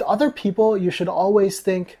with other people, you should always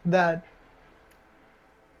think that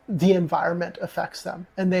the environment affects them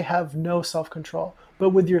and they have no self-control. But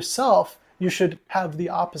with yourself, you should have the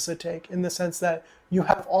opposite take in the sense that you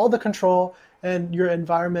have all the control and your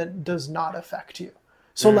environment does not affect you.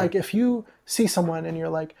 So like if you see someone and you're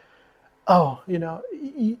like, oh, you know,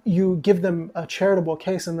 you give them a charitable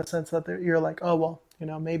case in the sense that you're like, oh, well, you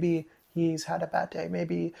know, maybe he's had a bad day.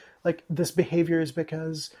 Maybe like this behavior is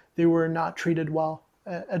because they were not treated well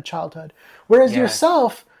at childhood. Whereas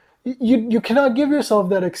yourself, you cannot give yourself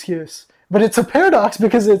that excuse. But it's a paradox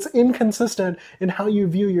because it's inconsistent in how you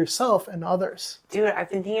view yourself and others. Dude, I've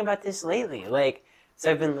been thinking about this lately. Like, so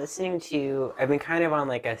I've been kind of on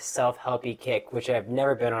like a self-helpy kick, which I've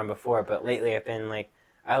never been on before, but lately I've been like,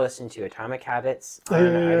 I listened to Atomic Habits on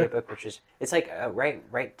an audiobook, it's like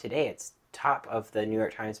right today, it's top of the New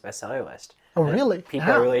York Times bestseller list. Oh, really?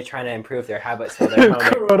 People are really trying to improve their habits while they're home.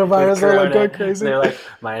 Coronavirus are like going crazy. They're like,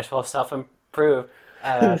 might as well self-improve.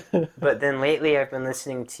 But then lately I've been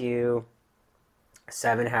listening to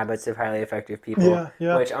 7 Habits of Highly Effective People,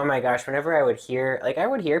 which, oh my gosh, whenever I would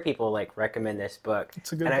hear people like recommend this book,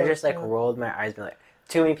 and I just like rolled my eyes and be like,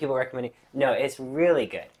 too many people recommending. No, it's really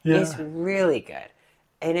good. It's really good.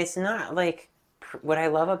 And it's not like, what I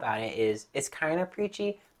love about it is it's kind of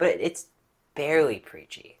preachy, but it's barely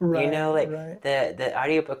preachy. Right, you know, like right. the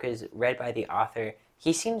audiobook is read by the author.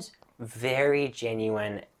 He seems very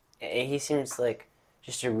genuine. He seems like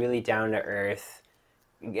just a really down to earth,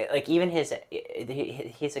 like even he's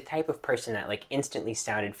a type of person that like instantly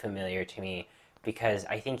sounded familiar to me because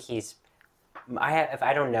I think if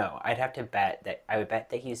I don't know, I'd have to bet that I would bet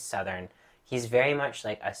that he's Southern. He's very much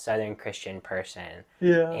like a Southern Christian person.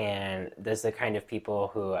 Yeah. And those are the kind of people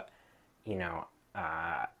who, you know,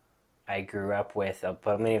 I grew up with,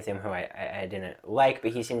 but many of them who I didn't like,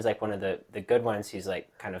 but he seems like one of the good ones who's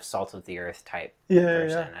like kind of salt of the earth type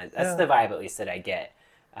person. That's the vibe, at least, that I get.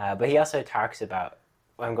 But he also talks about,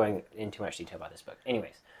 well, I'm going into too much detail about this book.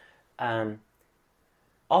 Anyways,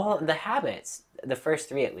 all the habits, the first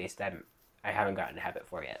three at least, I haven't gotten a habit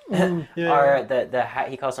for yet, are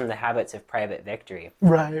he calls them the habits of private victory.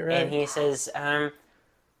 Right. And he says,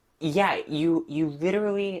 you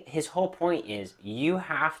literally, his whole point is you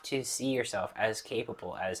have to see yourself as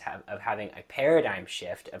capable of having a paradigm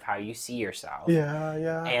shift of how you see yourself.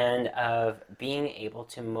 Yeah. And of being able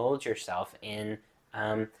to mold yourself in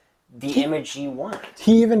the image you want.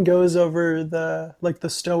 He even goes over the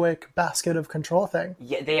stoic basket of control thing.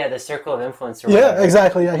 Yeah, the circle of influence. Yeah,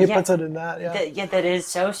 exactly. Yeah, he puts it in that. Yeah, that is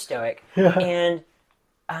so stoic. Yeah. And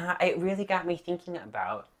it really got me thinking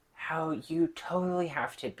about how you totally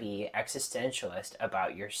have to be existentialist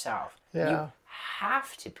about yourself. Yeah. You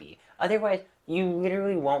have to be. Otherwise, you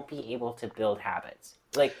literally won't be able to build habits.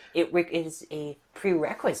 Like, it is a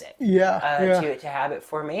prerequisite to habit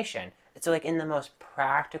formation. So, like, in the most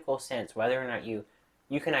practical sense, whether or not you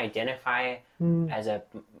can identify as a...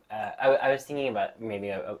 I was thinking about maybe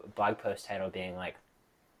a blog post title being like,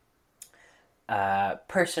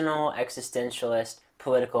 personal existentialist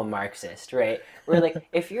political Marxist, right? Where, like,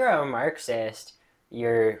 if you're a Marxist,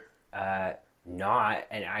 you're not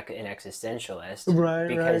an existentialist,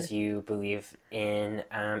 because you believe in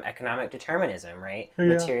economic determinism, right? Yeah.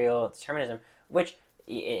 Material determinism, which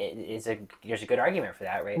there's a good argument for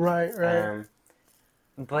that, right? Right.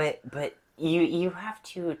 But you have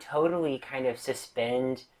to totally kind of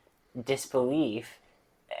suspend disbelief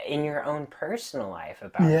in your own personal life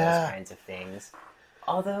about those kinds of things.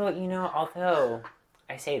 Although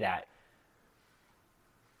I say that,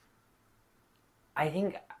 I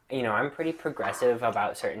think, I'm pretty progressive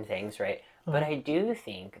about certain things, right? But I do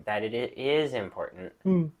think that it is important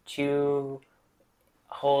to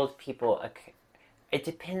hold people. It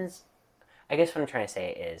depends. I guess what I'm trying to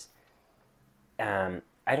say is,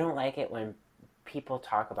 I don't like it when people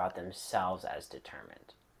talk about themselves as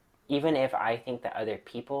determined, even if I think that other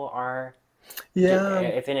people are.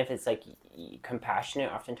 Yeah. Even if it's like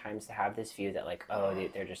compassionate, oftentimes to have this view that, like, oh,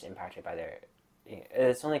 they're just impacted by their.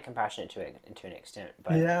 It's only compassionate to an extent,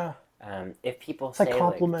 but if people it's say, like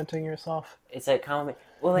complimenting yourself. It's like compliment.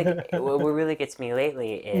 Well, like what really gets me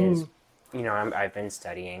lately is, I've been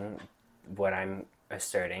studying what I'm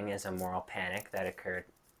asserting is a moral panic that occurred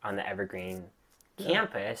on the Evergreen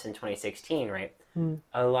campus in 2016, right?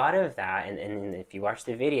 A lot of that, and if you watch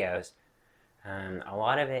the videos, a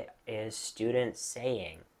lot of it is students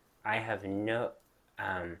saying, I have no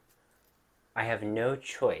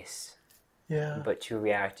choice but to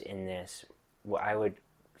react in this, what I would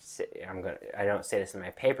say, I don't say this in my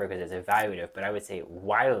paper because it's evaluative, but I would say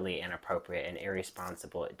wildly inappropriate and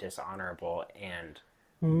irresponsible, dishonorable, and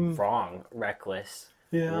wrong, reckless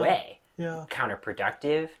way. Yeah.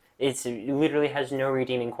 Counterproductive. It literally has no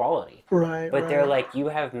redeeming quality. Right. But they're like, you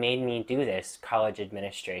have made me do this, college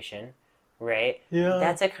administration, right? Yeah.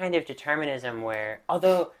 That's a kind of determinism where,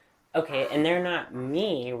 although, okay, and they're not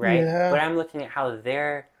me, right? Yeah. But I'm looking at how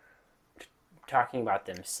they're talking about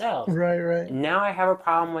themselves. Right. Now I have a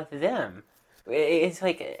problem with them. It's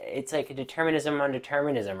like a determinism on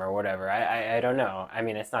determinism or whatever. I don't know. I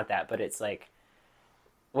mean, it's not that, but it's like,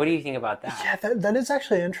 what do you think about that? Yeah, that is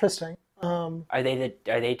actually interesting. Are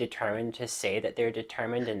they determined to say that they're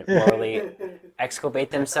determined and morally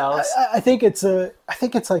exculpate themselves? I think it's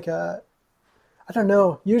like a, I don't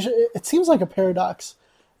know. Usually, it seems like a paradox,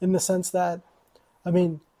 in the sense that, I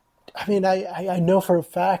know for a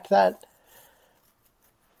fact that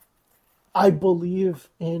I believe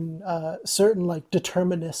in certain, like,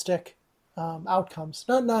 deterministic outcomes.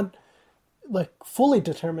 Not like fully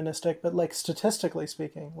deterministic, but, like, statistically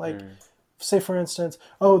speaking, like. Say, for instance,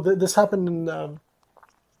 this happened in the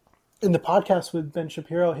podcast with Ben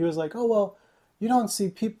Shapiro. He was like, oh, well, you don't see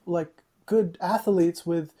people, like, good athletes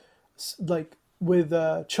with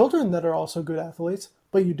children that are also good athletes,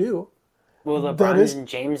 but you do. Well, LeBron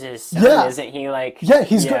James's son, isn't he, like... Yeah,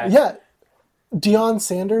 he's good. Yeah. Deion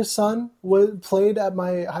Sanders' son played at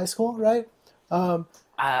my high school, right?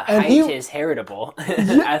 Height is heritable.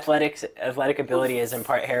 Athletic ability is in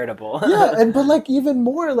part heritable. But like even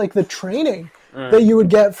more like the training that you would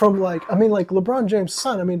get from like LeBron James'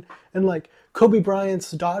 son, and like Kobe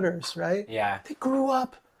Bryant's daughters, right? Yeah. They grew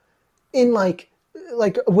up in like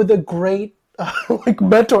with a great like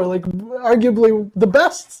mentor, like arguably the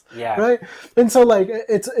best, Yeah. right? And so like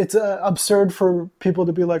it's absurd for people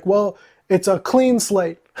to be like, well, it's a clean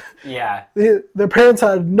slate. Yeah. Their parents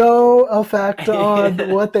had no effect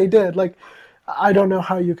on what they did. Like, I don't know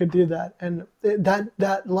how you could do that, and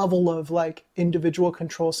that level of like individual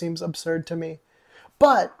control seems absurd to me.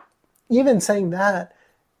 But even saying that,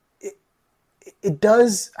 it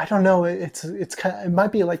does. I don't know. It's kind of, it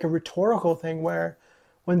might be like a rhetorical thing where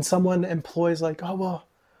when someone employs like, oh well,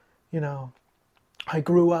 you know, I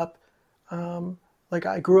grew up like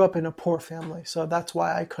I grew up in a poor family, so that's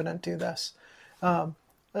why I couldn't do this. And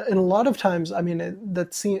a lot of times, I mean,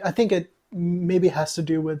 I think it maybe has to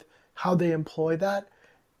do with how they employ that.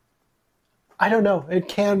 I don't know.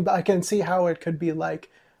 I can see how it could be like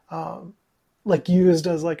used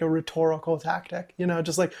as like a rhetorical tactic,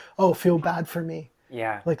 just like, oh, feel bad for me.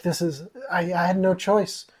 Yeah. Like I had no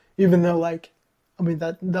choice, even though like, I mean,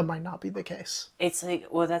 that might not be the case. It's like,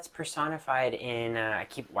 well, that's personified in,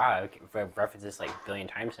 wow, I've referenced this like a billion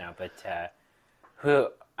times now, but who,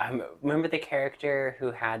 remember the character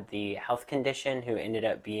who had the health condition who ended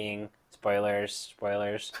up being, spoilers,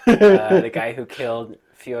 the guy who killed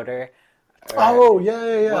Fyodor? Oh,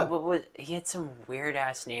 yeah. What was, he had some weird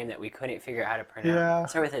ass name that we couldn't figure out how to pronounce. Yeah.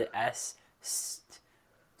 Start with an S.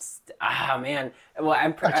 Man. Well,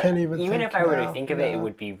 I can't even even think if I were now. to think of Yeah. it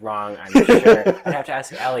would be wrong. I'm sure I'd have to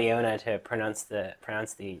ask Aliona to pronounce the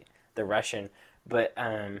Russian. But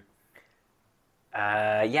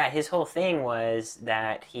yeah, his whole thing was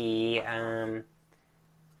that he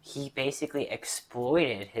basically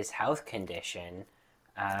exploited his health condition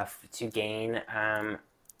to gain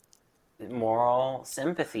moral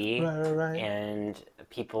sympathy Right. and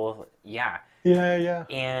people. Yeah. Yeah.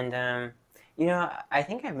 And I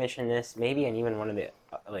think I've mentioned this maybe in even one of the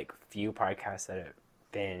like few podcasts that have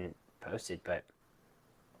been posted, but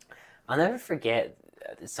I'll never forget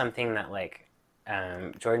something that like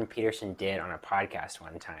Jordan Peterson did on a podcast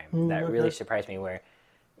one time that really surprised me, where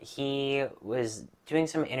he was doing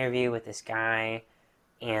some interview with this guy,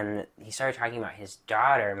 and he started talking about his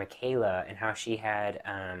daughter Michaela and how she had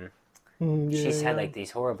she's had like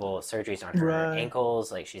these horrible surgeries on her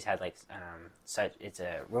ankles. Like she's had like it's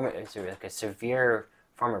like a severe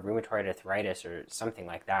form of rheumatoid arthritis or something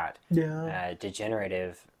like that. Yeah.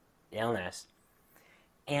 Degenerative illness.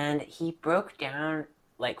 And he broke down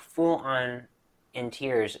like full on in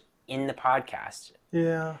tears in the podcast.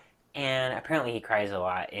 Yeah. And apparently he cries a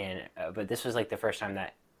lot. But this was like the first time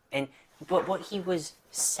but what he was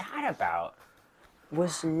sad about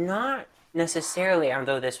was not necessarily,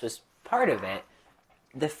 although this was part of it,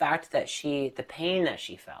 the fact that the pain that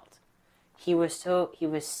she felt. He was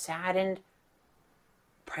saddened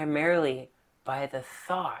primarily by the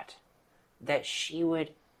thought that she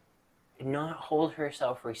would not hold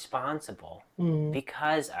herself responsible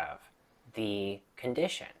because of the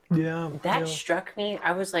condition. Yeah. That struck me.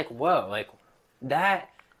 I was like, whoa, like that,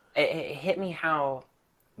 it hit me how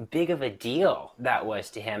big of a deal that was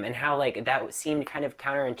to him, and how like that seemed kind of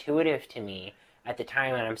counterintuitive to me at the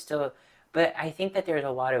time, and but I think that there's a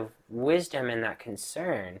lot of wisdom in that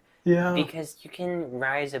concern. Yeah. Because you can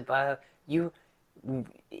rise above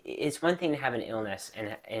it's one thing to have an illness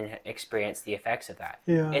and experience the effects of that.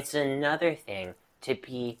 Yeah. It's another thing to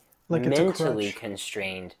be like mentally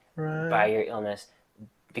constrained by your illness,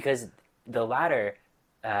 because the latter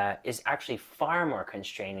is actually far more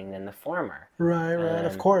constraining than the former. Right.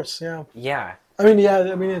 Of course. Yeah. Yeah. I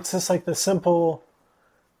mean, it's just like the simple.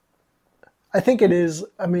 I think it is.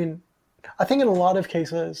 I mean, I think in a lot of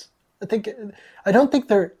cases, I don't think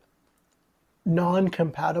they're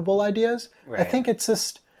non-compatible ideas. Right. I think it's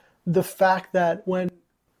just the fact that when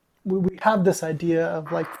we have this idea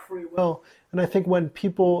of like free will, and I think when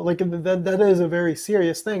people like that is a very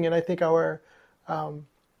serious thing, and I think our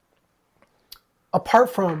apart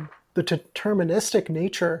from the deterministic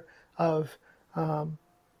nature of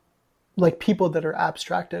like people that are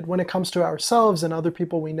abstracted, when it comes to ourselves and other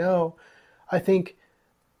people we know, I think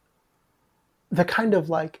the kind of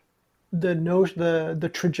like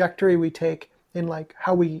the trajectory we take in like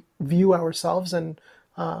how we view ourselves and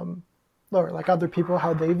or like other people,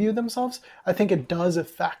 how they view themselves, I think it does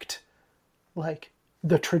affect like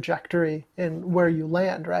the trajectory and where you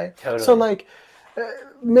land, right? Totally. So like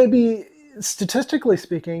maybe statistically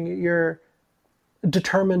speaking, you're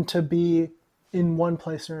determined to be in one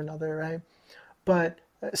place or another, right? But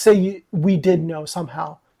say we did know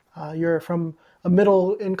somehow you're from a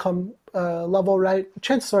middle income level, right?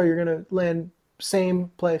 Chances are you're going to land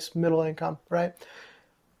same place, middle income, right?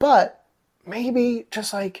 But maybe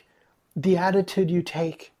just like the attitude you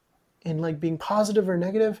take in like being positive or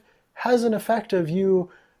negative has an effect of you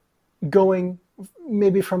going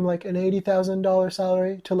maybe from like an $80,000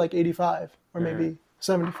 salary to like 85 or maybe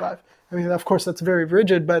 75. I mean, of course, that's very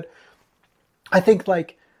rigid, but I think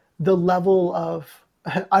like the level of,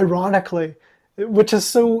 ironically, which is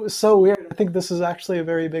so weird. I think this is actually a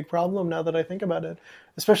very big problem now that I think about it,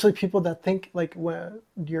 especially people that think like when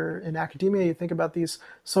you're in academia, you think about these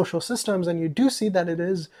social systems and you do see that it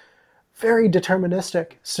is very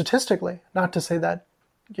deterministic statistically. Not to say that,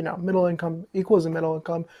 middle income equals a middle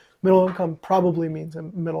income. Middle income probably means a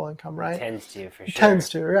middle income, right? Tends to, for sure. Tends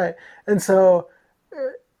to, right? And so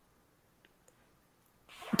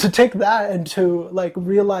to take that and to like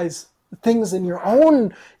realize things in your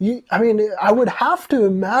own, I mean, I would have to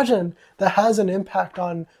imagine that has an impact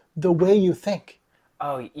on the way you think.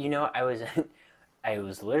 Oh, I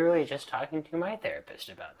was literally just talking to my therapist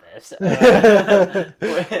about this,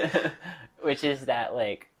 which is that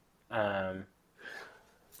like,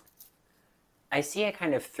 I see a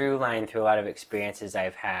kind of through line through a lot of experiences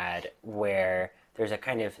I've had where there's a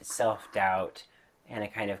kind of self-doubt and a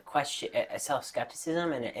kind of question, a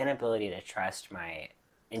self-skepticism and an inability to trust my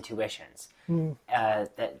intuitions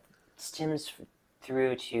that stems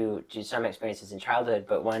through to some experiences in childhood,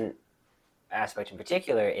 but one aspect in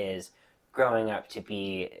particular is growing up to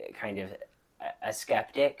be kind of a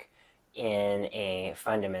skeptic in a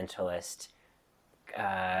fundamentalist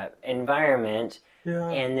environment, Yeah.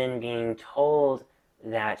 and then being told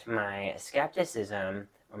that my skepticism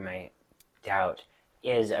or my doubt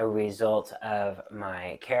is a result of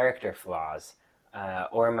my character flaws,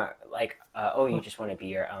 or my oh, you just want to be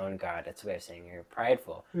your own god. That's a way of saying you're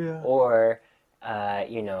prideful, Yeah. or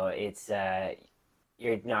it's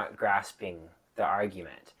you're not grasping the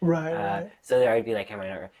argument. Right. Right. So there I'd be like, am I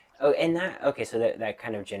not? Oh, and so that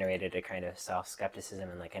kind of generated a kind of self-skepticism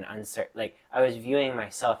and like an uncertain, like I was viewing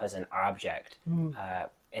myself as an object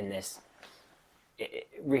in this,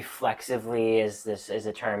 reflexively is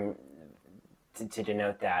a term to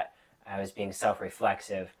denote that I was being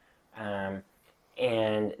self-reflexive. And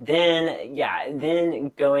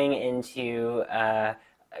then going into a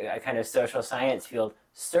kind of social science field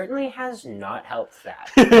certainly has not helped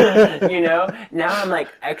that. Now I'm like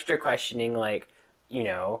extra questioning, like,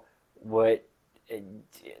 what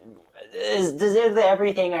is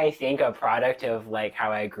everything I think a product of like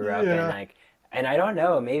how I grew up, Yeah. and like, and I don't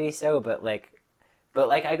know, maybe so, but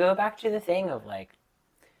I go back to the thing of like,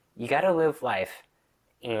 you got to live life.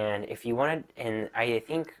 And if you want to, and I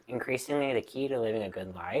think increasingly the key to living a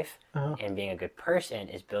good life and being a good person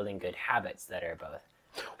is building good habits that are both.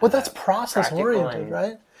 Well, that's process oriented,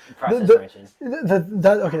 right? Process oriented.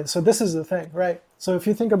 Okay, so this is the thing, right? So if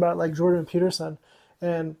you think about like Jordan Peterson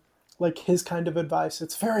and like his kind of advice,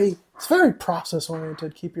 it's very process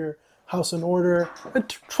oriented. Keep your house in order.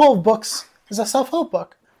 12 books is a self-help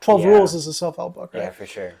book. 12 rules is a self-help book, right? Yeah, for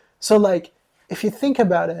sure. So like if you think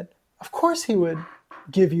about it, of course he would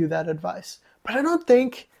give you that advice. But I don't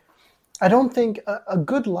think a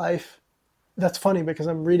good life. That's funny because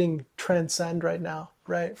I'm reading Transcend right now,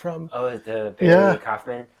 right? From the Barry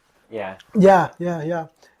Kaufman. Yeah. Yeah.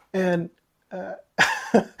 And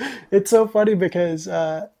it's so funny because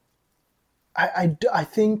I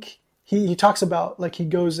think he talks about like he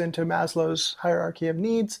goes into Maslow's hierarchy of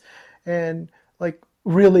needs and like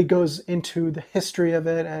really goes into the history of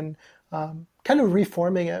it and kind of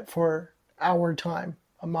reforming it for our time,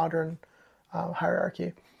 a modern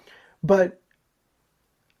hierarchy. But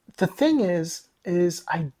the thing is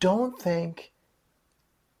I don't think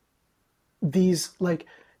these, like,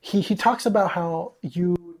 he talks about how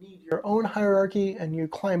you need your own hierarchy and you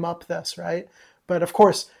climb up this, right? But of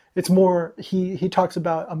course, it's more, he talks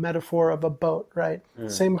about a metaphor of a boat, right?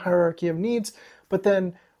 Same hierarchy of needs. But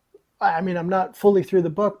then, I mean, I'm not fully through the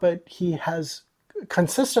book, but he has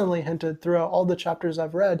consistently hinted throughout all the chapters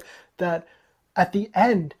I've read that at the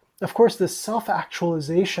end, of course, this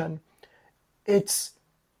self-actualization, it's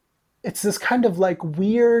this kind of like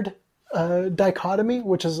weird dichotomy,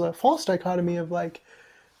 which is a false dichotomy of like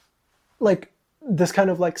this kind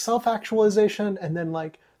of like self-actualization and then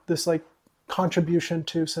like this like contribution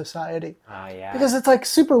to society. Yeah. Because it's like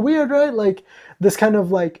super weird, right? Like this kind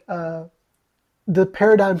of like the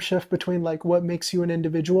paradigm shift between like what makes you an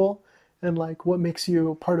individual and like what makes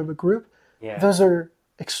you part of a group. Yeah. Those are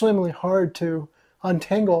extremely hard to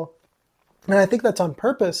untangle. And I think that's on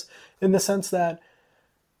purpose in the sense that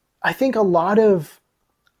I think a lot of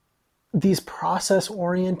these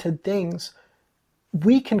process-oriented things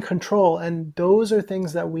we can control, and those are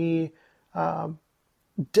things that we,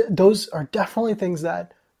 those are definitely things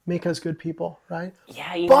that make us good people, right?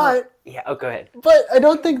 Yeah, yeah. Oh, go ahead. But I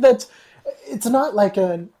don't think it's not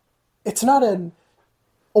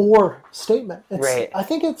or statement. Right. I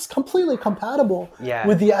think it's completely compatible Yeah.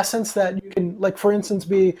 with the essence that you can, like, for instance,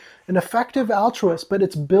 be an effective altruist, but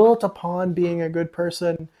it's built upon being a good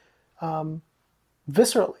person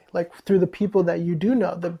viscerally, like through the people that you do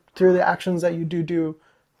know, through the actions that you do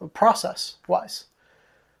process wise.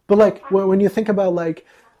 But like when you think about like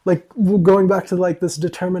going back to like this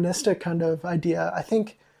deterministic kind of idea, I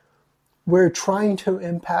think we're trying to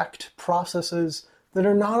impact processes that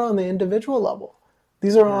are not on the individual level.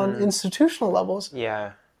 These are on institutional levels.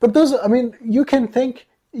 Yeah. But those, I mean, you can think,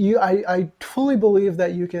 I fully believe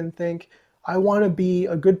that you can think, I want to be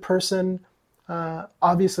a good person,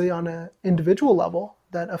 obviously on an individual level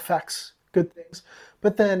that affects good things.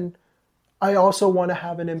 But then I also want to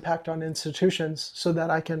have an impact on institutions so that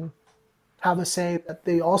I can have a say that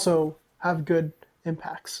they also have good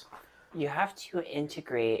impacts. You have to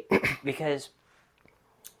integrate because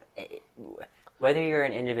whether you're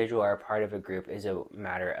an individual or a part of a group is a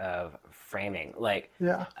matter of framing. Like,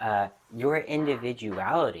 Yeah. your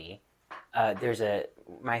individuality. There's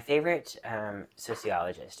my favorite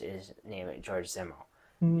sociologist is named George Simmel,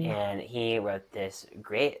 and he wrote this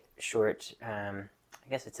great short. I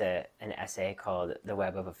guess it's an essay called "The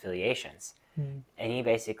Web of Affiliations," and he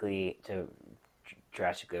basically, to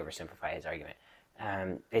drastically oversimplify his argument,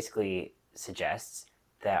 basically suggests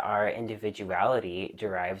that our individuality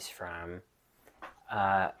derives from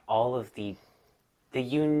all of the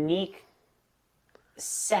unique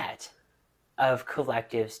set of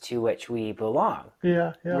collectives to which we belong.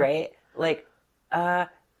 Yeah. Yeah. Right? Like, I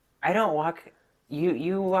don't walk.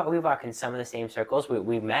 We walk in some of the same circles.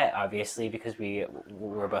 We met obviously because we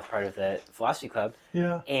were both part of the philosophy club.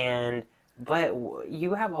 Yeah. But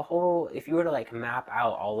you have a whole. If you were to like map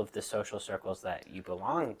out all of the social circles that you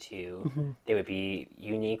belong to, they would be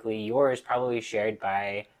uniquely yours, probably shared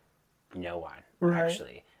by no one. Right.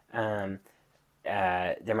 Actually.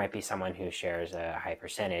 There might be someone who shares a high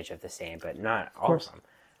percentage of the same, but not all of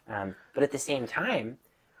them. But at the same time,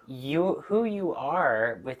 who you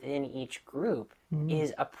are within each group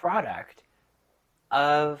is a product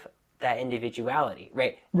of that individuality,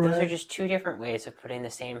 right? Those are just two different ways of putting the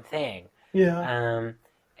same thing. Yeah.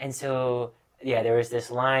 And so, yeah, there was this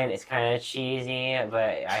line. It's kind of cheesy,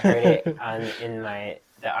 but I heard it in the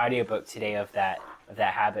audiobook today of that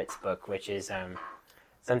Habits book, which is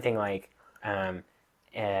something like.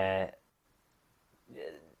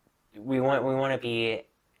 We want to be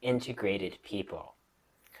integrated people,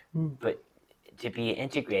 but to be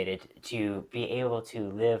integrated, to be able to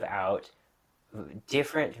live out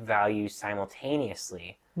different values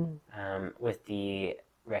simultaneously, with the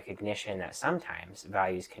recognition that sometimes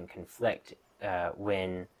values can conflict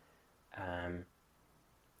when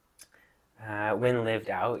lived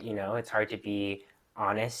out. It's hard to be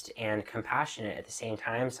honest and compassionate at the same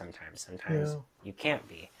time sometimes you can't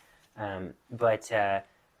be, but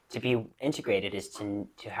to be integrated is to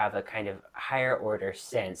have a kind of higher order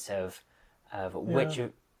sense of which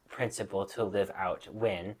principle to live out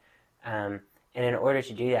when, and in order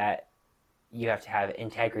to do that you have to have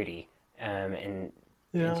integrity, and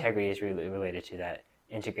integrity is really related to that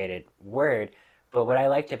integrated word. But what I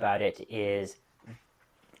liked about it is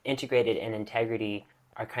integrated and integrity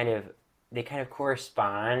are kind of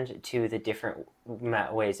correspond to the different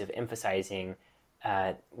ways of emphasizing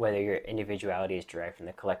whether your individuality is derived from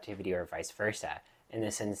the collectivity or vice versa, in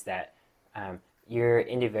the sense that your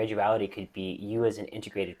individuality could be you as an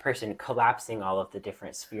integrated person collapsing all of the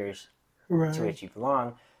different spheres to which you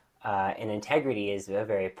belong, and integrity is a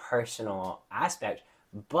very personal aspect,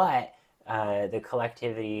 but the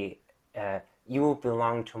collectivity, you will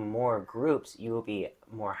belong to more groups, you will be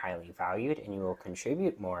more highly valued, and you will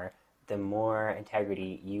contribute more the more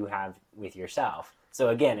integrity you have with yourself. So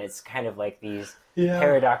again, it's kind of like these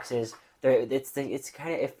paradoxes.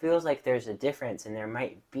 It feels like there's a difference, and there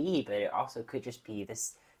might be, but it also could just be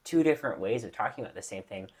this two different ways of talking about the same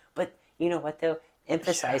thing. But you know what though?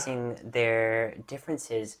 Emphasizing their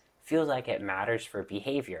differences feels like it matters for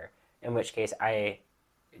behavior. In which case, I,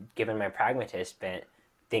 given my pragmatist bent,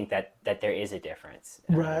 think that there is a difference.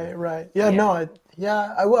 Right.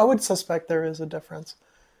 Yeah, I would suspect there is a difference.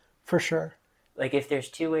 For sure. Like if there's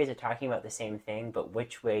two ways of talking about the same thing, but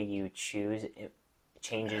which way you choose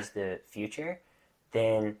changes the future,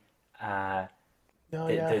 then at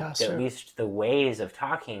least the ways of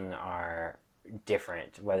talking are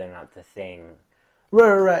different, whether or not the thing.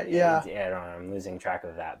 Right. Yeah. I don't know. I'm losing track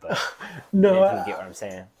of that, but no, you get what I'm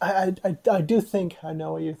saying. I do think I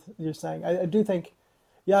know what you're saying. I do think,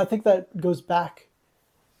 I think that goes back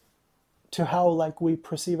to how like we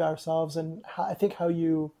perceive ourselves, and I think how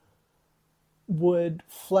you would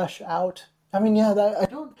flesh out I mean, yeah, that, I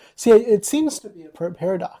don't see. It seems to be a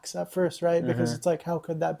paradox at first, right? Because Mm-hmm. it's like, how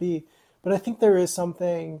could that be? But I think there is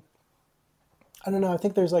something. I don't know. I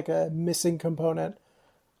think there's like a missing component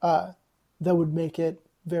that would make it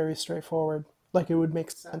very straightforward. Like it would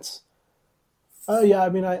make sense. Yeah, I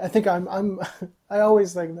mean, I think I'm I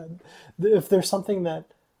always think that if there's something that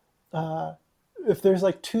if there's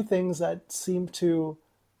like two things that seem to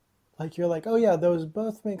like you're like, oh yeah, those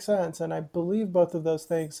both make sense, and I believe both of those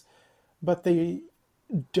things, but they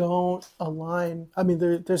don't align. I mean,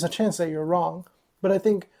 there's a chance that you're wrong, but I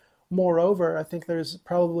think, moreover, I think there's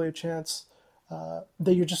probably a chance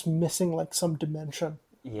that you're just missing like some dimension,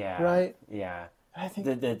 Yeah, right? yeah. I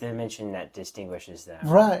think, The dimension that distinguishes them.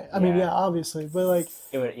 right. I mean, Yeah. yeah, obviously, but like,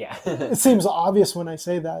 It would, yeah. it seems obvious when I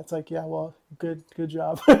say that. It's like, yeah, well, good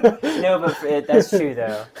job. No, but that's true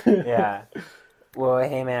though. Yeah. Well,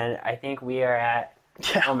 hey man, I think we are at.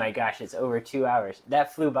 Yeah, Oh my gosh, it's over 2 hours.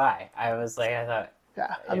 That flew by. I was like, I thought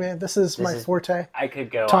yeah. I mean, this is this my is. forte, I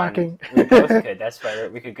could go talking. on. We both could. That's why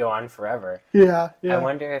we could go on forever. Yeah, I yeah.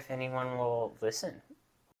 wonder if anyone will listen.